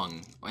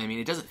long. I mean,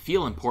 it doesn't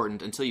feel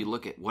important until you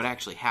look at what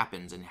actually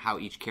happens and how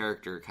each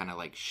character kind of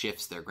like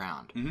shifts their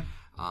ground.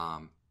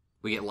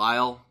 We get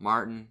Lyle,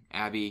 Martin,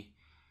 Abby,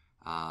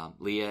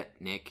 Leah,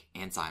 Nick,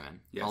 and Simon.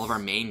 Yes. All of our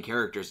main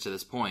characters to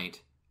this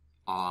point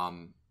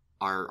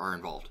are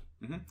involved.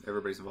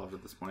 Everybody's involved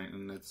at this point,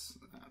 and it's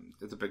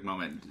a big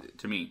moment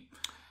to me.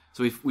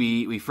 So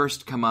we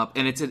first come up,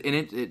 and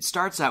it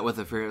starts out with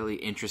a fairly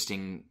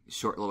interesting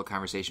short little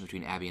conversation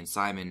between Abby and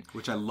Simon,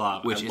 Which I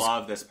love. I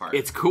love this part.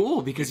 It's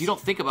cool because you don't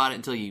think about it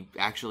until you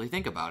actually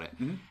think about it.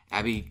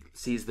 Abby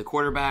sees the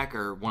quarterback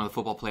or one of the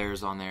football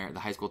players on the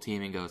high school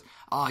team, and goes,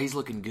 "Oh, he's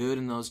looking good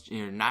in those,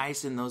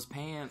 nice in those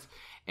pants."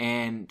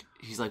 And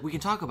she's like, "We can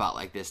talk about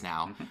like this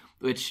now,"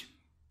 which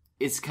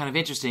is kind of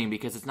interesting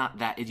because it's not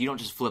that you don't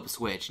just flip a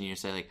switch and you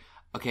say like,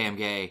 "Okay, I'm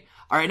gay.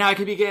 All right, now I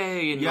can be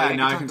gay." And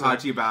now I can talk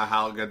to you about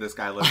how good this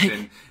guy looks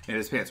in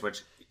his pants.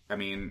 Which, I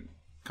mean,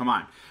 come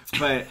on,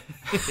 but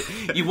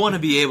you want to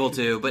be able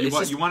to, but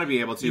you want to be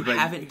able to. You but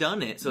haven't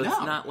done it, so it's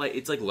not like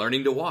it's like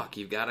learning to walk.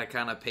 You've got to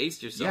kind of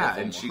pace yourself. Yeah, and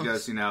almost. she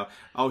goes,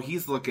 "Oh,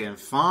 he's looking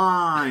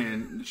fine,"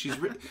 and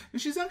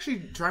she's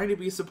actually trying to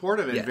be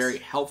supportive and very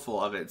helpful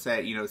of it.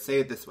 Say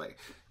it this way.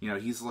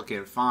 He's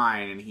looking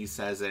fine, and he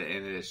says it,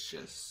 and it's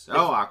just so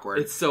awkward.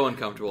 It's so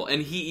uncomfortable,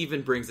 and he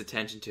even brings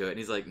attention to it, and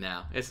he's like,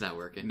 "No, it's not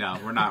working. No,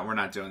 we're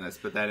not doing this."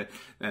 But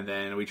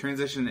then we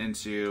transition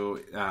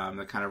into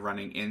the kind of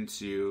running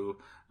into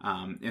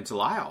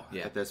Lyle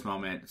at this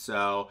moment.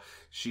 So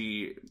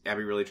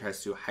Abby really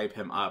tries to hype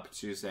him up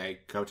to say,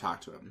 "Go talk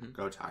to him.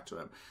 Go talk to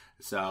him."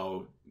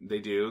 So they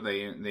do.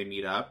 They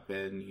meet up,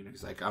 and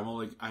he's like, I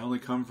only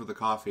come for the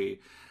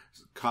coffee."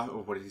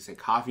 What did he say?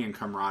 Coffee and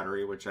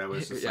camaraderie, which I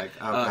was just like,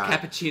 oh god,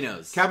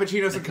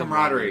 cappuccinos and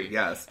camaraderie.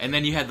 Yes, and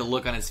then you had the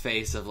look on his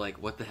face of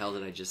like, what the hell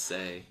did I just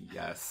say?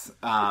 Yes.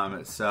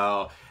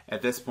 So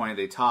at this point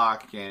they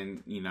talk,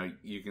 and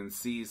you can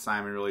see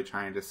Simon really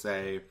trying to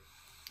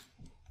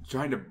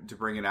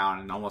bring it out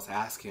and almost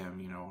ask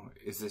him,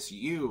 is this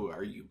you?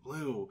 Are you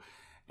blue?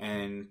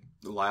 And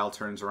Lyle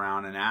turns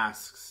around and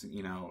asks,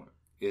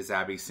 is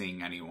Abby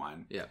seeing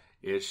anyone? Yeah.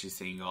 Is she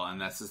single?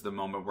 And this is the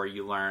moment where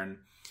you learn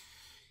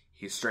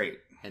he's straight.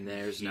 And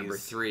there's number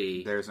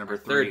three. There's number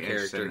three. Third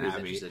character who's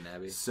interested in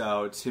Abby.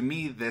 So to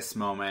me, this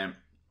moment,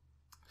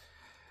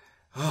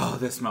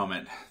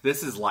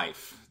 this is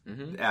life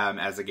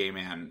as a gay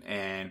man.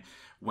 And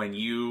when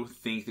you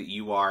think that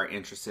you are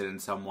interested in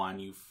someone,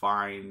 you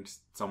find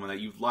someone that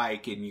you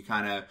like, and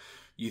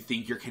you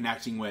think you're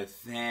connecting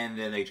with, and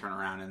then they turn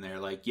around and they're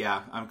like,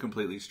 "Yeah, I'm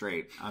completely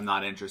straight. I'm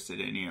not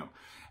interested in you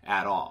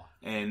at all."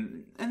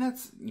 And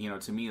that's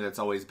to me, that's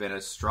always been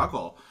a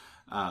struggle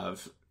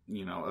of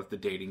the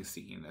dating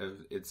scene.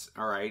 It's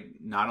all right.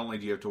 Not only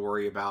do you have to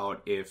worry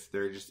about if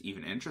they're just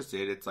even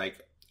interested, it's like,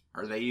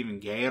 are they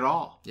even gay at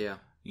all? Yeah.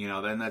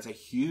 Then that's a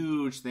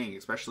huge thing,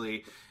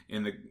 especially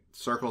in the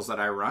circles that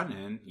I run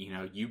in.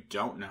 You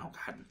don't know.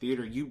 God, in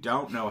theater, you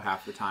don't know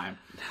half the time.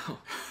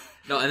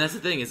 No, and that's the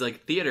thing is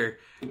like theater,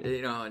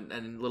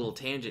 and little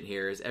tangent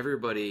here is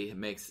everybody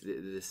makes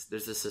this.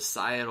 There's a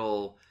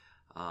societal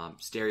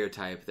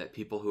stereotype that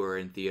people who are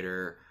in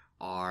theater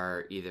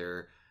are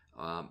either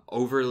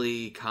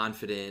overly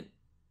confident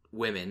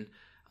women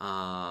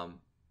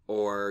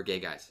or gay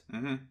guys.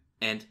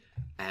 And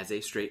as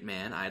a straight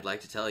man, I'd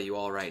like to tell you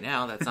all right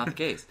now that's not the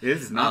case. It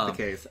is not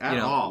the case at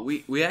all.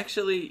 We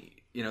actually,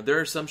 there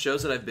are some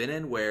shows that I've been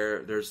in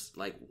where there's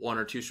like one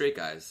or two straight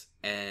guys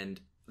and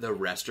the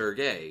rest are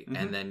gay. Mm-hmm.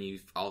 And then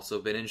you've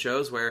also been in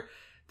shows where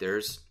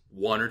there's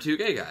one or two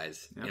gay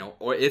guys,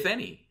 or if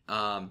any.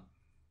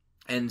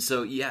 And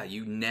so, yeah,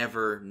 you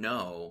never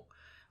know.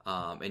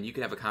 And you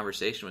can have a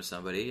conversation with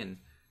somebody and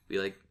be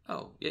like,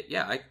 oh,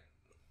 yeah,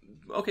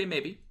 okay,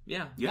 maybe.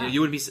 Yeah.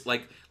 You wouldn't be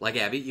like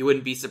Abby, you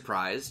wouldn't be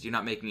surprised. You're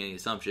not making any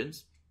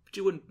assumptions, but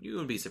you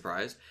wouldn't be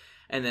surprised.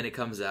 And then it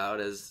comes out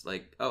as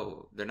like,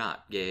 oh, they're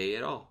not gay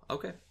at all.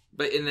 Okay.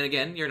 And then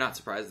again, you're not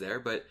surprised there,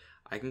 but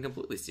I can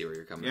completely see where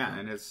you're coming from. Yeah,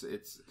 and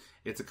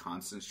it's a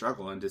constant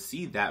struggle. And to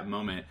see that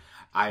moment,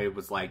 I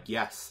was like,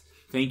 yes,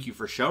 thank you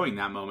for showing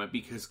that moment,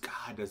 because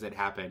God, does it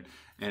happen.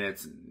 And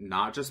it's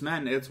not just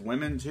men, it's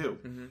women too.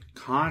 Mm-hmm.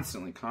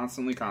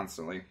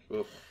 Constantly.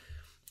 Oof.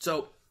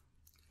 So,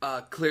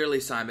 clearly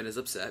Simon is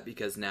upset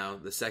because now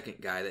the second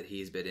guy that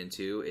he's been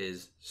into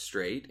is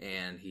straight,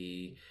 and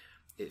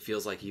it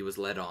feels like he was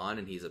led on,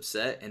 and he's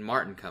upset. And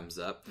Martin comes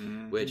up,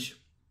 mm-hmm. which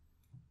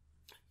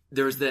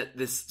there's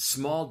this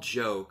small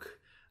joke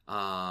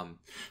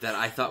that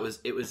I thought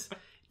was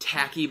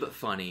tacky but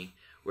funny,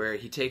 where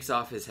he takes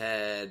off his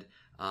head.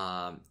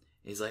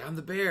 He's like, "I'm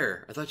the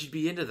bear. I thought you'd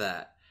be into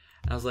that."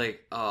 And I was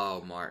like,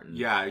 "Oh, Martin."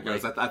 Yeah, he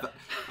goes,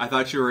 I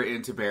thought you were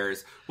into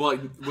bears. Well,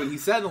 when he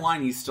said the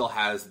line, he still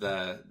has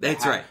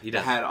That's right. He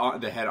does.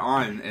 The head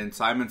on, and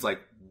Simon's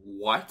like,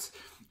 "What?"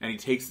 And he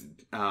takes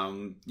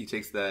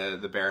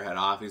the bear head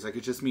off. He's like,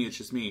 "It's just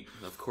me.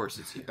 Of course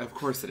it's you. Of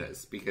course it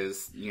is,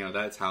 because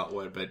that's how it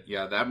would." But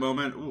yeah, that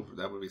moment,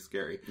 that would be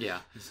scary. Yeah,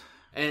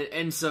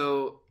 and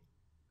so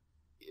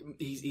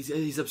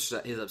he's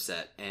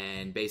upset,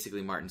 and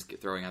basically Martin's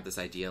throwing out this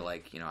idea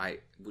like,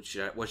 what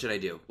should I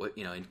do?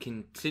 And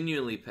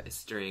continually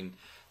pestering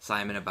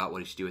Simon about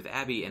what he should do with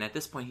Abby. And at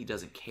this point, he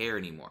doesn't care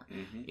anymore.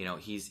 Mm-hmm.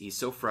 He's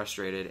so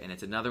frustrated, and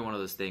it's another one of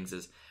those things.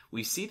 Is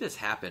we see this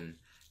happen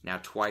now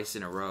twice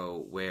in a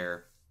row,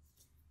 where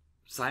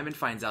Simon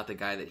finds out the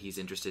guy that he's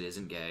interested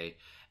isn't gay,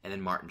 and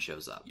then Martin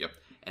shows up. Yep.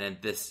 And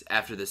then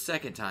after the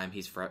second time,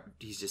 he's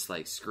just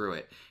like, screw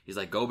it. He's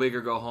like, go big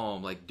or go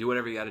home. Like, do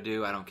whatever you got to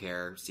do. I don't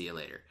care. See you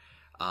later.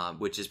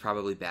 Which is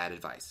probably bad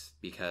advice,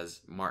 because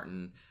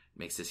Martin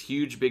makes this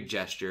huge big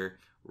gesture,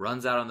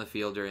 runs out on the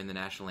field during the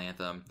national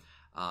anthem,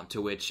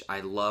 to which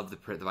I love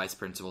the vice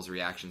principal's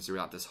reactions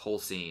throughout this whole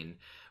scene.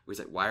 Where he's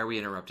like, why are we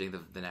interrupting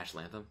the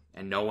national anthem?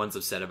 And no one's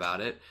upset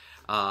about it.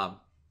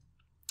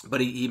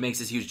 But he makes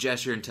this huge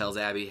gesture and tells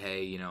Abby,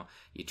 hey,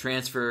 you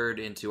transferred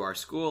into our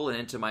school and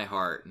into my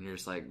heart. And you're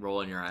just like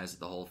rolling your eyes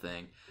at the whole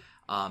thing.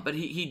 But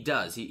he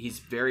does. He's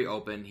very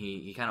open.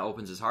 He kind of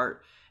opens his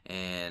heart.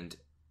 And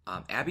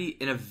Abby,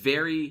 in a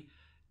very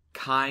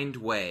kind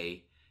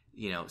way,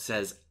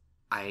 says,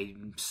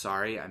 I'm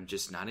sorry, I'm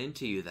just not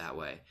into you that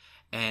way.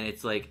 And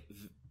it's like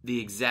the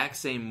exact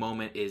same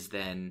moment is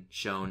then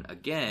shown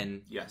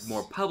again, yes,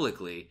 more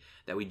publicly,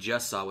 that we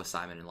just saw with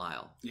Simon and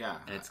Lyle. Yeah.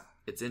 And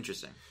it's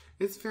interesting.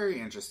 It's very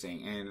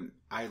interesting, and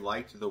I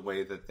liked the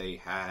way that they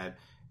had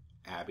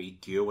Abby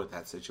deal with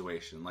that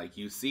situation. Like,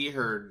 you see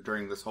her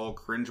during this whole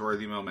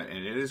cringeworthy moment,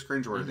 and it is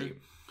cringeworthy.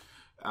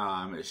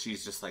 Mm-hmm.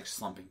 She's just like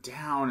slumping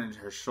down, and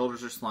her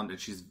shoulders are slumped,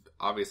 and she's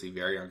obviously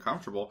very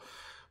uncomfortable.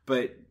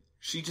 But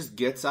she just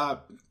gets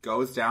up,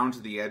 goes down to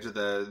the edge of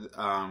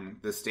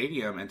the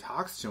stadium, and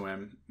talks to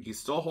him. He's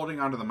still holding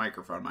onto the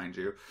microphone, mind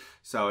you.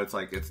 So it's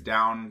like it's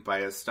down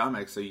by his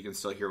stomach, so you can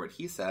still hear what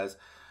he says.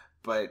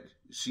 But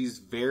she's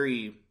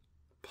very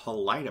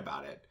polite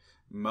about it.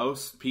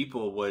 Most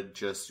people would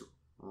just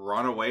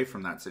run away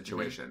from that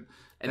situation.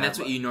 Mm-hmm. And that's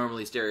what you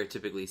normally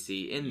stereotypically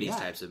see in these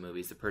types of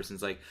movies. The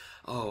person's like,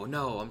 oh,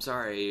 no, I'm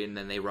sorry, and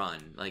then they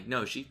run. Like,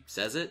 no, she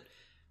says it,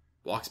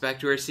 walks back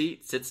to her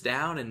seat, sits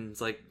down, and it's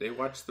like... They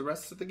watch the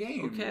rest of the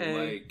game.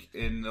 Okay. Like,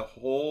 in the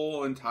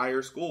whole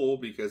entire school,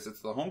 because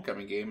it's the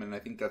homecoming game, and I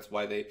think that's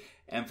why they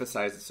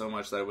emphasized it so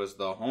much that it was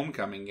the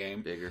homecoming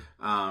game. Bigger.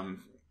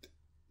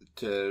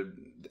 To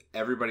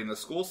everybody in the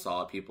school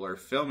saw it. People are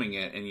filming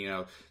it,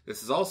 and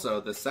this is also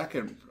the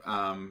second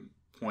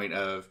point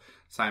of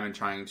Simon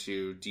trying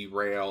to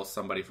derail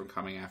somebody from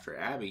coming after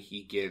Abby.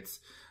 He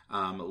gets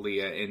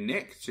Leah and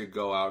Nick to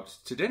go out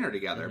to dinner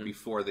together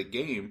before the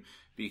game,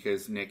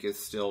 because Nick is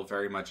still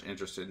very much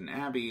interested in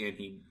Abby, and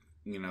he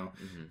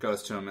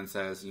goes to him and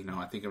says,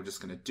 I think I'm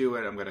just going to do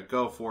it. I'm going to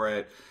go for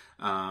it.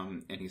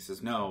 And he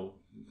says, no,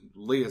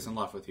 Leah's in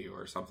love with you,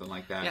 or something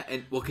like that. Yeah,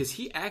 and because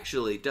he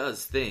actually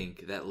does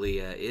think that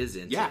Leah is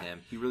into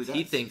him. He really does.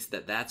 He thinks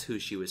that that's who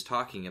she was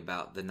talking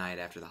about the night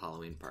after the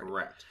Halloween party.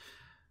 Correct.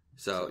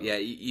 So yeah,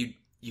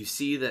 you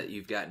see that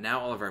you've got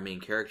now all of our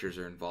main characters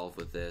are involved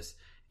with this,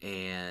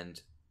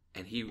 and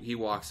he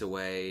walks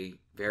away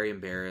very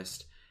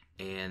embarrassed.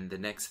 And the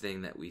next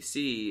thing that we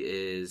see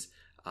is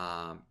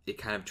it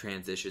kind of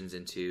transitions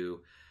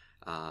into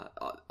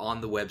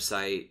on the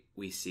website.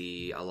 We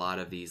see a lot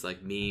of these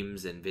like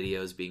memes and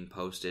videos being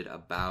posted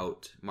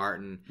about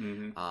Martin,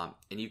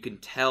 and you can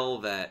tell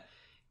that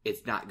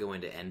it's not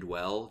going to end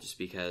well, just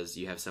because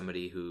you have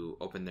somebody who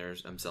opened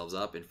themselves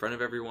up in front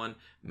of everyone,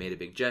 made a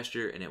big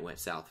gesture, and it went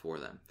south for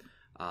them.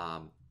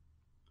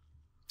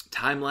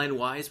 Timeline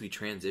wise, we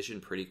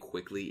transition pretty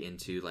quickly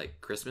into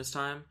like Christmas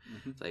time.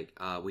 Like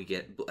we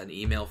get an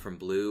email from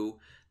Blue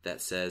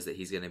that says that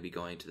he's going to be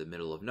going to the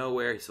middle of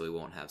nowhere, so he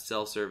won't have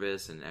cell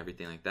service and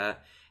everything like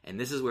that. And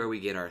this is where we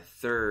get our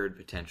third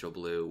potential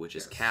Blue, which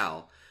is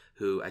Cal,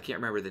 who I can't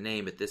remember the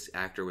name, but this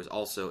actor was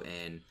also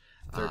in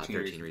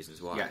 13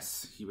 Reasons Why.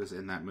 Yes, he was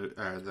in that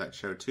that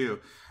show too.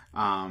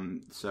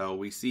 So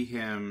we see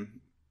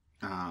him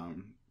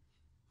kind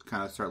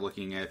of start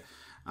looking at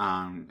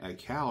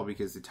Cal,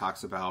 because it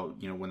talks about,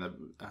 you know,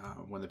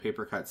 when the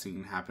paper cut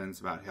scene happens,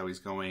 about how he's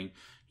going,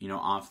 you know,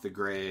 off the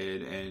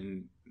grid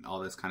and all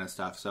this kind of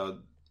stuff. So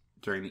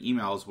during the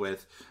emails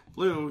with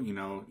Blue, you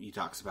know, he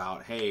talks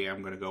about, hey,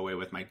 I'm going to go away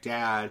with my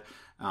dad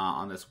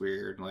on this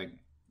weird like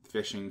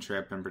fishing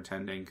trip, and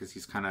pretending, because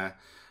he's kind of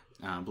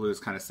Blue's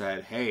kind of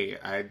said, hey,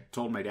 I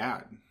told my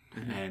dad,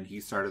 and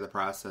he started the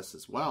process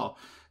as well.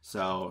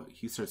 So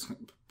he starts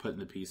putting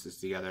the pieces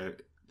together.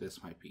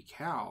 This might be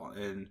Cal,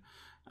 and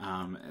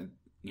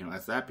you know,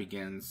 as that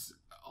begins,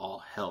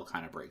 all hell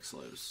kind of breaks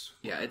loose.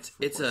 Yeah,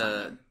 it's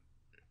a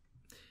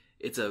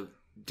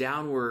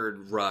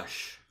downward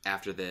rush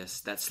after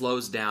this that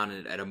slows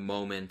down at a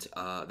moment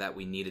that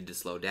we needed to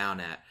slow down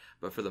at.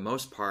 But for the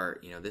most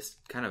part, you know, this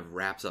kind of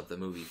wraps up the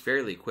movie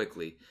fairly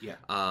quickly.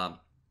 Yeah.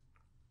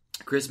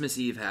 Christmas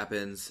Eve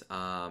happens,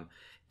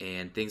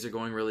 and things are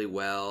going really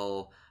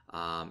well.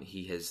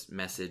 He has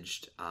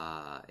messaged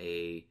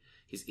He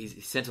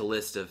sent a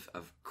list of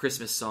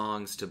Christmas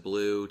songs to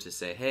Blue to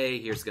say, hey,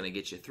 here's going to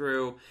get you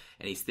through.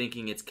 And he's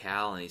thinking it's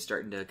Cal, and he's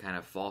starting to kind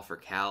of fall for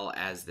Cal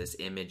as this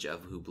image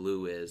of who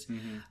Blue is.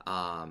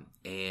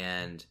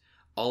 And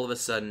all of a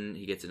sudden,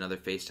 he gets another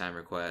FaceTime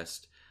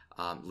request.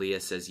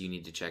 Leah says, you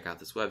need to check out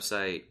this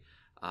website.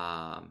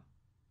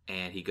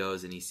 And he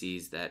goes and he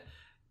sees that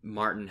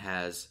Martin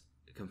has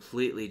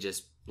completely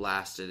just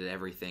blasted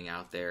everything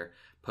out there,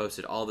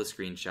 posted all the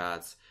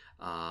screenshots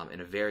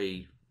in a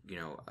very, you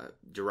know,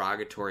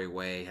 derogatory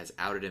way, has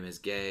outed him as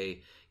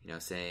gay, you know,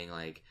 saying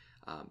like,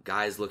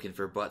 guys looking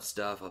for butt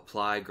stuff,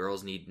 apply,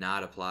 girls need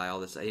not apply, all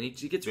this. And he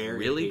gets very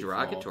really hateful.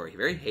 Derogatory,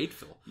 very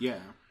hateful. Yeah.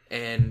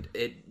 And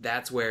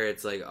that's where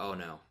it's like, oh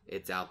no,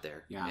 it's out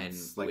there. Yeah. And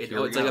it's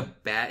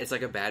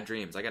like a bad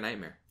dream. It's like a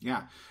nightmare.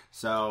 Yeah.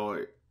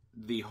 So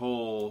the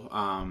whole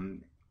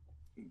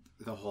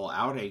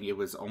outing, it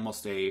was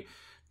almost a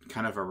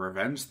kind of a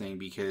revenge thing,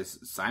 because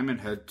Simon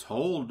had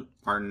told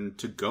Martin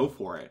to go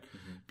for it,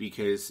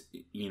 because,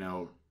 you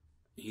know,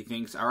 he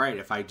thinks, all right,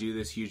 if I do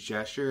this huge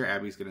gesture,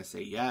 Abby's going to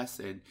say yes.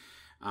 And,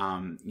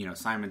 you know,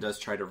 Simon does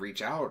try to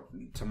reach out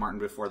to Martin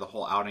before the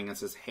whole outing and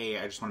says, hey,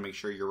 I just want to make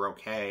sure you're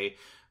okay.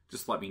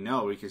 Just let me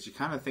know, because you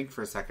kind of think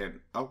for a second,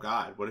 oh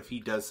God, what if he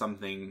does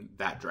something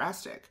that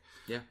drastic?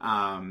 Yeah.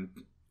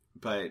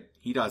 But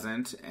he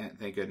doesn't, and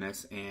thank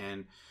goodness.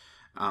 And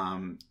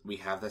we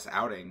have this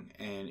outing,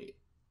 and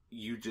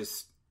you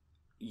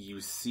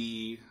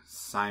see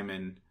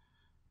Simon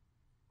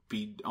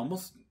be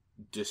almost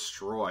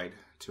destroyed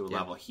to a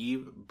level. He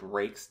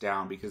breaks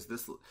down, because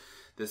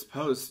this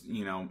post,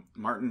 you know,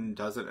 Martin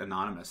does it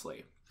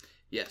anonymously.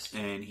 Yes.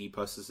 And he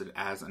posts it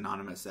as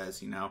anonymous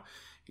as, you know,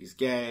 he's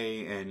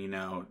gay, and, you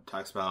know,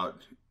 talks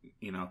about,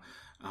 you know,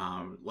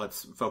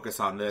 let's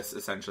focus on this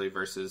essentially,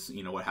 versus,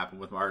 you know, what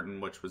happened with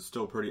Martin, which was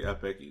still pretty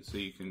epic. So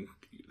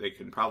they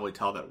can probably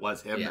tell that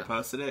was him that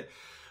posted it.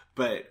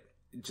 But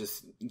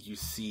just, you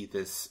see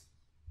this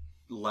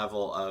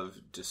level of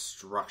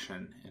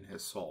destruction in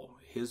his soul.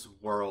 His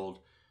world,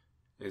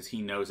 as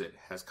he knows it,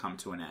 has come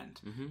to an end,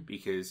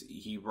 because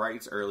he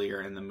writes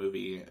earlier in the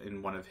movie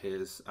in one of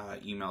his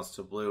emails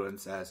to Blue and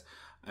says,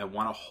 I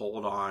want to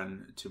hold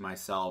on to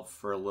myself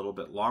for a little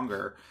bit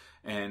longer.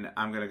 And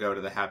I'm going to go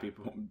to the happy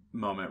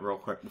moment real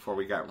quick before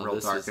we got real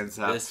dark and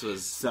stuff. This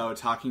was so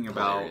talking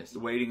hilarious.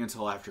 about waiting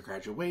until after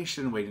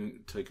graduation, waiting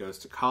until he goes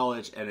to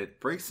college, and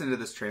it breaks into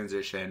this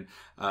transition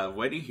of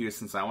Whitney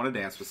Houston's I Want to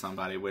Dance with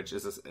Somebody, which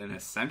is an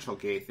essential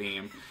gay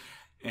theme.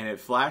 And it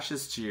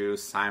flashes to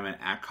Simon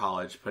at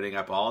college putting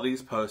up all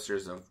these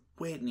posters of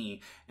Whitney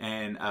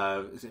and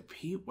is it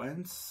Pete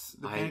Wentz?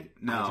 I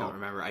don't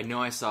remember. I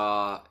know I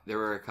saw there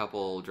were a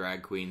couple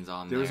drag queens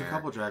on there. There was a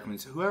couple drag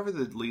queens. Whoever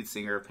the lead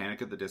singer of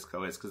Panic at the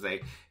Disco is, because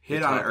they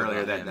hit on it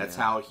earlier that that's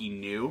how he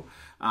knew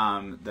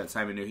that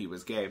Simon knew he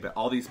was gay. But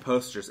all these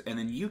posters, and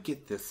then you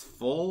get this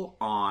full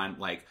on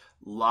like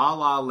La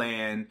La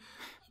Land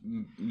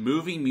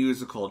movie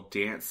musical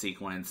dance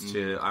sequence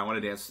to I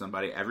Want to Dance with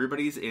Somebody.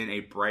 Everybody's in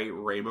a bright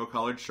rainbow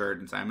colored shirt,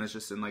 and Simon's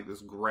just in like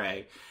this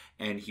gray.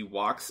 And he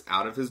walks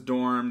out of his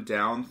dorm,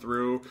 down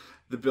through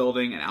the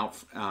building, and out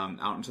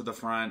into the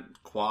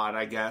front quad,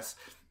 I guess.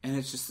 And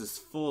it's just this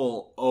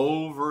full,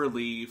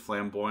 overly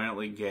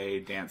flamboyantly gay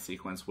dance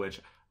sequence,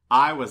 which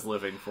I was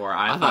living for.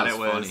 I thought it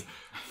was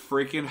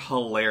freaking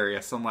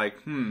hilarious. I'm like,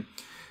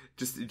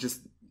 just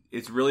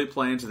it's really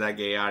playing to that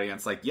gay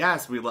audience. Like,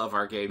 yes, we love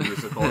our gay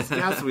musicals.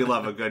 Yes, we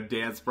love a good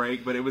dance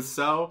break. But it was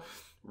so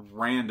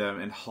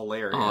random and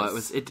hilarious. Oh,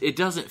 it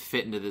doesn't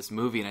fit into this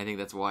movie, and I think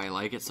that's why I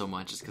like it so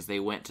much, is because they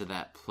went to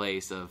that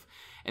place of,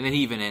 and then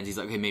he even ends, he's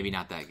like, okay, maybe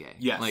not that gay.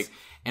 Yes. Like,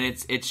 and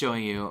it's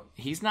showing you,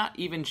 he's not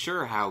even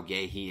sure how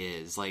gay he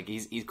is. Like,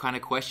 he's kind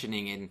of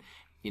questioning, and,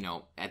 you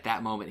know, at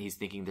that moment, he's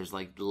thinking there's,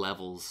 like,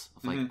 levels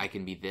of, like, I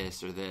can be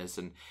this or this,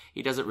 and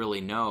he doesn't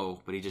really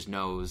know, but he just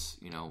knows,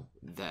 you know,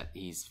 that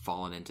he's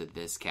fallen into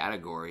this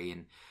category,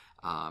 and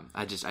I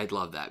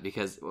love that,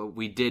 because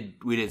we did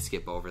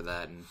skip over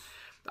that, and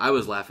I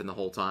was laughing the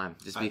whole time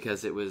just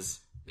because it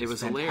was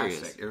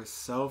hilarious. It was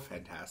so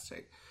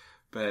fantastic.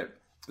 But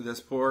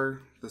this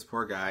poor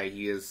guy,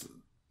 he is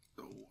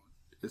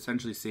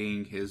essentially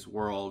seeing his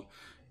world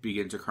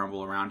begin to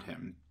crumble around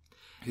him.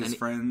 His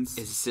friends,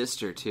 his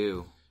sister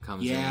too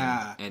comes in,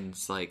 and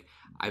it's like,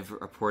 I've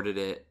reported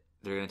it.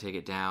 They're gonna take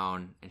it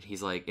down, and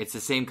he's like, it's the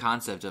same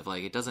concept of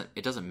like, it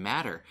doesn't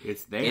matter.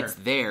 It's there. It's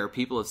there.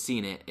 People have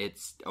seen it.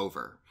 It's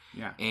over.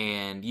 Yeah.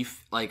 And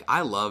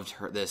I loved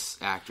this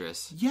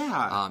actress.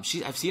 Yeah.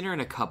 I've seen her in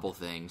a couple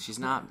things. She's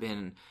not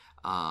been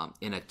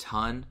in a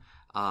ton.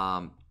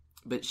 But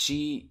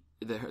the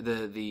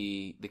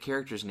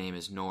character's name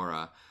is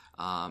Nora.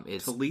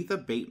 It's Talitha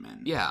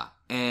Bateman. Yeah.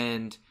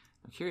 And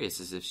I'm curious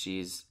as if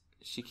she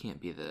can't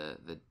be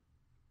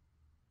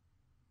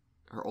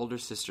her older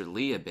sister,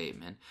 Leah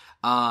Bateman.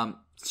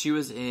 She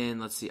was in,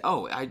 let's see.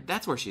 Oh,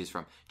 that's where she's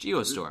from.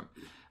 Geostorm.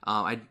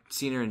 I'd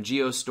seen her in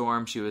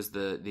Geostorm. She was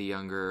the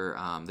younger,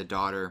 the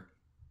daughter.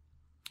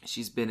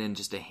 She's been in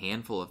just a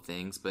handful of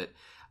things, but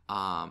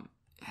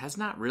has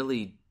not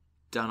really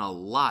done a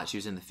lot. She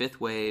was in The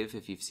Fifth Wave,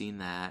 if you've seen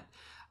that.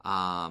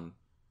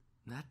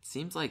 That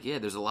seems like, yeah,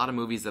 there's a lot of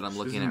movies that I'm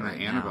looking at right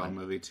now. Annabelle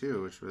movie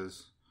too, which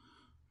was...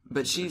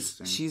 But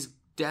she's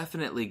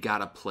definitely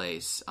got a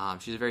place.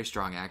 She's a very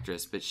strong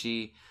actress, but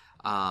she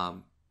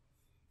comes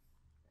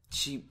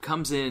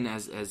in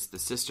as the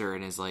sister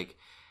and is like,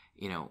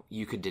 you know,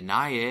 you could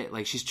deny it.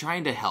 Like, she's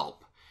trying to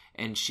help,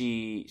 and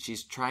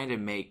she's trying to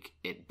make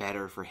it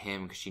better for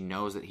him because she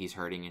knows that he's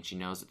hurting, and she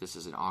knows that this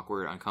is an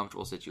awkward,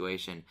 uncomfortable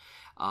situation.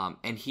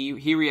 And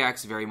he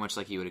reacts very much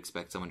like you would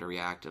expect someone to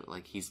react.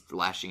 Like, he's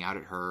lashing out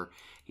at her.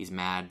 He's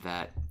mad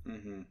that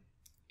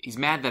he's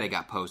mad that it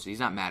got posted. He's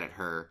not mad at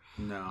her.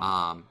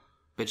 No.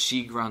 But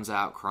she runs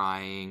out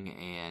crying,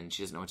 and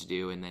she doesn't know what to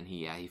do. And then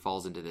he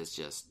falls into this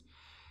just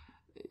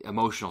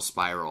emotional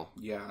spiral.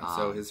 Yeah.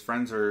 So his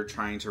friends are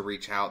trying to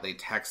reach out. They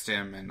text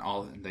him, and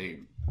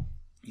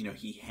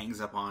he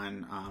hangs up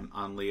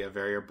on Leah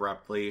very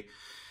abruptly,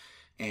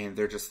 and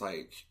they're just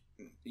like,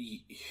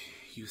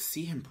 you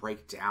see him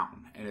break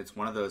down, and it's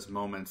one of those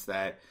moments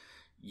that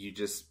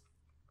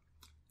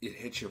it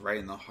hits you right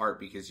in the heart,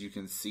 because you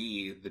can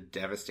see the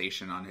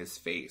devastation on his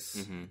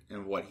face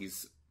and what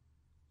he's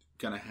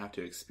gonna have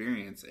to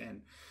experience,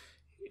 and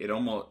it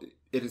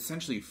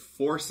essentially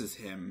forces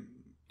him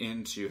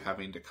into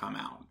having to come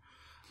out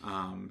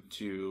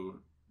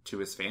to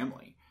his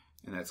family.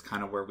 And that's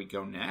kind of where we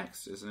go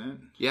next, isn't it?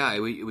 Yeah,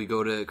 we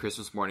go to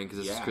Christmas morning,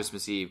 because this is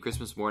Christmas Eve.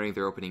 Christmas morning,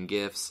 they're opening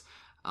gifts,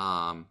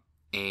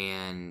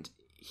 and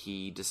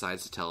he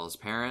decides to tell his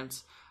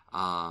parents,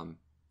 and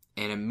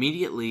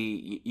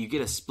immediately you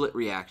get a split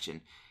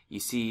reaction. You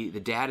see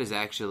the dad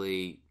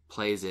actually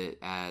plays it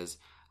as,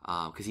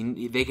 because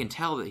they can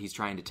tell that he's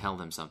trying to tell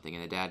them something,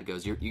 and the dad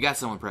goes, "You got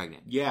someone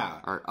pregnant."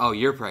 Yeah. Or, "Oh,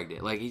 you're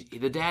pregnant." Like,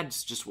 the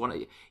dad's just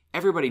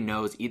everybody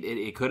knows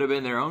it could have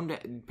been their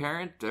own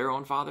parent, their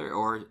own father,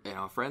 or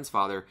a friend's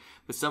father,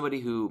 but somebody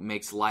who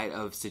makes light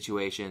of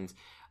situations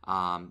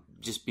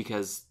just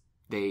because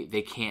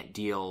they can't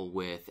deal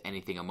with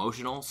anything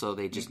emotional, so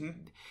they just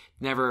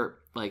never,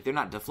 like, they're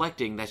not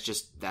deflecting.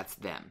 That's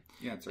them.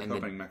 Yeah, it's a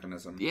coping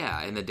mechanism.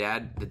 Yeah, and the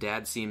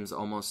dad seems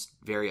almost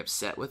very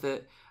upset with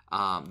it.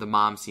 The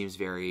mom seems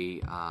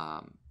very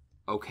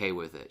okay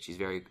with it. She's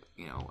very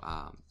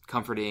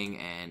comforting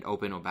and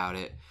open about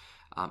it.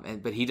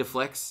 But he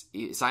deflects.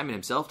 Simon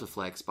himself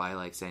deflects by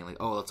like saying like,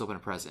 "Oh, let's open a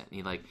present." And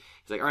he's like,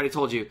 "All right, I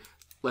told you.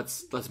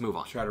 Let's move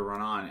on." Try to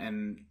run on.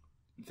 And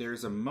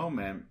there's a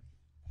moment.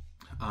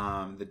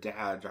 The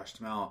dad, Josh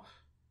Duhamel,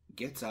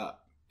 gets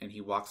up and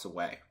he walks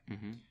away.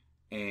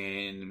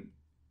 And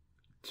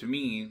to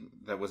me,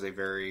 that was a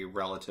very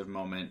relative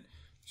moment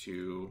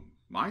to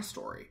my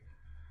story.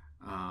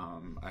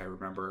 I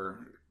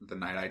remember the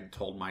night I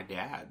told my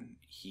dad,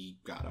 he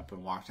got up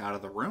and walked out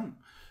of the room.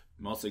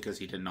 Mostly because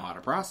he didn't know how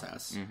to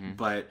process.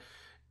 But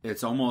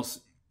it's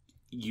almost,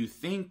 you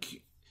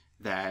think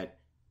that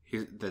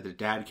the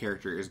dad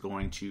character is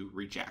going to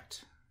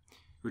reject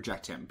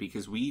him,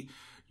 because we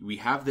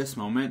have this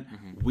moment.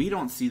 We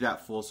don't see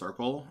that full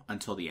circle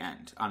until the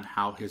end on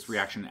how his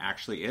reaction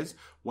actually is,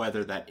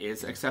 whether that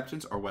is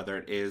acceptance or whether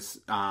it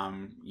is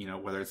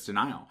whether it's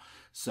denial.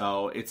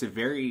 So it's a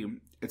very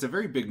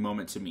big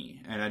moment to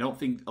me, and I don't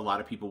think a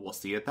lot of people will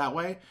see it that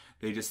way.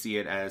 They just see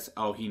it as,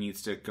 oh, he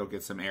needs to go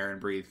get some air and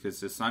breathe because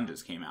his son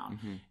just came out.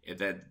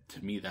 That,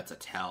 to me, that's a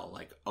tell.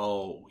 Like,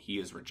 oh, he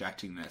is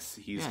rejecting this.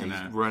 He's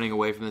running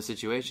away from the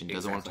situation. He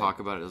doesn't want to talk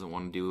about it. Doesn't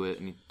want to do it,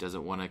 and he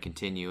doesn't want to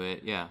continue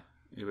it. Yeah,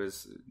 it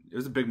was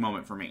a big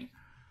moment for me.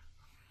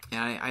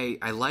 And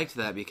I liked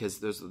that because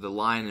there's the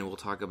line, and we'll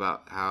talk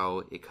about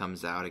how it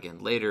comes out again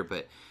later,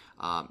 but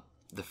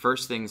the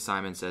first thing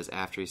Simon says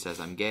after he says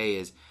I'm gay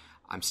is,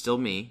 I'm still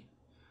me,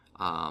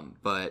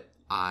 but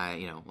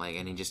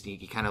and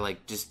he kind of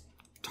like just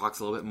talks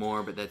a little bit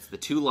more, but that's the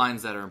two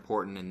lines that are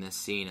important in this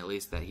scene, at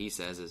least that he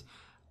says, is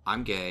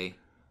I'm gay,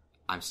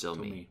 I'm still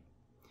me.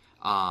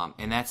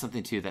 And that's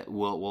something too that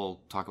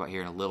we'll talk about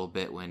here in a little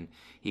bit when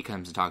he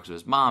comes and talks to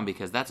his mom,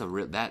 because that's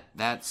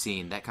that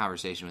scene, that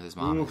conversation with his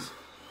mom.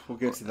 We'll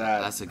get to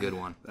that. That's a good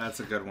one. That's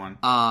a good one.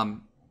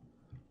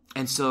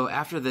 And so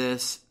after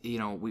this,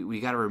 we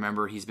got to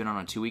remember he's been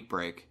on a 2-week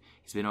break.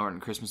 He's been on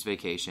Christmas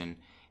vacation,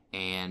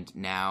 and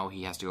now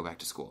he has to go back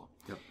to school.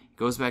 Yep.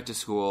 Goes back to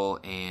school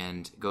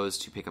and goes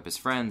to pick up his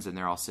friends, and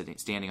they're all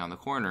standing on the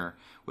corner,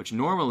 which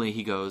normally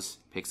he goes,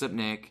 picks up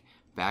Nick,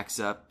 backs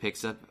up,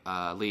 picks up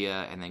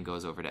Leah, and then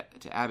goes over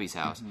to Abby's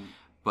house. Mm-hmm.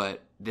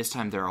 But this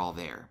time they're all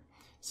there.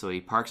 So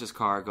he parks his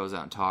car, goes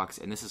out and talks,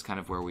 and this is kind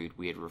of where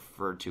we had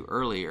referred to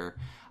earlier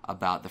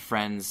about the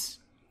friends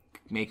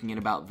making it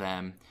about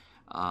them.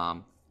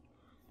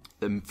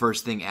 The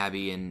first thing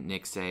Abby and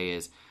Nick say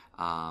is,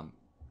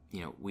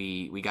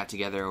 we got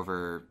together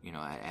over,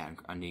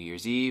 on New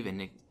Year's Eve,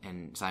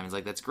 and Simon's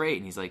like, that's great.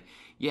 And he's like,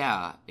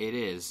 yeah, it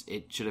is.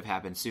 It should have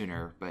happened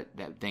sooner, but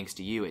thanks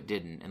to you, it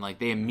didn't. And like,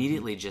 they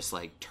immediately just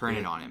like turn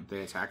it on him.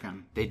 They attack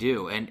him. They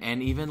do.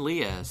 And even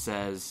Leah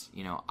says,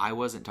 I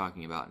wasn't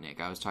talking about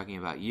Nick. I was talking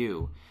about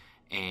you.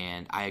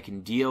 And I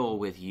can deal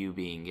with you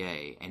being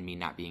gay and me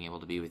not being able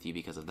to be with you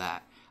because of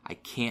that. I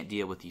can't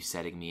deal with you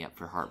setting me up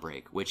for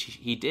heartbreak, which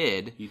he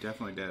did. He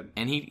definitely did.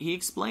 And he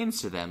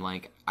explains to them,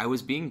 like, I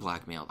was being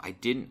blackmailed.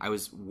 I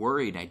was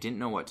worried. I didn't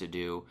know what to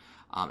do.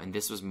 And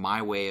this was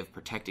my way of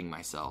protecting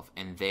myself.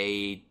 And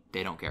they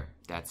don't care.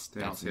 That's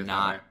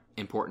not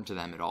important to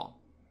them at all.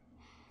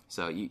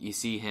 So you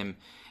see him,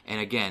 and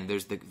again,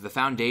 there's the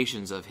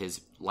foundations of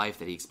his life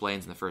that he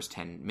explains in the first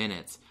 10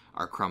 minutes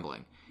are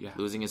crumbling. Yeah.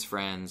 Losing his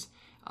friends.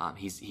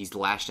 He's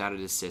lashed out at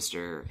his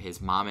sister. His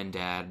mom and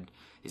dad.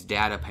 His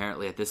dad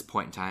apparently at this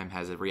point in time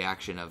has a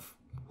reaction of,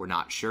 we're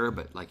not sure,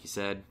 but like you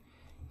said,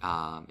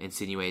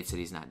 insinuates that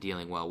he's not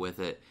dealing well with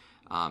it.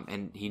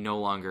 And he no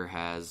longer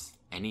has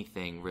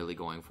anything really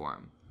going for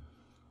him.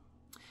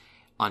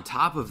 On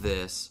top of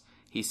this,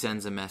 he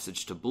sends a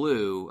message to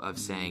Blue of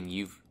saying,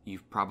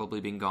 you've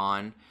probably been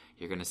gone.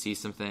 You're going to see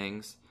some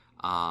things.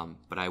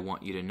 But I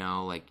want you to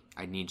know, like,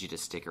 I need you to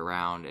stick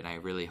around, and I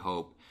really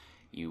hope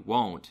you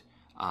won't.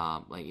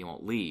 You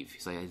won't leave.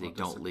 He's like, I think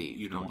don't leave.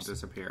 You don't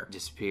disappear.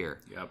 Disappear.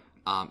 Yep.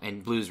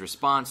 And Blue's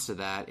response to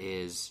that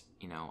is,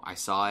 I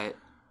saw it.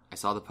 I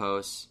saw the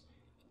posts.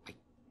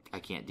 I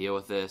can't deal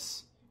with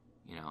this.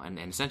 And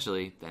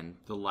essentially then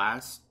the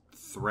last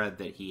thread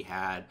that he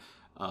had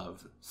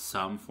of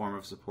some form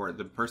of support,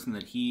 the person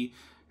that he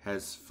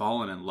has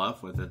fallen in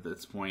love with at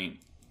this point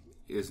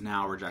is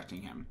now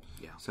rejecting him.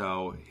 Yeah.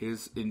 So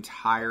his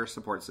entire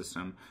support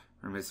system,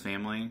 from his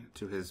family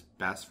to his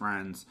best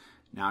friends,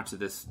 now to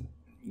this,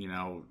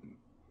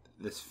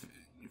 this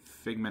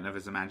figment of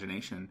his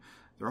imagination,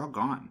 they're all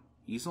gone.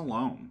 He's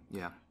alone.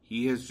 Yeah.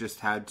 He has just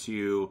had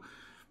to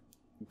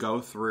go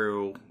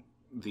through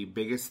the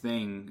biggest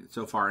thing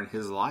so far in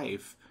his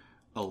life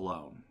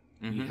alone.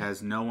 Mm-hmm. He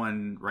has no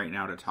one right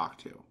now to talk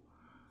to.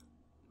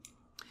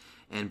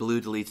 And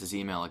Blue deletes his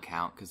email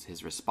account because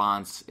his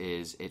response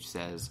is, it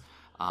says,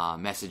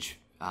 message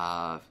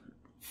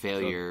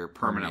failure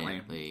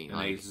permanently. And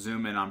they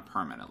zoom in on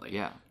permanently.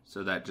 Yeah.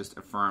 So that just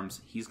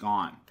affirms he's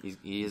gone.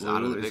 He is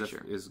out of the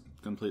picture. Is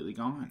completely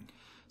gone.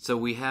 So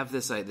we have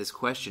this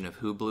question of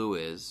who Blue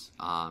is.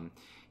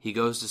 He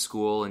goes to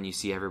school, and you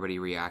see everybody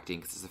reacting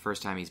because it's the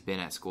first time he's been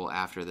at school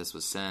after this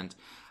was sent.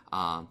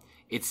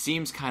 It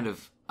seems kind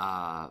of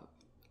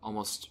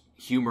almost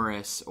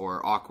humorous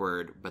or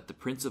awkward, but the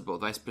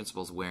vice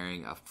principal's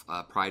wearing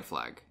a pride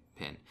flag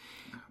pin.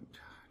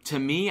 To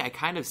me, I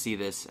kind of see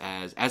this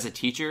as a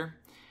teacher,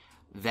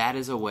 that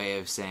is a way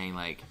of saying,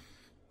 like,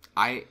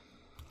 I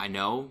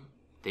know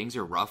things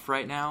are rough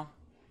right now.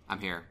 I'm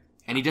here.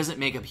 And he doesn't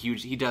make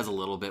he does a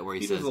little bit where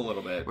he says, does a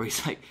little bit. Where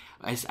he's like,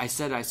 I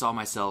said I saw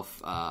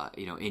myself,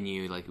 in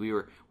you. Like, we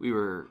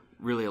were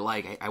really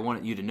alike. I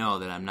wanted you to know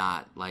that I'm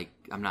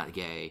not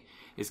gay.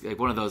 It's like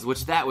one of those,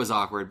 which that was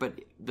awkward. But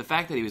the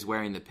fact that he was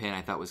wearing the pin,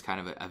 I thought was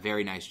kind of a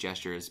very nice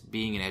gesture as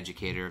being an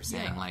educator of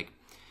saying, like,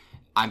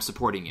 I'm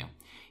supporting you.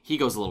 He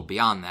goes a little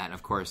beyond that, and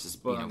of course, is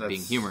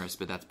being humorous,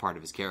 but that's part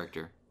of his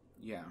character.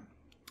 Yeah.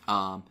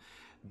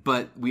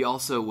 But we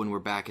also, when we're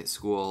back at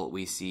school,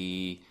 we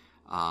see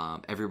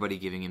everybody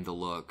giving him the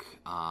look.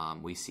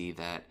 We see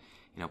that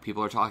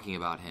people are talking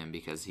about him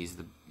because he's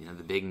the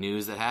big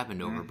news that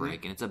happened over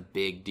break, and it's a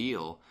big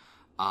deal.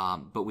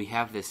 But we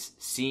have this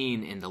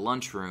scene in the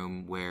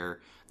lunchroom where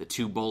the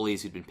two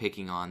bullies who'd been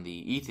picking on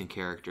the Ethan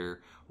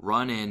character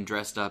run in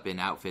dressed up in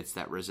outfits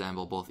that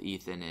resemble both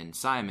Ethan and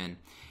Simon,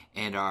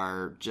 and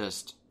are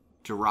just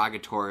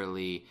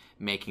derogatorily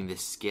making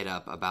this skit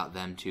up about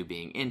them two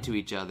being into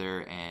each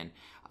other, and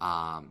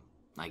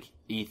like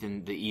the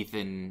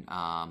Ethan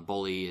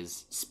bully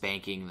is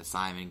spanking the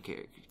Simon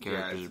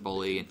character's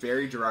bully, and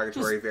very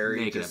derogatory, very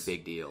making a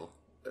big deal,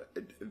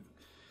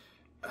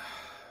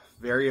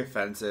 very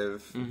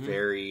offensive,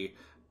 very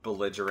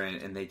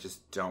belligerent, and they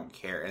just don't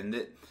care.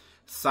 And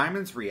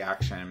Simon's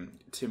reaction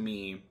to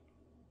me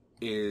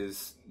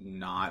is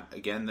not,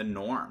 again, the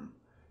norm.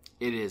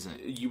 It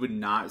isn't. You would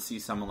not see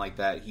someone like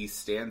that. He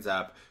stands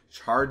up,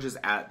 charges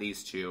at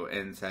these two,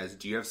 and says,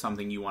 "Do you have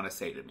something you want to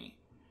say to me?"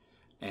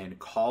 And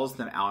calls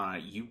them out on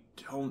it. You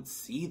don't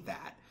see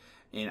that.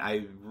 And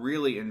I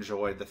really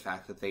enjoyed the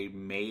fact that they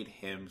made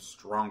him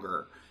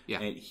stronger.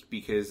 Yeah.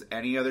 Because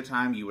any other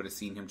time, you would have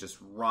seen him just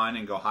run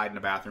and go hide in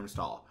a bathroom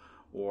stall.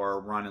 Or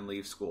run and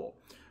leave school.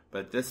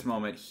 But this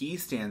moment, he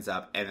stands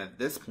up, and at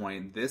this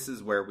point, this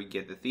is where we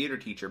get the theater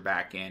teacher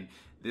back in.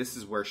 This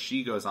is where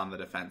she goes on the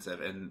defensive,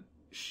 and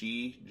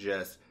she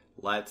just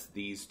lets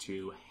these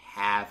two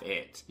have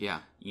it.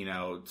 Yeah.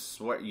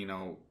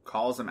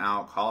 Calls them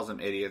out, calls them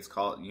idiots,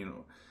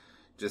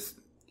 just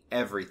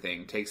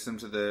everything. Takes them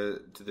to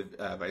the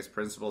vice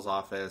principal's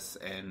office,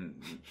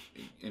 and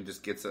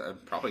just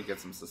probably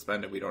gets them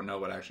suspended. We don't know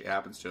what actually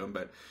happens to him,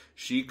 but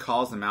she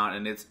calls them out,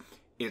 and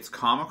it's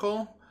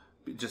comical.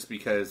 Just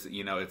because,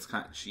 it's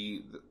kind of,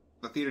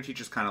 the theater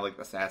teacher's kind of like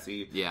the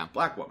sassy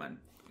black woman.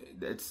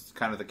 It's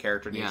kind of the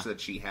character nature that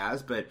she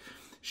has, but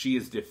she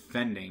is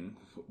defending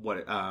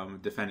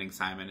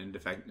Simon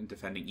and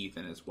defending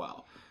Ethan as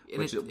well.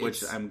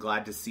 Which I'm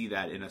glad to see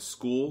that in a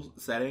school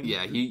setting.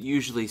 Yeah, you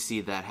usually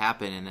see that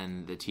happen, and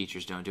then the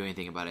teachers don't do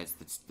anything about it.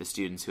 It's the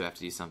students who have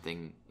to do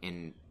something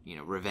in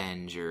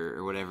revenge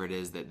or whatever it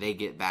is that they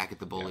get back at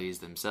the bullies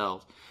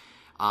themselves.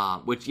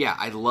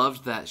 I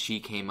loved that she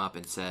came up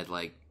and said,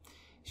 like,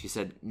 she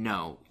said,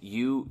 "No,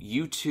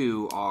 you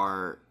two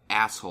are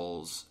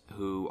assholes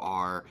who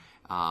are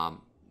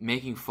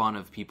making fun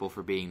of people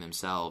for being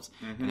themselves."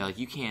 And they're like,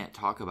 you can't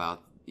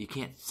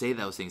say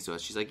those things to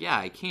us. She's like, "Yeah,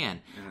 I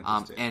can."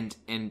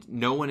 And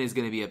no one is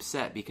going to be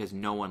upset because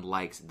no one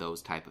likes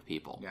those type of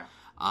people.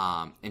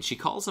 Yeah. And she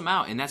calls them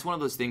out, and that's one of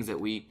those things that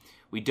we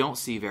don't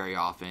see very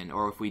often,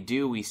 or if we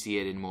do, we see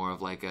it in more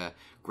of like a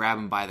grab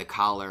them by the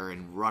collar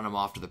and run them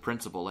off to the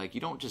principal. Like,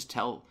 you don't just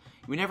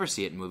we never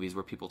see it in movies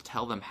where people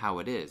tell them how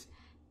it is.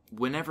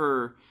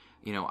 Whenever,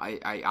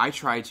 I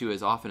try to,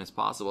 as often as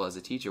possible as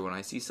a teacher, when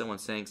I see someone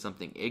saying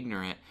something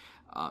ignorant,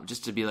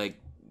 just to be like,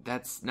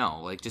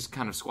 just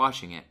kind of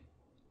squashing it.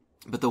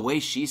 But the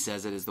way she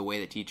says it is the way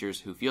that teachers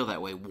who feel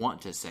that way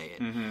want to say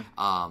it.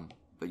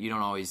 But you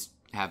don't always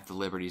have the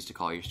liberties to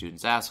call your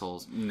students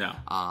assholes. No.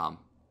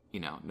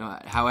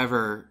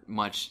 However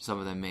much some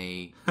of them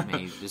may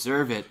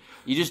deserve it,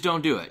 you just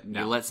don't do it.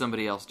 No. You let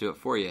somebody else do it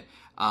for you.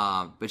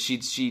 But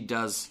she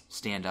does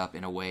stand up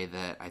in a way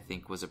that I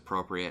think was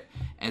appropriate,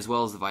 as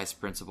well as the vice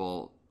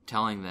principal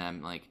telling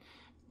them, like,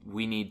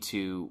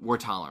 we're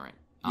tolerant.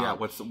 Yeah,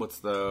 what's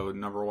the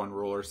number one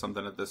rule or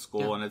something at this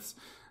school, and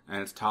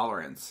it's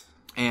tolerance.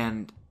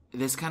 And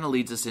this kind of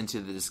leads us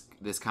into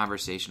this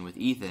conversation with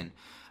Ethan,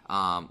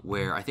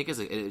 where I think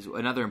is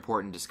another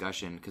important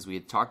discussion, because we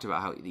had talked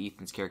about how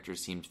Ethan's character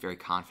seemed very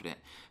confident,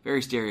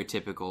 very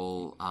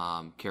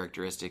stereotypical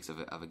characteristics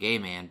of a gay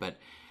man, but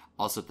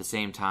also at the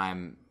same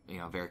time,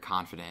 very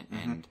confident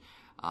and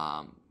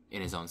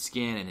in his own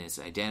skin and his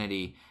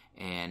identity.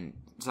 And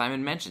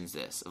Simon mentions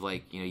this of,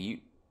 like,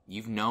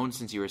 you've known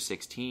since you were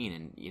 16,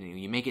 and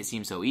you make it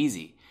seem so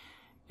easy.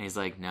 And he's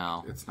like,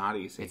 no, it's not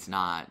easy. It's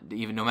not.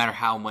 Even no matter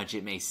how much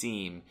it may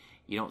seem,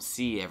 you don't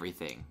see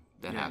everything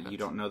that happens. You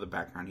don't know the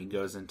background. He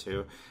goes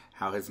into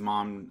how his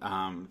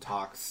mom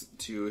talks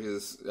to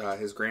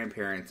his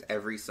grandparents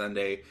every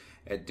Sunday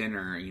at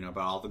dinner,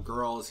 about all the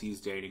girls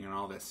he's dating and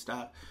all this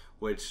stuff,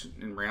 which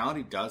in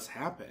reality does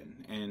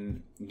happen.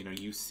 And,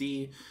 you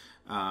see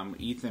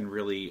Ethan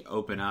really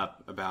open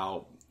up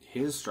about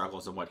his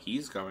struggles and what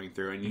he's going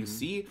through, and you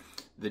see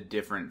the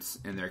difference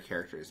in their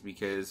characters,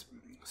 because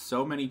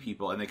so many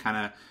people, and they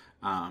kind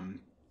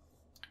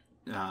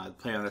of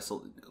play on this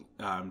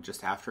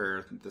just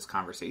after this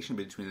conversation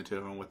between the two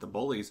of them with the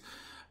bullies,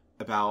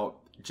 about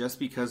just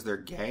because they're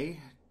gay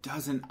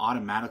doesn't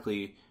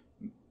automatically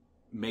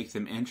make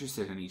them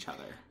interested in each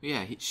other.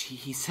 Yeah,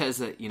 he says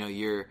that,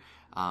 your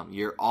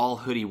all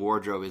hoodie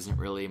wardrobe isn't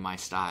really my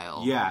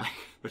style. Yeah,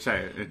 which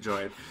I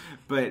enjoyed.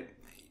 But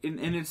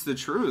and it's the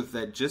truth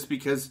that just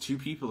because two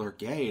people are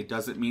gay, it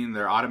doesn't mean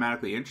they're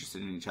automatically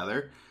interested in each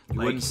other. You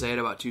wouldn't say it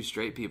about two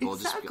straight people.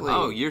 Exactly.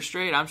 Just, you're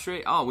straight, I'm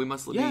straight. Oh, we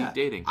must be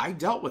dating. I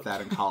dealt with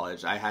that in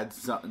college. I had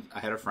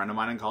a friend of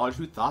mine in college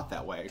who thought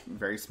that way.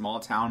 Very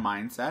small town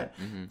mindset.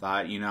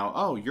 Thought,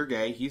 you're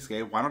gay, he's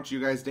gay. Why don't you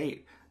guys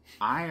date?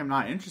 I am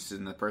not interested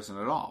in the person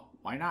at all.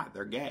 Why not?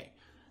 They're gay.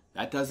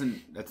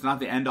 That's not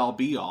the end all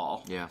be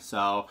all. Yeah.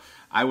 So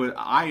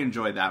I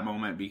enjoyed that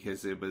moment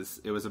because it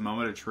was a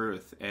moment of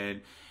truth, and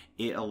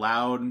it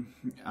allowed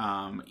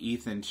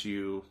Ethan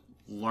to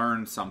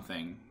learn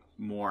something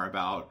more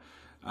about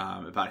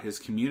his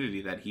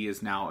community that he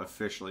is now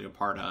officially a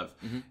part of.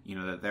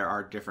 That there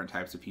are different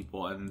types of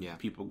people, and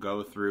people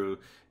go through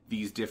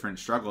these different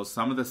struggles.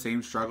 Some of the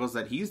same struggles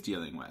that he's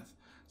dealing with.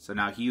 So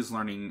now he's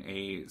learning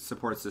a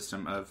support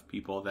system of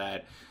people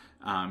that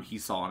he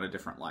saw in a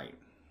different light.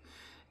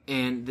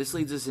 And this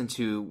leads us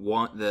into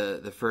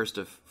the first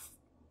of,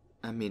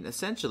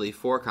 essentially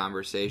 4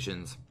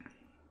 conversations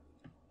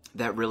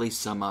that really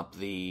sum up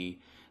the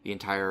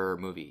entire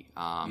movie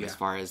as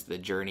far as the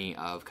journey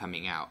of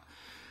coming out.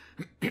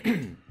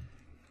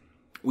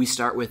 We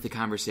start with the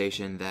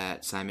conversation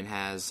that Simon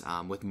has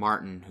with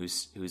Martin,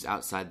 who's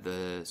outside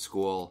the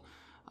school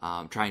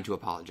trying to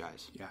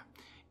apologize. Yeah.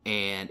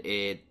 And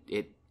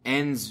it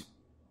ends,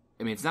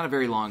 it's not a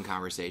very long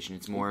conversation.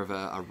 It's more of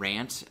a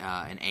rant,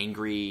 an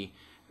angry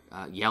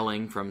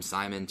yelling from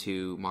Simon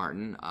to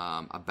Martin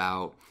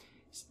about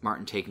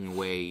Martin taking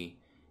away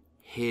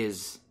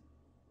his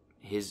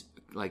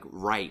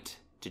right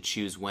to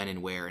choose when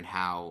and where and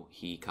how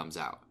he comes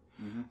out.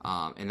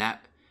 Mm-hmm. And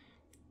that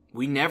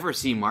we never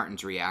see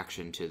Martin's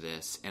reaction to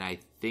this, and I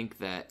think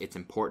that it's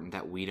important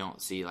that we don't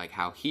see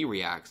how he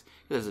reacts.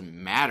 It doesn't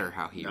matter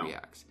how he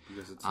reacts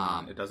because it's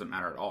not, it doesn't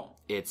matter at all.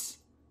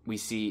 We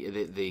see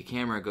the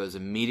camera goes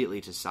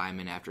immediately to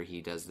Simon after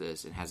he does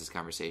this and has this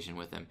conversation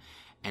with him,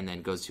 and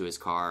then goes to his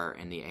car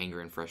and the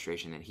anger and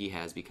frustration that he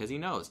has because he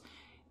knows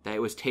that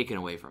it was taken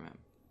away from him.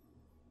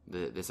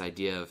 This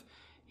idea of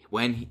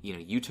when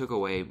you took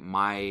away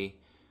my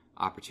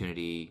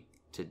opportunity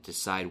to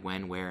decide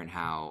when, where, and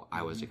how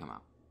I was to come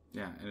out.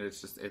 Yeah, and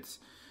it's just it's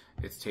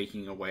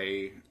taking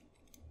away.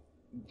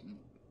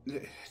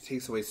 It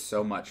takes away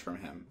so much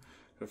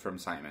from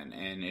Simon,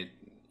 and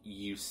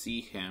you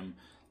see him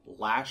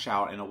lash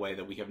out in a way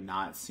that we have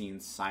not seen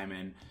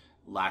Simon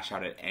lash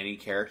out at any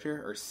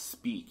character or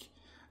speak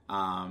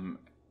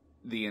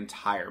the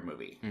entire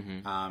movie.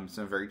 Mm-hmm.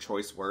 Some very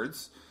choice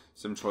words,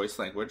 some choice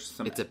language.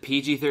 It's a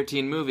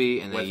PG-13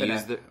 movie, and they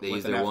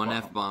use their one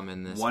F-bomb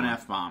in this one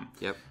F-bomb.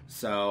 Yep.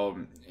 So,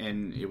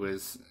 and it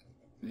was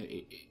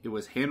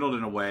handled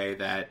in a way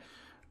that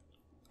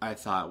I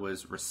thought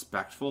was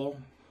respectful,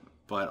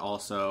 but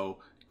also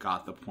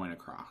got the point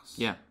across.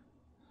 Yeah.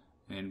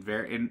 And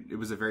it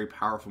was a very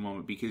powerful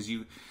moment because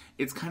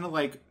it's kind of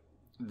like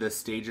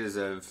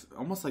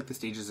almost like the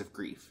stages of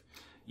grief.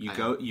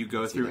 You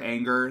go through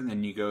anger, and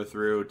then you go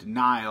through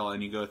denial,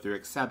 and you go through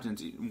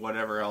acceptance,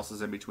 whatever else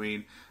is in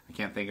between. I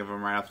can't think of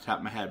them right off the top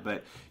of my head,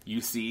 but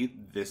you see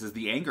this is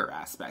the anger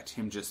aspect,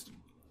 him just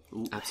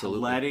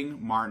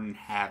letting Martin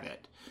have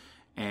it.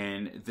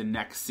 And the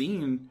next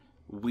scene,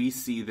 we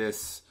see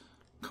this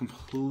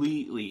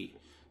completely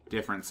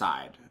different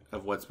side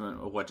of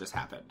what just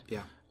happened.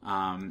 Yeah.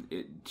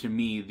 To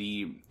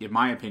me, in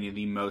my opinion,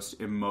 the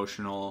most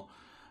emotional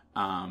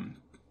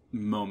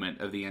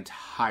moment of the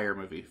entire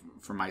movie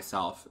for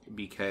myself,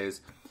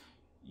 because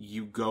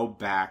you go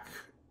back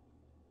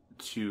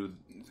to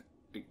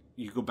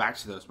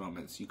those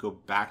moments, you go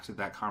back to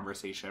that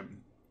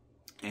conversation,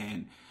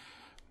 and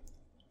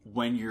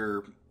when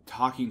you're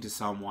talking to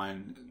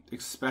someone,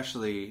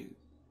 especially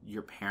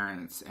your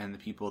parents and the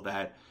people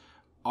that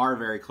are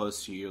very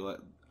close to you,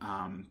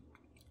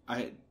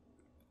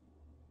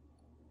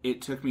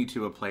 it took me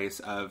to a place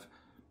of,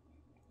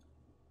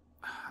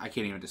 I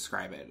can't even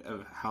describe it,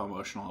 of how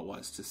emotional it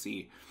was to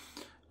see.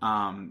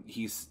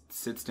 He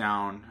sits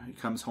down, he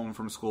comes home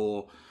from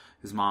school,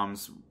 his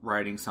mom's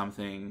writing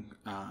something,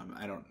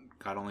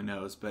 God only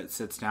knows, but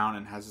sits down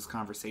and has this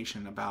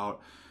conversation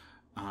about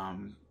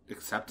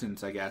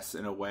acceptance, I guess,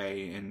 in a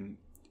way, and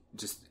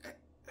just,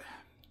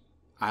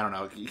 I don't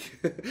know.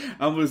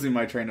 I'm losing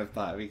my train of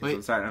thought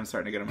because I'm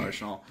starting to get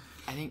emotional.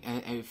 I think,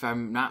 if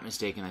I'm not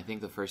mistaken, I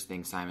think the first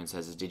thing Simon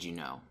says is, "Did you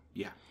know?"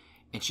 Yeah.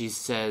 And she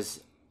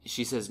says,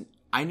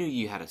 "I knew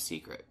you had a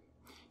secret."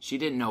 She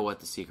didn't know what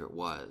the secret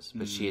was,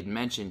 but she had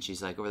mentioned,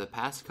 she's like, over the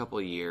past couple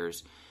of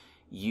years,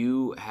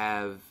 you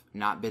have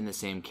not been the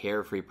same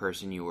carefree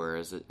person you were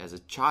as a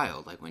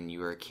child. Like when you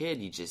were a kid,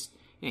 you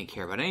didn't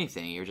care about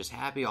anything. You were just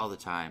happy all the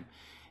time.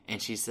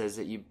 And she says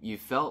that you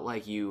felt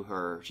like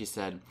she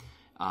said,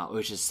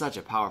 which is such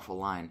a powerful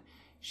line.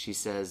 She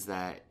says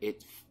that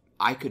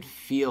I could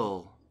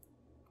feel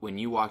when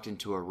you walked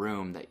into a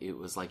room that it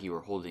was like you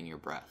were holding your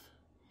breath.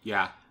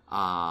 Yeah.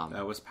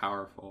 That was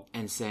powerful.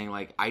 And saying,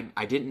 like,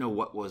 I didn't know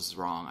what was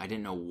wrong. I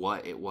didn't know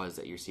what it was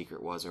that your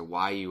secret was, or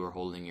why you were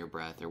holding your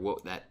breath, or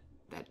what that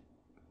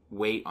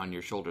weight on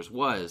your shoulders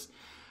was.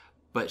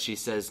 But she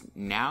says,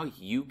 now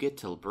you get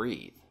to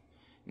breathe.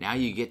 Now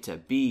you get to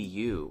be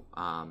you.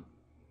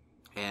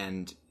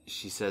 And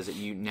she says that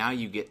now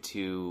you get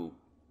to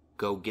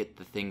go get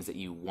the things that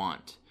you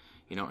want.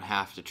 You don't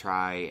have to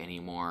try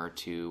anymore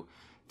to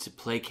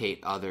placate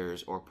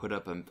others or put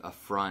up a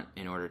front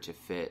in order to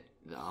fit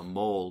a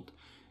mold.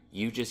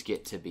 You just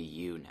get to be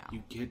you now.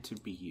 You get to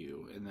be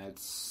you, and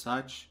that's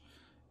such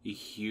a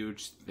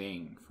huge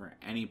thing for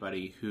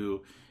anybody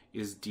who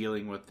is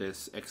dealing with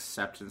this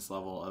acceptance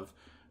level of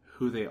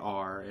who they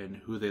are and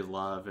who they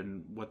love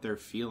and what they're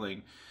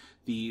feeling.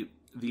 The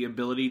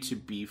ability to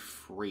be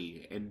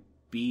free and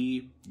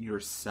be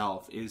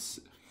yourself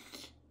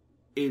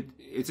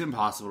it's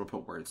impossible to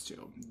put words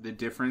to. The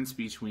difference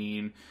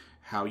between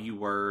how you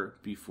were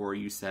before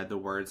you said the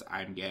words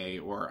 "I'm gay"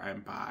 or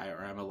 "I'm bi"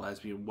 or "I'm a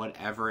lesbian,"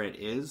 whatever it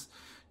is,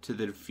 to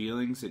the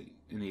feelings and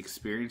the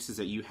experiences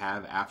that you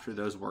have after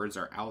those words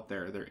are out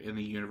there, they're in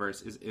the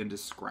universe, is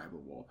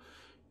indescribable,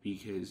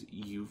 because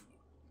you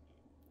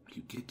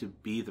get to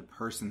be the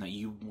person that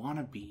you want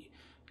to be.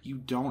 You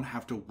don't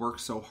have to work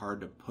so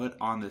hard to put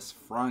on this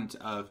front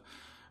of,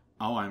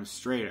 oh, I'm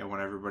straight, I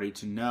want everybody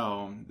to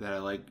know that I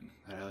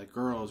like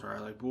girls, or I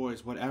like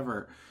boys,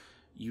 whatever.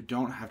 You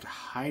don't have to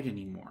hide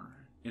anymore.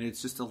 And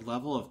it's just a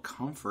level of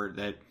comfort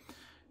that,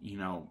 you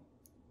know,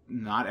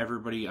 not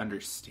everybody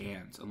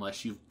understands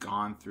unless you've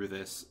gone through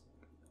this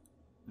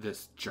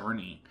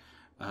journey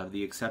of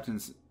the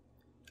acceptance,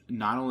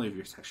 not only of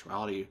your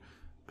sexuality,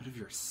 but of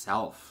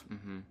yourself.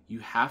 Mm-hmm. You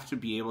have to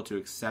be able to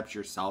accept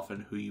yourself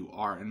and who you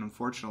are. And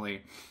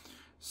unfortunately,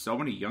 so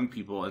many young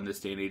people in this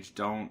day and age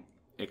don't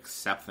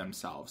accept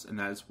themselves. And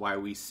that is why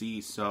we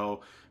see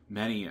so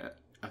many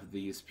of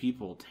these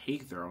people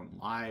take their own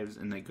lives,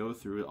 and they go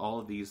through all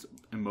of these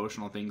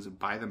emotional things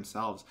by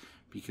themselves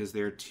because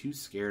they're too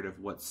scared of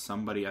what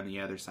somebody on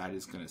the other side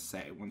is going to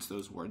say once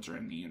those words are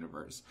in the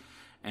universe.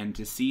 And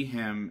to see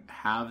him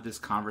have this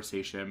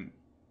conversation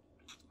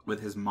with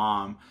his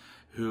mom,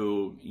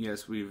 who,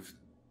 yes, we've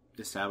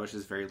established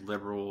is very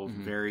liberal,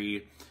 mm-hmm.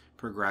 very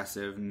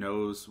progressive,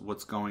 knows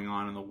what's going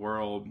on in the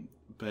world,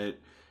 but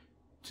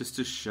just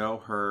to show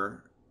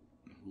her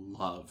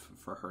love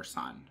for her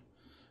son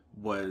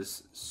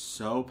was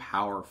so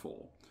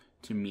powerful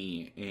to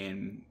me.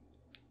 And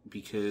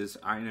because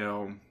I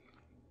know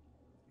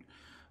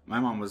my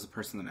mom was the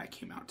person that I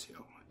came out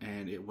to,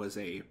 and it was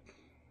an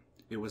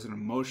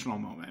emotional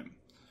moment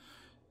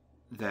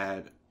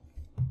that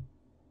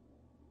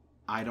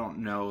I don't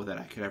know that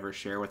I could ever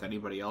share with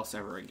anybody else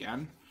ever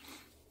again,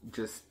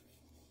 just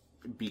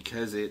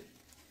because it's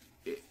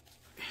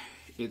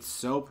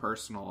so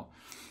personal.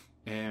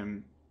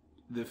 And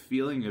the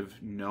feeling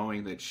of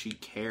knowing that she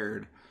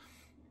cared,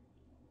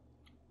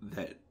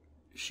 that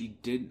she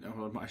didn't,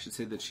 I should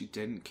say that she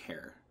didn't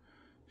care.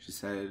 She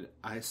said,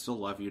 I still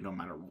love you no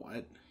matter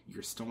what.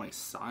 You're still my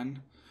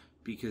son,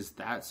 because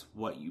that's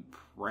what you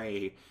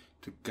pray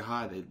to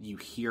God that you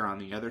hear on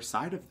the other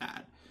side of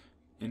that.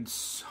 And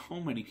so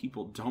many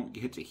people don't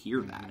get to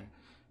hear that.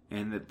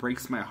 And it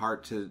breaks my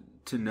heart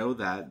to know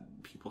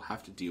that people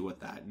have to deal with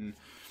that. And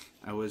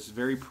I was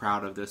very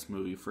proud of this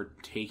movie for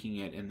taking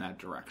it in that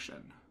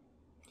direction.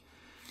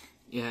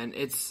 Yeah, and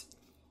it's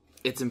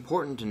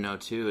important to know,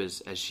 too,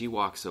 as she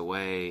walks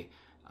away,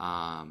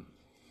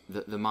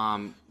 the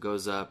mom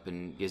goes up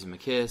and gives him a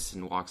kiss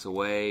and walks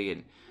away,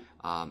 and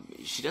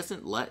she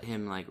doesn't let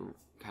him, like,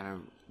 kind of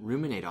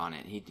ruminate on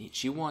it.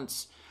 She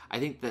wants... I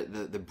think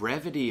that the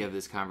brevity of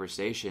this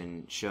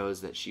conversation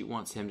shows that she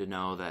wants him to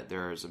know that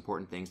there's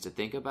important things to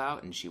think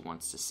about, and she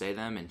wants to say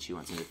them, and she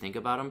wants him to think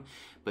about them,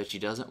 but she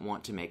doesn't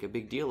want to make a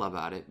big deal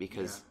about it,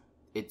 because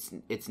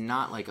it's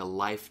not like a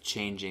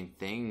life-changing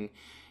thing,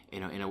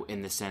 you know,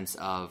 in the sense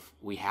of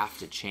we have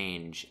to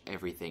change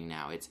everything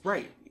now. It's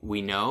right.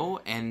 We know,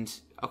 and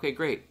okay,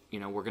 great. You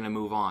know, we're going to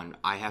move on.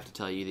 I have to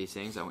tell you these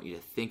things. I want you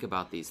to think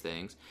about these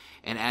things.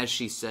 And as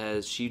she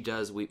says, she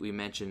does. We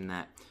mentioned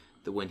that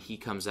when he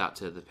comes out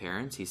to the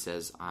parents, he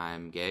says,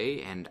 I'm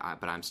gay,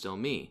 but I'm still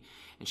me.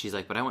 And she's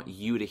like, but I want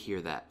you to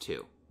hear that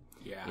too.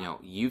 Yeah. You know,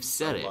 you've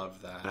said it,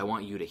 love that. But I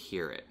want you to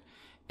hear it.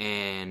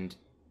 And,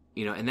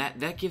 you know, and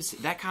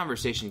that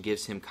conversation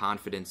gives him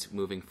confidence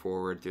moving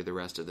forward through the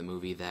rest of the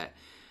movie that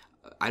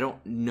I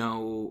don't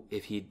know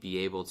if he'd be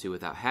able to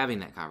without having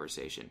that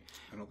conversation.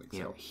 I don't think so.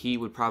 You know, he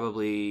would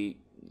probably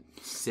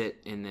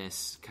sit in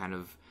this kind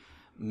of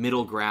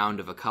middle ground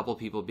of a couple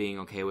people being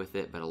okay with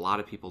it, but a lot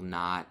of people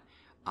not.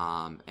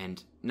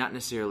 And not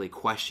necessarily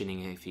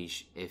questioning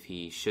if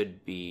he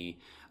should be,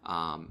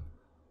 or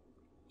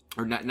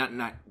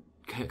not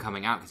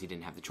coming out because he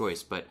didn't have the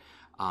choice, but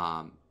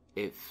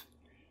if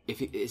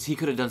he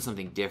could have done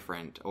something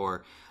different,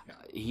 or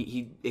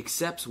he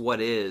accepts what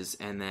is,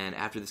 and then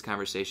after this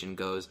conversation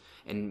goes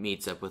and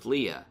meets up with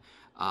Leah,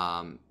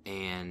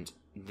 and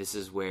this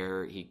is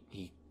where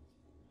he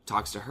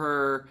talks to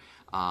her.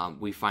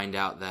 We find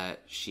out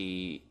that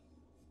she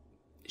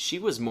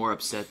was more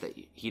upset that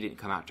he didn't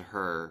come out to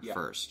her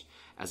first,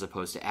 as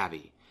opposed to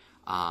Abby,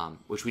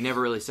 which we never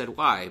really said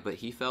why, but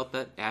he felt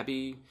that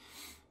Abby,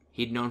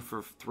 he'd known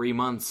for 3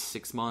 months,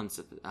 6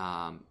 months,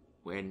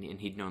 and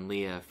he'd known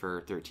Leah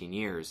for 13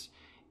 years,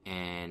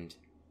 and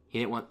he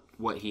didn't want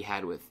what he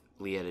had with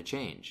Leah to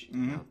change.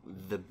 Mm-hmm. You know,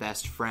 the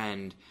best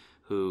friend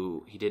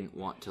who he didn't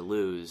want to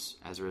lose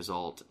as a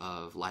result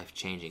of life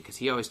changing, because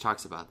he always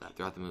talks about that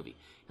throughout the movie.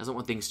 He doesn't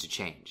want things to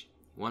change.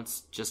 He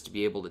wants just to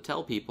be able to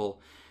tell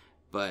people,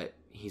 but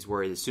he's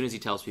worried as soon as he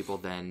tells people,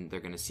 then they're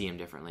going to see him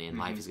differently, and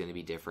life is going to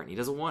be different.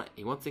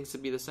 He wants things to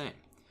be the same.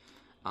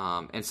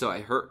 And so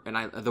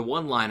the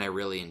one line I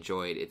really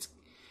enjoyed, it's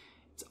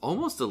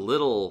almost a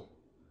little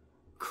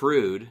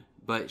crude,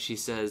 but she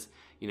says,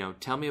 you know,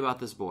 tell me about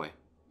this boy.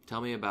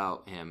 Tell me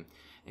about him.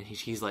 And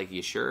he's like,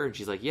 you sure? And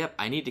she's like, yep,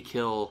 I need to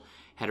kill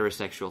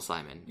heterosexual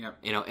Simon. Yep.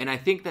 You know, and I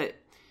think that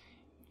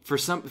for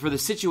the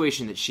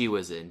situation that she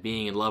was in,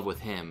 being in love with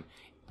him,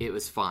 it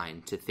was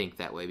fine to think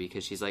that way,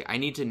 because she's like, I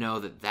need to know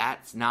that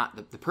that's not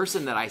the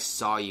person that I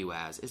saw you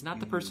as is not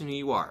the person who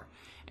you are.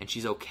 And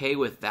she's okay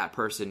with that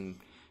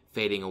person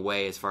fading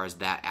away as far as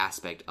that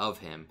aspect of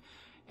him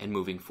and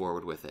moving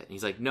forward with it. And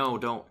he's like,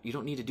 no, you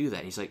don't need to do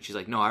that. And she's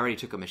like, no, I already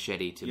took a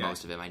machete to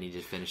most of him. I need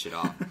to finish it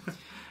off.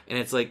 And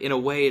it's like, in a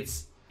way,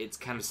 it's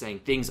kind of saying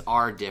things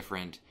are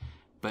different,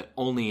 but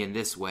only in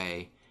this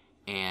way.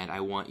 And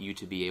I want you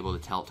to be able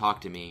to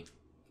talk to me.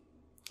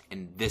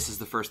 And this is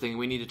the first thing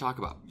we need to talk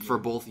about for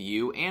both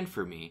you and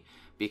for me,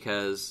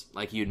 because,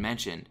 like you'd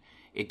mentioned,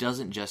 it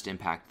doesn't just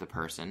impact the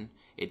person.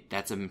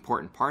 That's an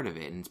important part of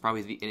it, and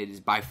it is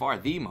by far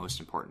the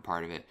most important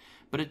part of it.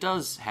 But it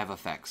does have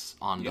effects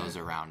on those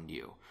around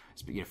you,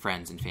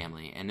 friends and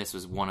family. And this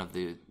was one of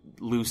the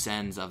loose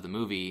ends of the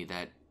movie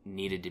that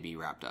needed to be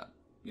wrapped up.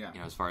 Yeah,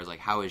 as far as like,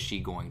 how is she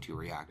going to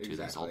react to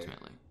this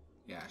ultimately?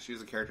 Yeah, she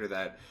was a character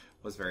that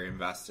was very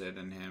invested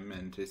in him,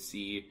 and to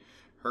see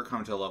her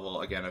come to a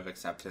level, again, of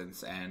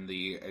acceptance and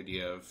the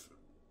idea of,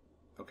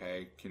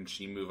 okay, can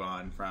she move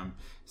on from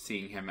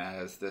seeing him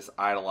as this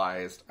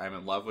idolized, I'm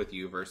in love with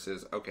you,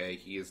 versus, okay,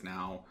 he is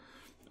now,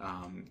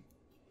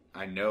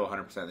 I know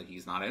 100% that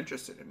he's not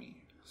interested in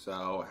me.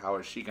 So how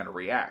is she going to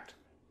react?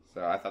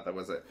 So I thought that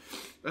was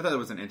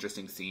an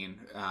interesting scene.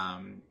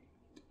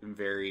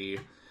 Very,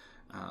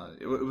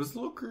 it was a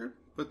little crude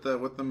with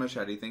the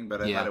machete thing,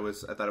 but I thought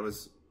it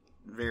was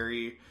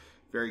very,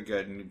 very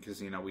good, and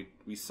because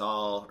we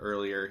saw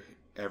earlier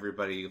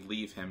everybody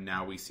leave him.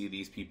 Now we see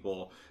these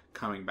people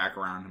coming back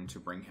around him to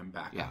bring him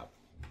back up.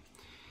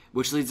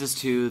 Which leads us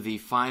to the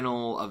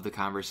final of the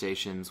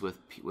conversations with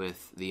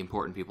the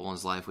important people in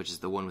his life, which is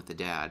the one with the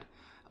dad.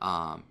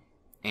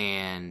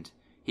 And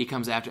he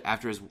comes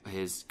after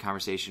his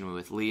conversation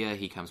with Leah.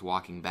 He comes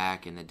walking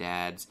back, and the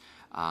dad's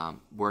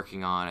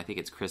working on, I think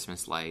it's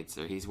Christmas lights,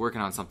 or he's working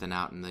on something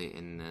out in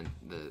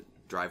the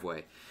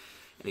driveway.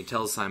 And he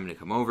tells Simon to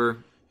come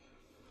over.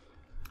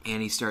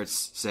 And he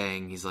starts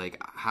saying, he's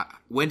like,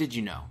 when did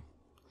you know?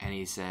 And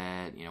he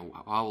said,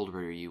 how old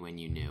were you when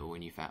you knew,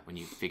 when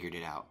you figured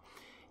it out?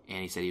 And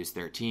he said he was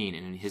 13.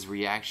 And his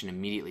reaction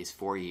immediately is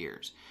 4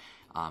 years.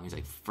 He's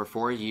like, for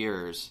 4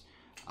 years,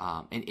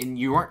 and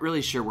you weren't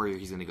really sure where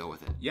he's going to go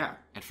with it. Yeah.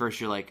 At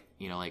first you're like,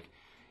 you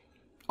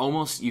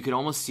could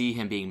almost see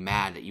him being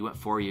mad that you went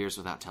 4 years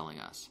without telling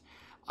us.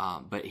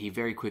 But he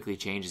very quickly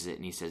changes it,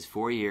 and he says,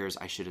 4 years,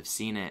 I should have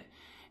seen it.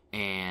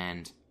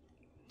 And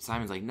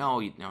Simon's like,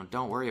 no,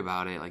 don't worry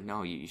about it. Like,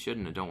 no, you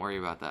shouldn't. Don't worry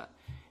about that.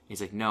 He's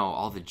like, no,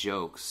 all the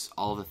jokes,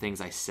 all the things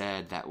I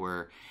said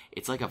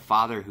it's like a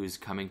father who's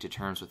coming to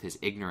terms with his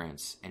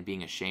ignorance and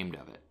being ashamed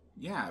of it.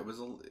 Yeah, it was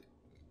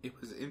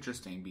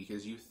interesting,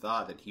 because you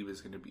thought that he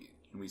was going to be,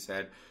 and we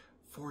said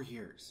 4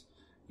 years.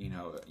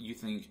 You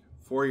think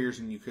 4 years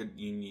and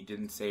you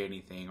didn't say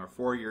anything, or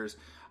 4 years,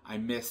 I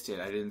missed it,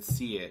 I didn't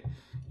see it.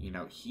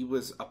 He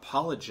was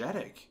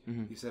apologetic.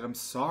 Mm-hmm. He said, I'm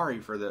sorry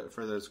for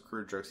those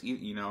crude jokes,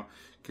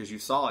 because you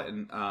saw it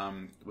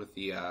in, with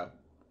the,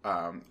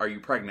 are you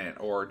pregnant,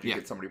 or did you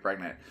get somebody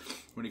pregnant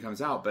when he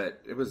comes out?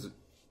 But it was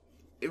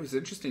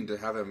interesting to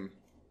have him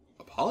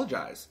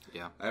apologize.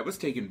 Yeah. I was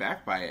taken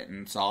back by it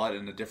and saw it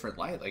in a different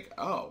light. Like,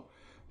 oh,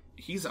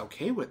 he's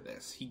okay with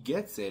this. He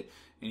gets it,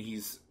 and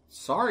he's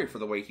sorry for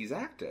the way he's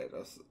acted.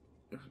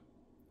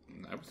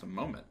 That was a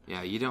moment.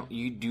 Yeah,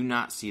 you do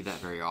not see that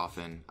very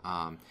often.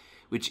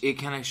 Which it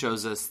kind of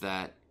shows us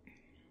that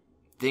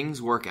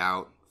things work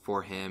out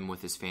for him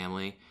with his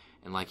family,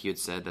 and like you had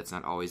said, that's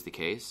not always the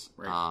case.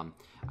 Right.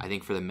 I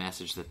think for the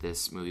message that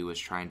this movie was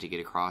trying to get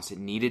across, it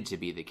needed to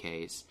be the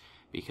case,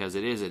 because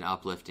it is an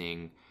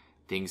uplifting.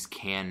 Things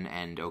can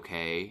end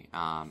okay.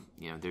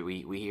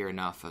 We hear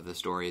enough of the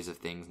stories of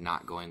things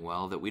not going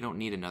well that we don't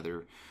need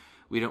another.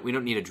 We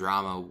don't need a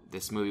drama.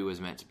 This movie was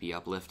meant to be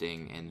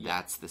uplifting, and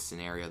that's the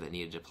scenario that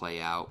needed to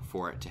play out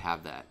for it to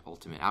have that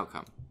ultimate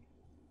outcome.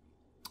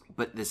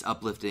 But this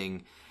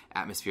uplifting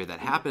atmosphere that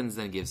happens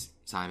then gives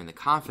Simon the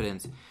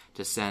confidence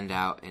to send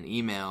out an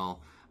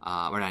email,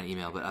 or not an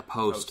email, but a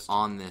post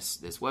on this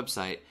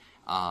website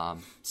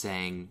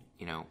saying,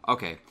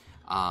 okay,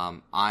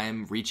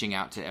 I'm reaching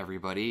out to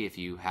everybody. If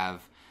you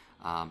have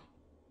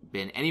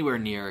been anywhere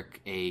near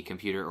a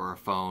computer or a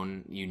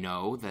phone,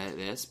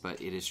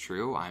 but it is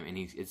true.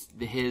 It's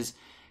his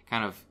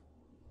kind of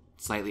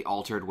slightly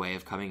altered way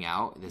of coming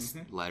out, this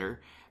letter.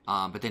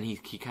 But then he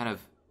kind of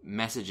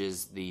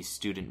messages the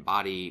student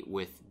body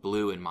with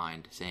blue in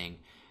mind, saying,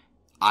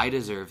 I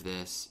deserve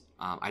this.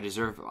 I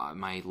deserve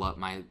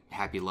my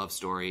happy love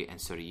story, and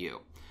so do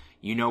you.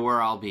 You know where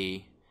I'll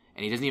be.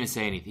 And he doesn't even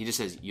say anything. He just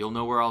says, you'll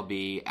know where I'll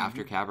be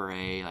after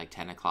cabaret, like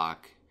 10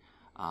 o'clock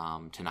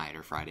tonight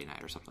or Friday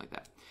night or something like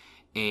that.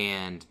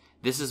 And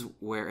this is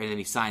where, and then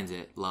he signs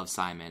it, Love,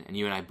 Simon. And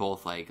you and I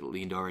both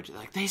leaned over to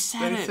they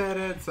said it. They said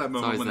it. It's that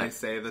moment when they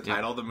say the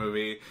title of the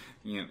movie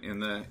in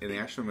the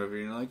actual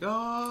movie, and you're like,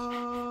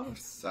 oh.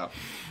 So,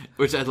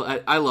 which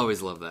I'll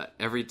always love that.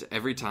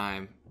 Every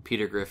time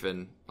Peter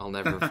Griffin, I'll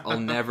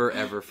never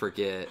ever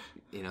forget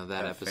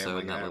that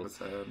episode. That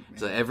episode. Yeah.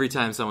 So every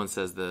time someone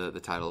says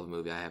the title of the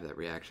movie, I have that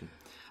reaction.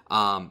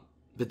 But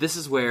this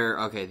is where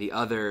the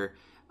other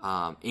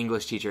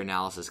English teacher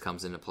analysis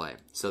comes into play.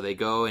 So they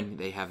go and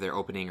they have their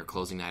opening or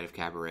closing night of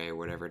cabaret or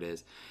whatever it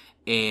is.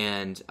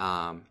 And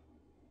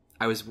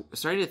I was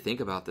starting to think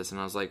about this, and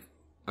I was like,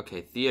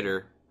 okay,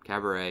 theater,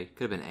 cabaret,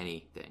 could have been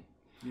anything.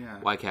 Yeah.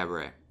 Why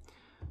cabaret?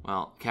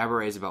 Well,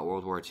 cabaret is about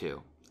World War II.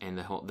 And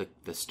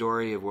the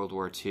story of World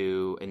War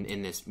II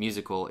in this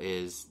musical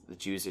is the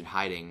Jews in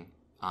hiding,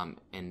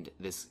 and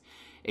this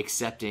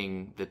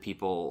accepting the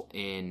people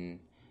in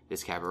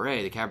this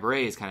cabaret. The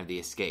cabaret is kind of the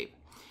escape.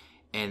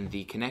 And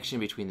the connection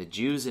between the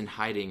Jews in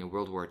hiding in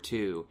World War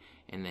II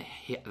and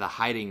the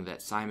hiding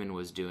that Simon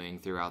was doing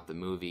throughout the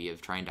movie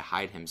of trying to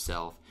hide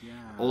himself,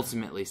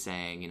 ultimately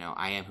saying,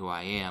 I am who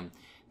I am.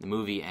 The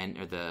movie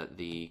or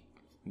the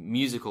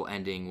musical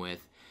ending with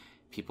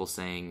people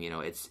saying,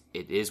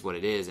 it is what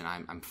it is, and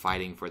I'm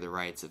fighting for the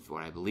rights of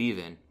what I believe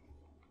in.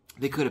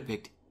 They could have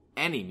picked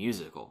any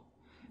musical.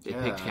 They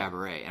picked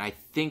cabaret, and I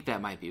think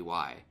that might be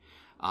why.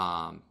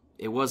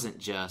 It wasn't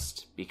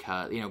just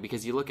because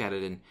you look at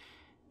it and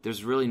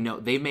there's really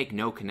they make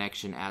no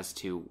connection as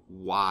to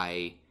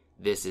why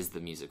this is the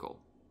musical.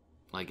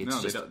 Like it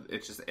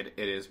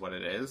is what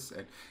it is.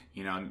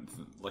 And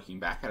looking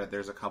back at it,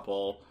 there's a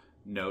couple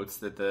notes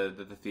that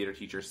the theater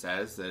teacher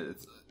says that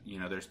it's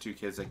there's two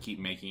kids that keep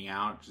making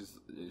out.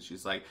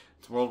 She's like,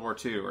 it's World War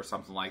II or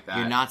something like that.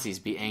 You're Nazis,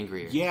 be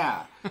angrier.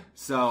 Yeah.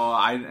 So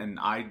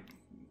I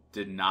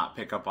did not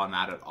pick up on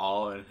that at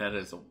all, and that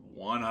is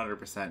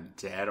 100%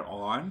 dead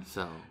on.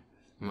 So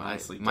my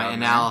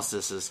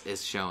analysis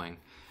is showing.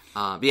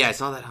 But yeah, I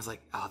saw that and I was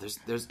like, oh,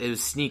 it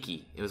was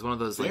sneaky. It was one of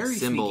those like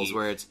symbols sneaky,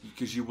 where it's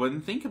because you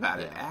wouldn't think about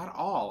it at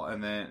all.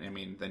 And then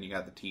then you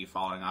got the tea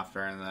falling off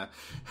during the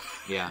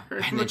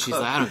and then she's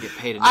like, I don't get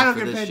paid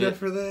enough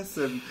for this.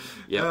 And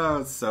oh,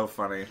 it's so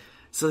funny.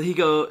 So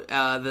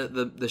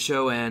the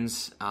show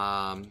ends.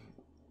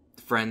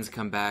 Friends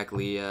come back.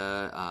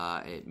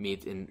 Leah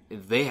meets, and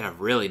they had a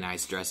really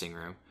nice dressing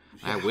room.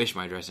 I wish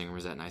my dressing room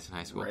was that nice in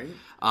high school. Right?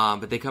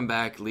 But they come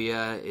back.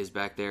 Leah is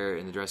back there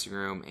in the dressing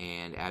room,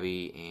 and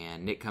Abby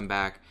and Nick come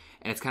back.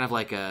 And it's kind of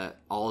like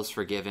all is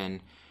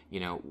forgiven.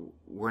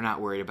 We're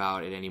not worried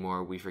about it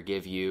anymore. We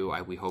forgive you.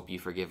 We hope you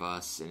forgive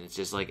us. And it's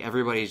just like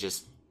everybody's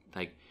just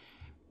like,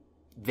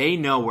 they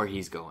know where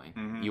he's going.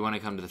 Mm-hmm. You want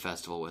to come to the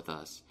festival with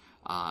us?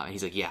 And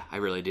he's like, yeah, I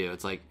really do.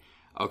 It's like,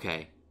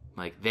 okay.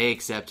 Like, they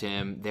accept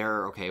him.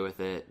 They're okay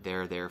with it.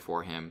 They're there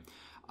for him.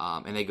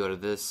 And they go to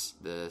this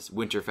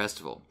winter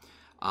festival.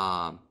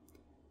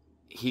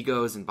 He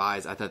goes and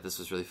buys, I thought this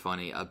was really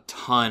funny, a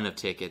ton of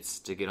tickets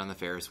to get on the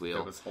Ferris wheel.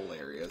 That was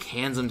hilarious.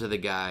 Hands them to the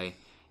guy,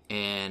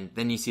 and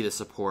then you see the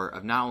support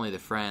of not only the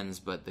friends,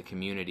 but the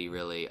community,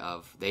 really,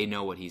 of they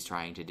know what he's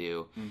trying to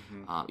do.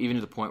 Mm-hmm. Even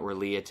to the point where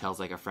Leah tells,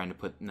 like, a friend to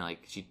put,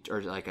 or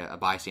a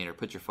bystander,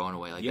 put your phone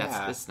away. Like,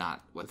 that's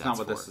not what that's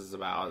for. This is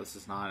about. This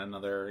is not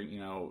another,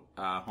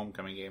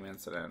 homecoming game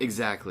incident.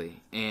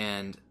 Exactly.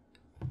 And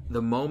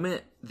the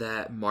moment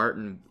that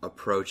Martin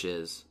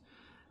approaches,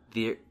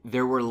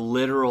 there were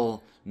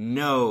literal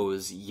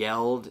no's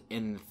yelled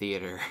in the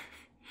theater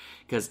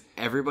because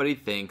everybody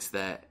thinks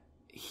that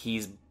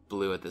he's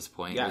blue at this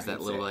point. Yeah, There's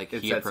that little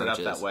he sets approaches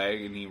it up that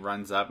way, and he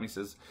runs up and he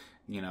says,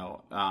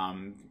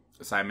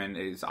 Simon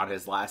is on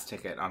his last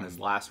ticket on his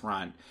last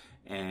run,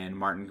 and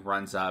Martin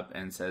runs up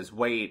and says,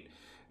 "Wait!"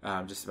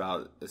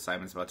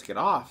 Simon's about to get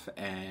off,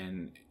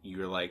 and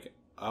you're like,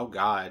 "Oh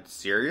God,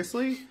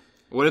 seriously?"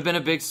 Would have been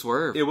a big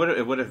swerve. It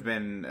would have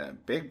been a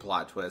big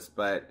plot twist,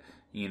 but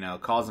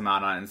calls him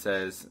out on it and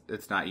says,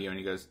 "It's not you," and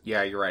he goes,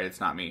 "Yeah, you're right, it's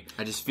not me.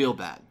 I just feel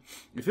bad."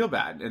 You feel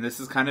bad, and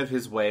this is kind of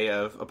his way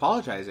of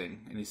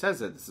apologizing, and he says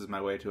that this is my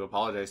way to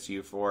apologize to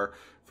you for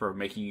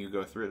making you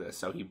go through this.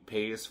 So he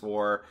pays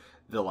for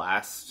the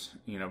last,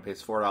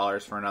 pays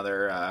 $4 for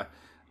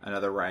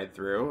another ride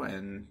through,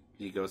 and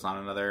he goes on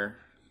another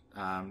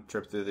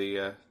trip through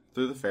the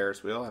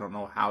Ferris wheel. I don't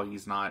know how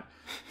he's not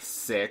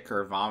sick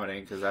or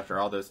vomiting, because after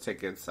all those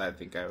tickets, I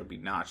think I would be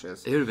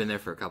nauseous. It would have been there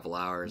for a couple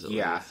hours at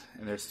least.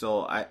 And there's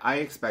still, I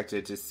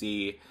expected to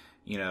see,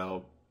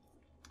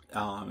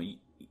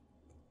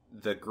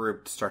 the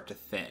group start to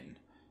thin.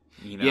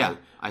 Yeah,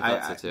 I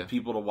thought so too.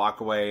 People to walk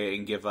away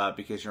and give up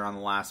because you're on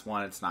the last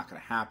one. It's not going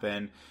to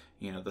happen.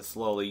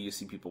 Slowly you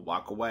see people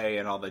walk away,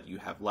 and all that you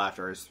have left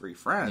are his three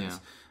friends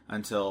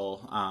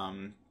until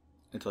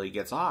he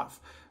gets off.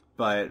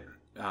 But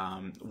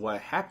what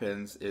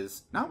happens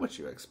is not what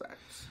you expect.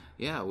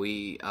 Yeah,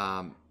 they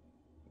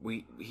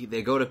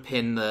go to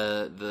pin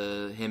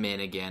the him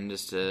in again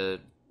just to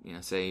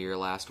say your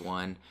last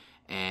one,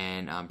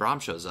 and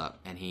Brahm shows up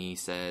and he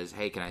says,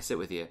 "Hey, can I sit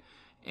with you?"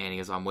 And he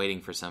goes, "I'm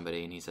waiting for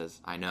somebody," and he says,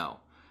 "I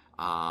know."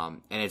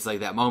 And it's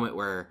like that moment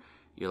where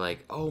you're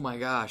like, "Oh my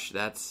gosh,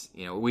 that's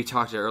we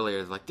talked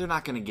earlier, like they're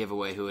not going to give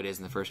away who it is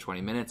in the first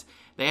 20 minutes."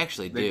 They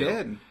actually do. They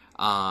did.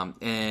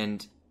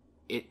 And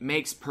it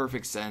makes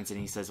perfect sense. And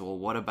he says, "Well,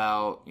 what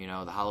about,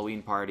 the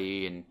Halloween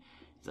party?" And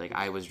he's like,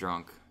 "I was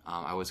drunk.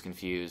 I was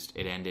confused.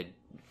 It ended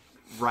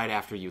right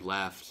after you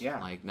left. Yeah.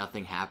 Like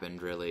nothing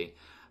happened really."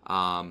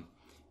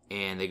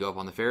 and they go up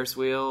on the Ferris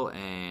wheel,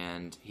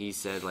 and he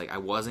said, like, I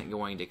wasn't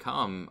going to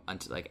come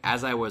until, like,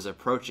 as I was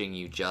approaching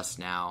you just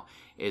now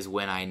is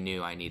when I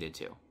knew I needed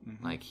to.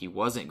 Mm-hmm. Like, he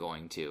wasn't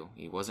going to.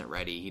 He wasn't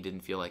ready. He didn't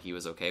feel like he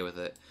was okay with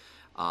it.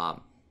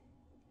 But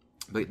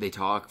they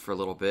talk for a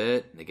little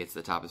bit. They get to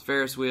the top of the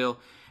Ferris wheel,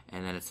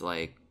 and then it's,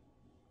 like,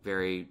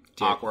 very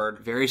awkward,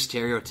 very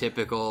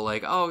stereotypical,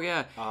 like, oh,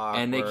 yeah.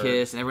 Awkward. And they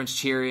kiss, and everyone's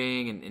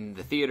cheering, and in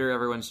the theater,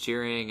 everyone's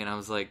cheering, and I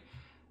was like,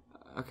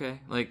 okay.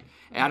 Like,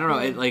 I don't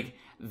know, like...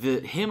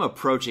 him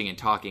approaching and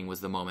talking was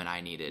the moment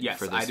I needed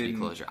for this to be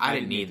closure. I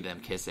didn't need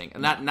them kissing.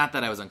 Not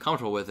that I was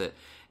uncomfortable with it.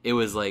 It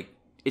was like,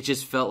 it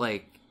just felt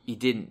like you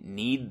didn't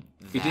need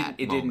that.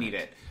 It didn't need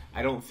it.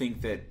 I don't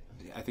think that.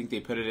 I think they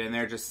put it in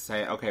there just to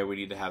say, okay, we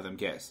need to have them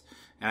kiss.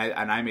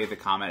 And I made the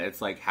comment.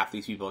 It's like half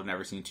these people have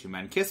never seen two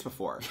men kiss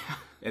before,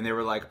 and they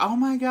were like, oh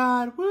my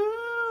god,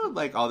 woo!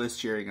 Like all this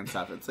cheering and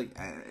stuff. It's like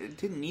it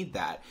didn't need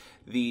that.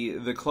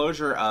 The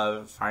closure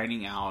of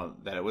finding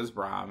out that it was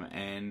Brom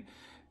and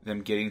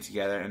them getting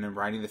together and then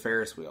riding the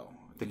Ferris wheel.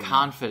 The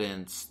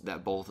confidence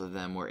that both of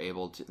them were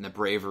able to, and the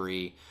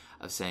bravery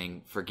of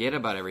saying, forget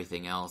about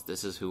everything else.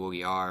 This is who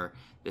we are.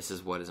 This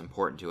is what is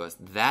important to us.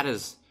 That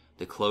is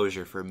the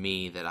closure for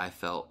me that I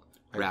felt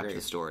wrapped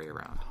the story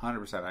around.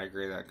 100%. I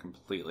agree with that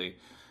completely.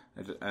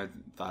 I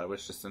thought it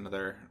was just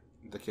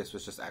the kiss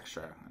was just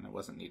extra and it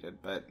wasn't needed.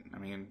 But, I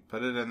mean,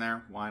 put it in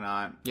there. Why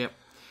not? Yep.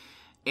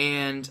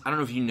 And I don't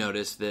know if you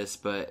noticed this,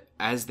 but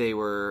as they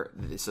were,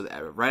 so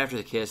right after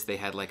the kiss, they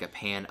had like a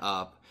pan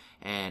up,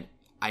 and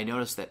I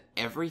noticed that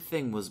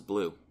everything was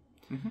blue.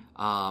 Mm-hmm.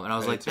 And I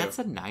was like, that's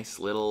a nice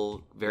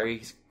little,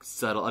 very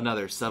subtle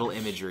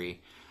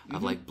imagery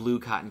of like blue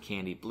cotton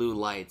candy, blue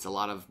lights. A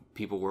lot of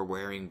people were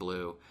wearing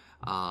blue.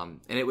 And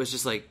it was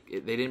just like,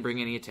 they didn't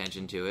bring any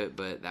attention to it,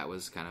 but that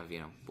was kind of,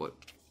 what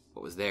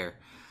was there.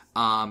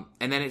 And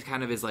then it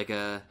kind of is like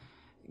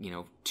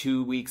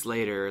 2 weeks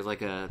later,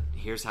 like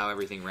here's how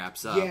everything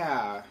wraps up.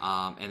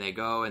 Yeah. And they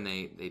go and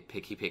he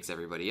picks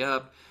everybody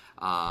up.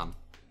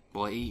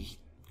 He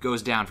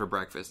goes down for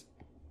breakfast.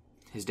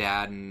 His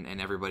dad and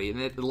everybody,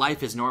 and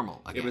life is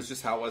normal again. It was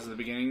just how it was in the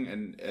beginning,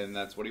 and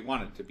that's what he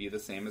wanted, to be the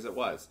same as it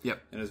was.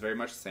 Yep. And it was very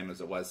much the same as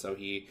it was. So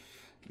he,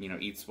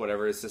 eats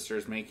whatever his sister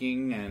is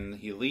making, and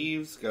he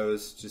leaves,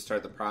 goes to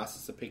start the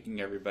process of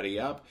picking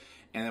everybody up.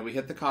 And then we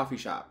hit the coffee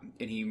shop,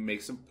 and he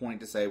makes a point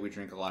to say we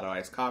drink a lot of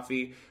iced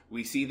coffee.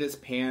 We see this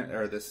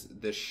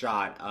this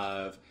shot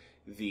of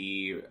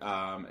the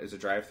is a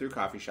drive-through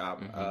coffee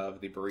shop of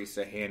the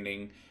barista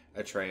handing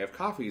a tray of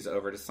coffees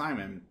over to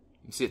Simon.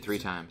 You see it 3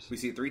 times. We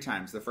see it 3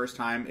 times. The first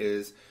time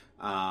is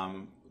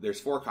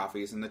there's 4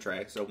 coffees in the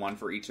tray, so 1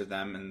 for each of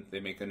them, and they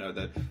make a note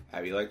that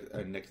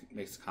Nick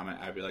makes a comment.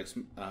 Abby likes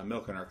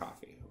milk in her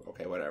coffee.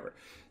 Okay, whatever.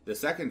 The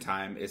second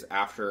time is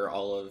after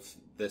all of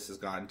this has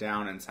gone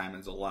down and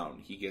Simon's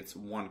alone. He gets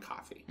 1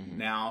 coffee. Mm-hmm.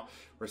 Now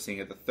we're seeing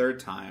it the 3rd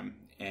time,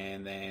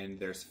 and then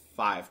there's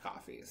 5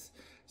 coffees.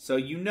 So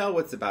you know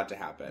what's about to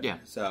happen. Yeah.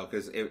 So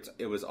because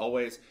it was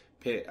always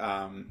pick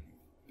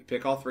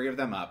all 3 of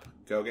them up,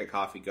 go get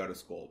coffee, go to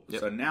school.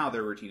 Yep. So now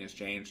their routine has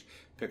changed.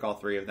 Pick all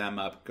 3 of them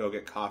up, go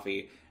get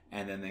coffee,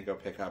 and then they go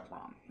pick up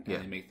Ron.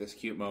 And they make this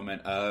cute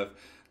moment of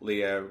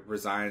Leah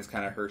resigns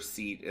kind of her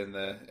seat in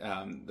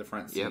the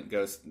front seat,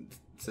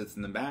 sits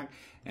in the back,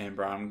 and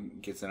Brom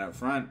gets in up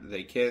front.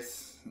 They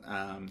kiss,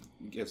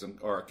 gives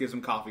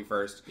him coffee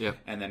first,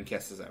 and then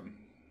kisses him.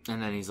 And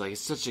then he's like,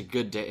 "It's such a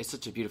good day. It's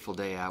such a beautiful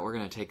day out. We're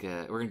gonna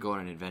go on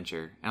an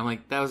adventure." And I'm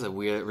like, "That was a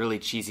weird, really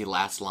cheesy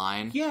last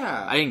line."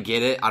 Yeah, I didn't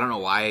get it. I don't know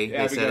why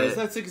they said it.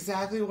 That's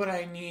exactly what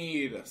I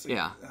need.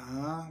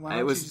 Like,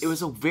 it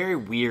was a very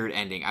weird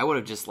ending. I would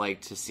have just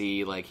liked to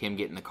see like him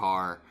get in the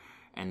car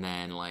and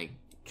then like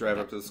drive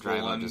up to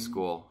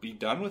school, be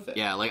done with it.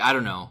 Yeah, like I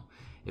don't know.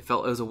 It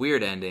was a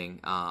weird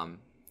ending.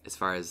 As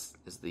far as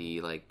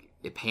the like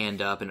it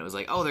panned up and it was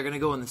like, oh, they're gonna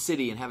go in the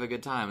city and have a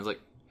good time. It's like.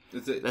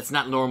 That's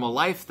not normal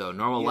life, though.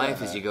 Normal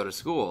life is you go to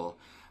school.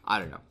 I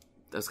don't know.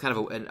 That was kind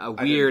of a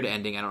weird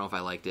ending. I don't know if I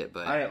liked it,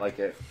 but I didn't like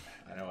it.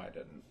 I know I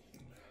didn't.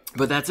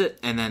 But that's it,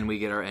 and then we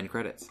get our end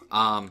credits.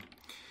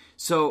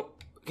 So,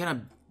 kind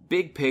of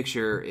big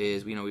picture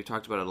is, we've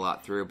talked about it a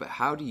lot through, but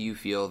how do you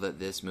feel that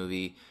this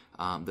movie?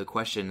 The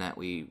question that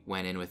we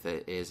went in with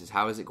it is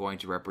how is it going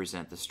to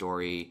represent the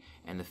story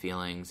and the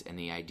feelings and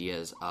the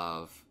ideas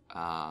of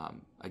a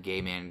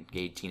gay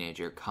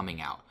teenager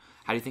coming out?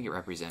 How do you think it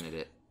represented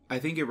it? I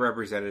think it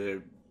represented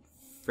it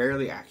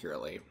fairly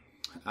accurately.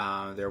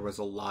 There was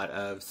a lot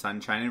of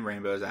sunshine and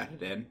rainbows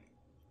added in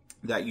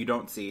that you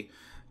don't see,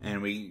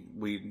 and we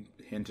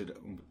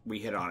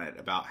hit on it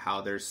about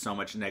how there's so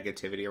much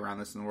negativity around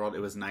this in the world. It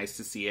was nice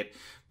to see it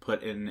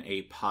put in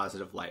a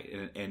positive light,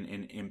 in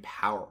an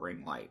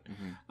empowering light.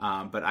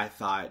 Mm-hmm. But I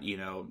thought,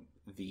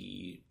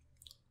 the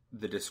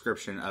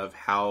description of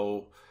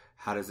how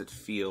does it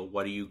feel,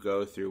 what do you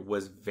go through,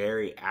 was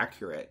very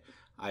accurate.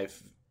 I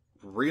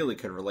really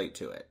could relate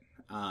to it.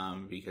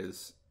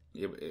 Because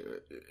it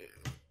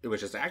was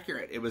just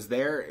accurate. It was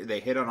there. They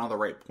hit on all the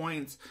right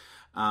points.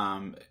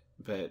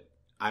 But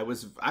I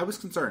was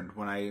concerned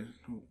when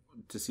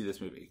to see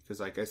this movie because,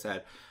 like I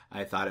said,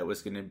 I thought it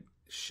was going to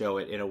show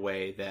it in a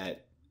way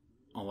that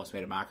almost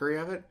made a mockery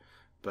of it,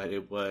 but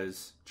it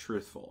was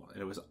truthful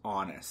and it was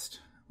honest,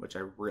 which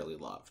I really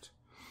loved.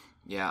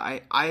 Yeah,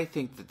 I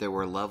think that there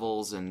were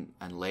levels and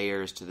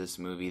layers to this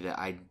movie that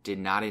I did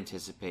not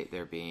anticipate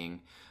there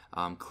being.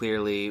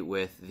 Clearly,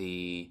 with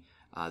the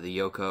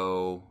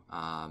Yoko,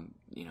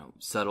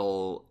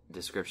 subtle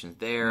descriptions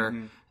there,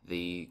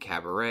 the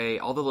cabaret,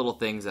 all the little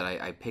things that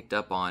I picked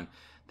up on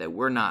that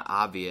were not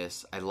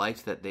obvious. I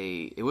liked that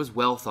it was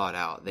well thought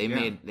out. They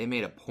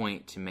made a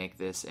point to make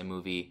this a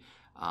movie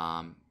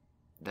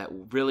that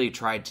really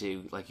tried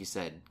to, like you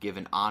said, give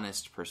an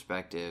honest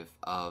perspective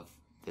of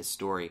this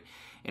story.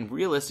 And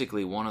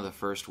realistically, one of the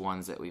first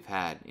ones that we've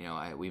had.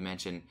 We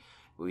mentioned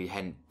we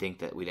hadn't think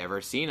that we'd ever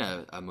seen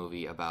a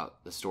movie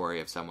about the story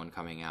of someone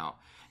coming out.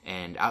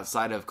 And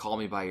outside of Call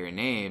Me By Your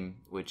Name,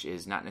 which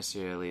is not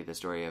necessarily the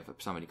story of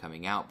somebody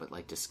coming out, but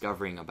like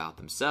discovering about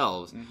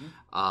themselves,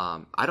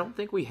 I don't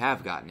think we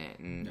have gotten it.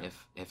 And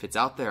if it's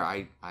out there,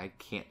 I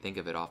can't think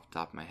of it off the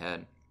top of my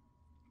head.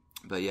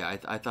 But yeah,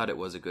 I thought it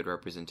was a good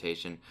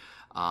representation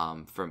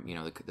from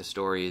the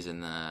stories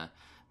and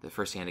the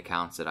firsthand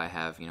accounts that I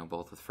have,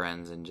 both with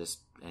friends and just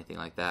anything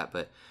like that.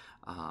 But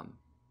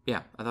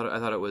yeah, I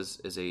thought it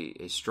was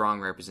a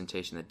strong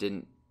representation that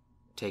didn't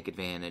take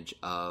advantage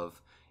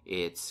of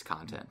its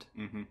content.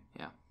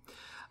 Yeah.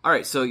 All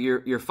right. So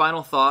your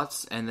final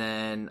thoughts, and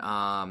then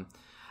I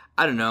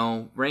don't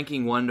know,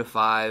 ranking 1 to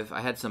 5.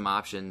 I had some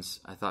options.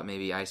 I thought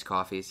maybe iced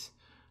coffees,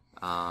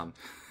 or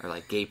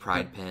like gay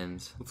pride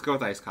pins. Let's go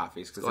with iced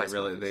coffees because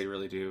they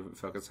really do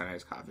focus on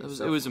iced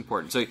coffees. It was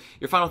important. So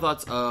your final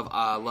thoughts of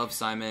Love,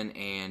 Simon,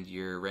 and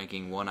your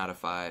ranking 1 to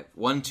 5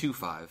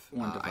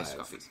 iced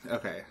coffees.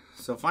 Okay.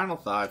 So final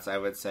thoughts. I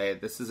would say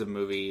this is a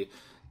movie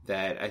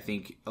that I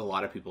think a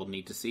lot of people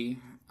need to see.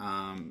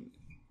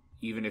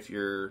 Even if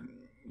you're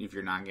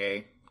not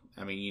gay,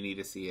 I mean, you need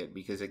to see it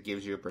because it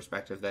gives you a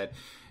perspective that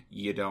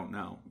you don't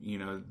know.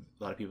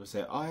 A lot of people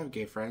say, "Oh, I have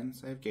gay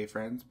friends,"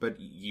 but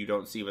you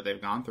don't see what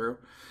they've gone through.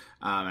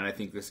 And I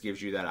think this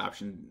gives you that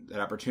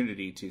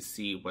opportunity to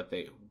see what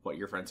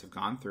your friends have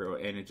gone through,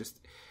 and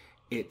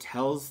it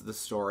tells the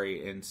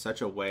story in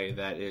such a way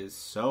that is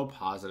so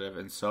positive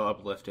and so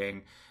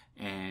uplifting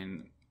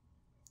and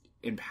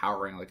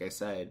empowering. Like I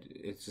said,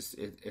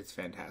 it's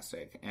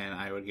fantastic, and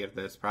I would give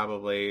this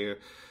probably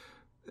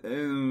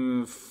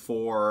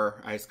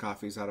 4 iced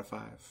coffees out of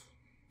 5.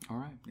 All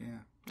right. Yeah.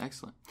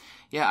 Excellent.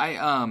 Yeah,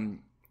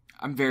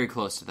 I'm very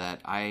close to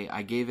that.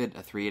 I gave it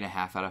a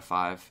 3.5 out of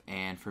 5,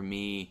 and for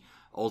me,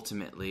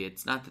 ultimately,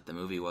 it's not that the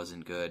movie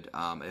wasn't good.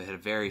 It had a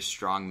very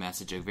strong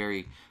message, a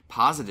very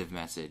positive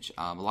message.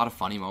 A lot of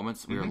funny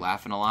moments. We were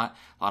laughing a lot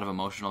of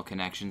emotional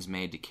connections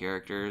made to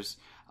characters.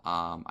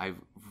 I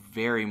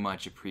very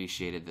much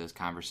appreciated those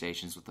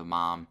conversations with the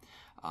mom,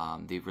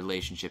 the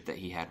relationship that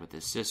he had with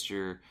his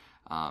sister.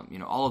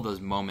 All of those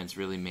moments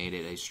really made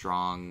it a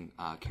strong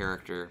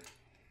character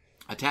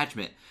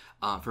attachment.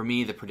 For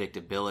me, the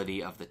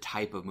predictability of the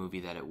type of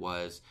movie that it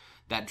was,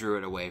 that drew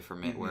it away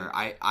from it, where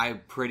I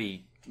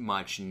pretty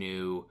much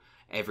knew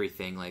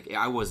everything. Like,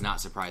 I was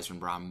not surprised when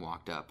Brom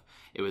walked up.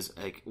 It was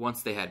like,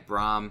 once they had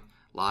Brom,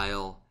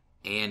 Lyle,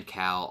 and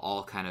Cal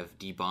all kind of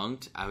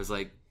debunked, I was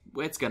like,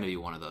 it's going to be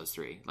one of those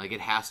 3. Like,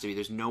 it has to be.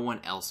 There's no one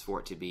else for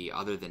it to be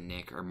other than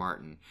Nick or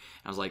Martin. And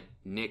I was like,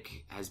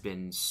 Nick has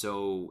been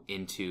so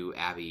into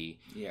Abby.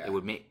 Yeah. It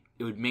would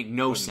make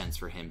no sense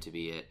for him to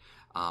be it.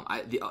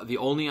 The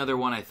only other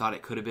one I thought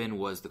it could have been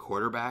was the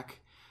quarterback,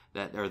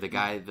 the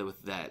guy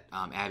that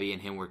Abby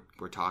and him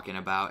were talking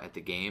about at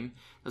the game.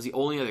 That was the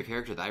only other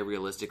character that I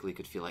realistically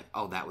could feel like,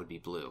 oh, that would be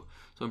Blue.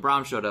 So when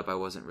Brom showed up, I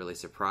wasn't really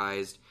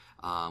surprised,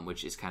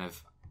 which is kind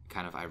of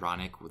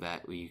ironic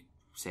that we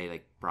say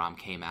like Brom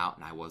came out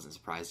and I wasn't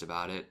surprised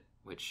about it,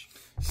 which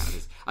kind of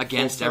is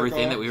against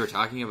everything that we were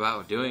talking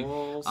about doing.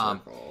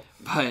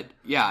 But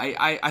yeah,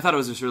 I thought it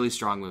was a really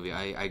strong movie.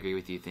 I agree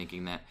with you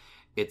thinking that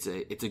it's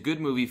a good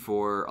movie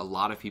for a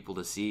lot of people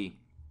to see.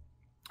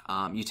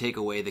 You take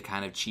away the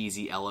kind of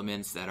cheesy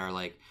elements that are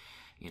like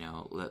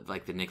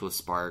the Nicholas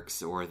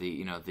Sparks or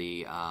the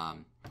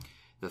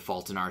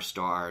Fault in Our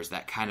Stars,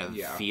 that kind of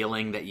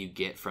feeling that you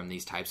get from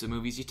these types of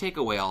movies. You take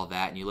away all of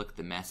that and you look at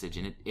the message,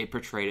 and it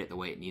portrayed it the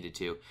way it needed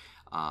to.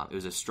 It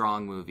was a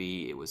strong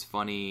movie. It was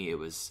funny. It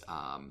was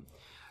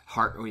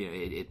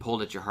it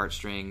pulled at your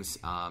heartstrings,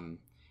 and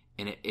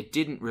it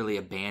didn't really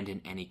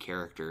abandon any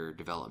character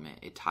development.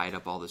 It tied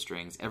up all the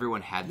strings.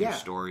 Everyone had their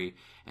story,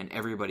 and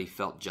everybody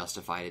felt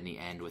justified in the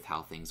end with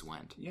how things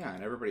went. Yeah,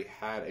 and everybody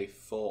had a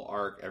full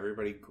arc.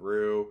 Everybody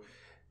grew.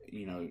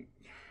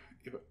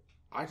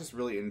 I just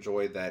really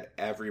enjoyed that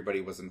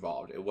everybody was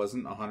involved. It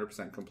wasn't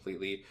 100%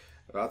 completely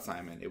about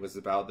Simon. It was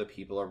about the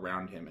people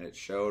around him, and it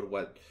showed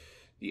what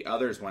the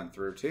others went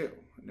through too.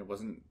 And it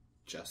wasn't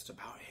just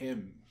about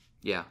him.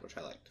 Yeah, which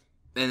I liked.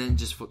 And then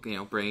just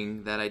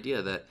bring that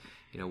idea that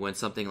when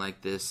something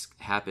like this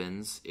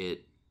happens,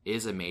 it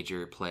is a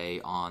major play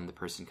on the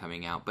person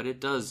coming out, but it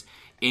does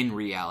in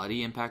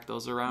reality impact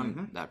those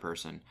around that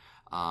person.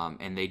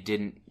 And they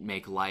didn't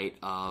make light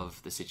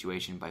of the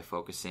situation by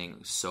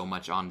focusing so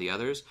much on the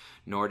others,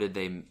 nor did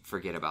they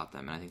forget about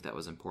them. And I think that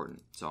was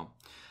important. So,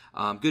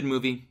 good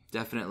movie.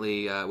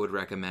 Definitely would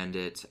recommend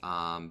it.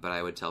 But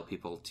I would tell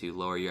people to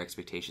lower your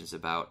expectations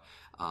about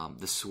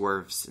the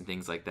swerves and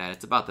things like that.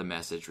 It's about the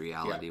message,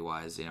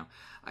 reality-wise. You know,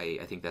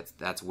 I think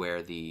that's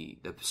where the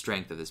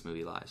strength of this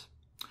movie lies.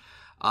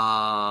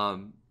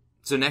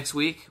 So next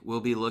week, we'll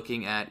be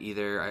looking at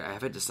either, I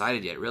haven't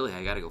decided yet, really,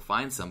 I gotta go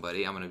find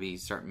somebody. I'm gonna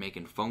start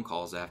making phone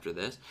calls after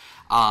this.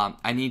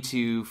 I need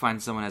to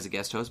find someone as a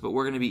guest host, but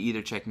we're gonna be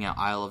either checking out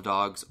Isle of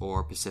Dogs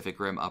or Pacific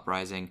Rim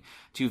Uprising,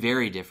 two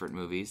very different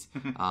movies.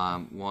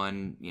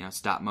 One,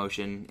 stop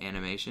motion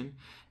animation,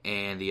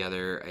 and the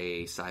other,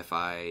 a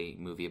sci-fi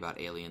movie about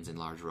aliens and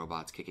large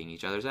robots kicking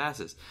each other's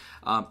asses.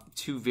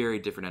 Two very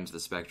different ends of the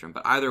spectrum,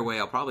 but either way,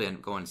 I'll probably end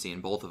up going and seeing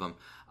both of them.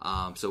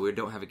 So we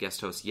don't have a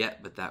guest host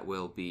yet, but that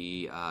will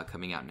be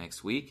coming out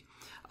next week.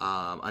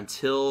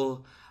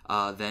 Until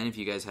then, if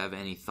you guys have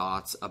any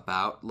thoughts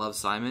about Love,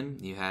 Simon,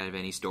 you have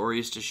any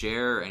stories to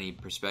share, any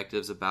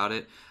perspectives about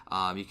it,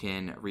 you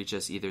can reach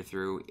us either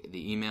through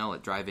the email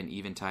at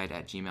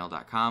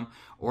driveineventide@gmail.com,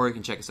 or you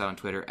can check us out on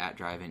Twitter at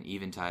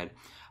driveineventide.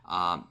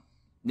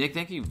 Nick,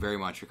 thank you very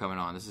much for coming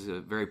on. This is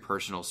a very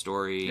personal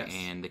story, yes,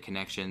 and the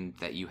connection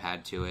that you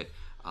had to it.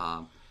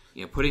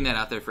 Putting that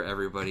out there for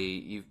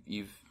everybody,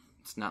 you've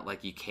it's not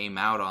like you came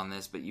out on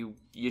this, but you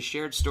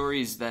shared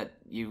stories that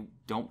you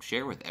don't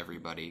share with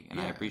everybody, and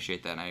I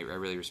appreciate that, and I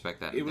really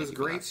respect that. It was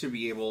great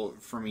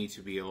for me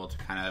to be able to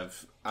kind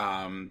of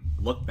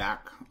look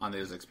back on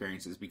those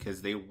experiences,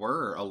 because they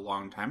were a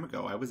long time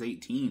ago. I was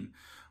 18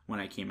 when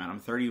I came out. I'm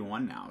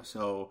 31 now,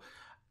 so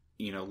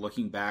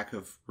looking back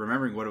of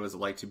remembering what it was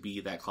like to be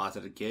that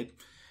closeted kid,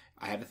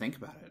 I had to think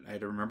about it. I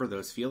had to remember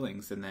those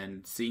feelings, and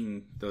then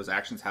seeing those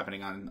actions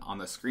happening on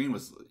the screen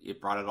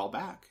it brought it all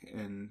back.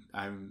 And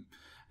I'm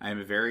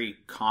a very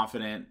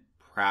confident,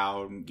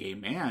 proud gay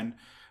man,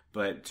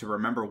 but to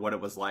remember what it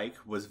was like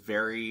was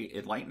very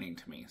enlightening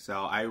to me.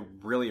 So I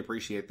really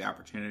appreciate the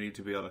opportunity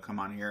to be able to come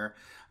on here,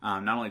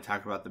 not only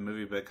talk about the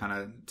movie, but kind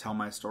of tell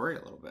my story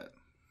a little bit.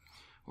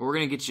 Well, we're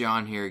going to get you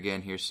on here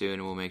again here soon,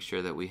 and we'll make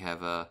sure that we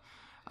have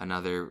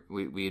another.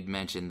 We had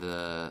mentioned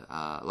the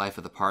Life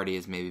of the Party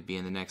as maybe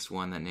being the next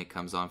one that Nick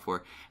comes on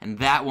for, and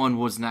that one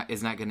is not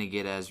going to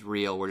get as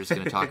real. We're just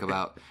going to talk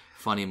about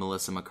funny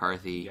Melissa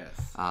McCarthy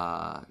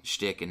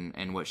shtick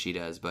and what she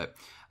does. But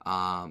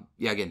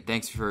again,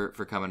 thanks for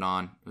coming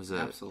on. It was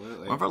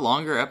absolutely one of our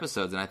longer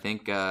episodes, and I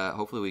think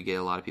hopefully we get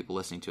a lot of people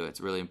listening to it.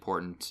 It's really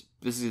important.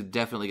 This is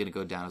definitely going to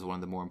go down as one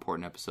of the more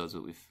important episodes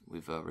that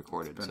we've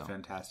recorded. It's been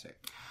fantastic.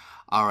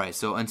 All right,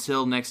 so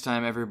until next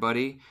time,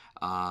 everybody.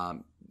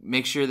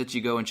 Make sure that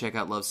you go and check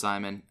out Love,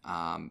 Simon,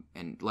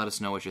 and let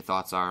us know what your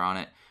thoughts are on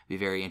it. Be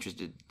very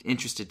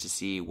interested to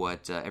see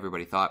what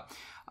everybody thought.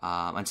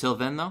 Until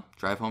then, though,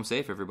 drive home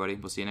safe, everybody.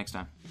 We'll see you next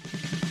time.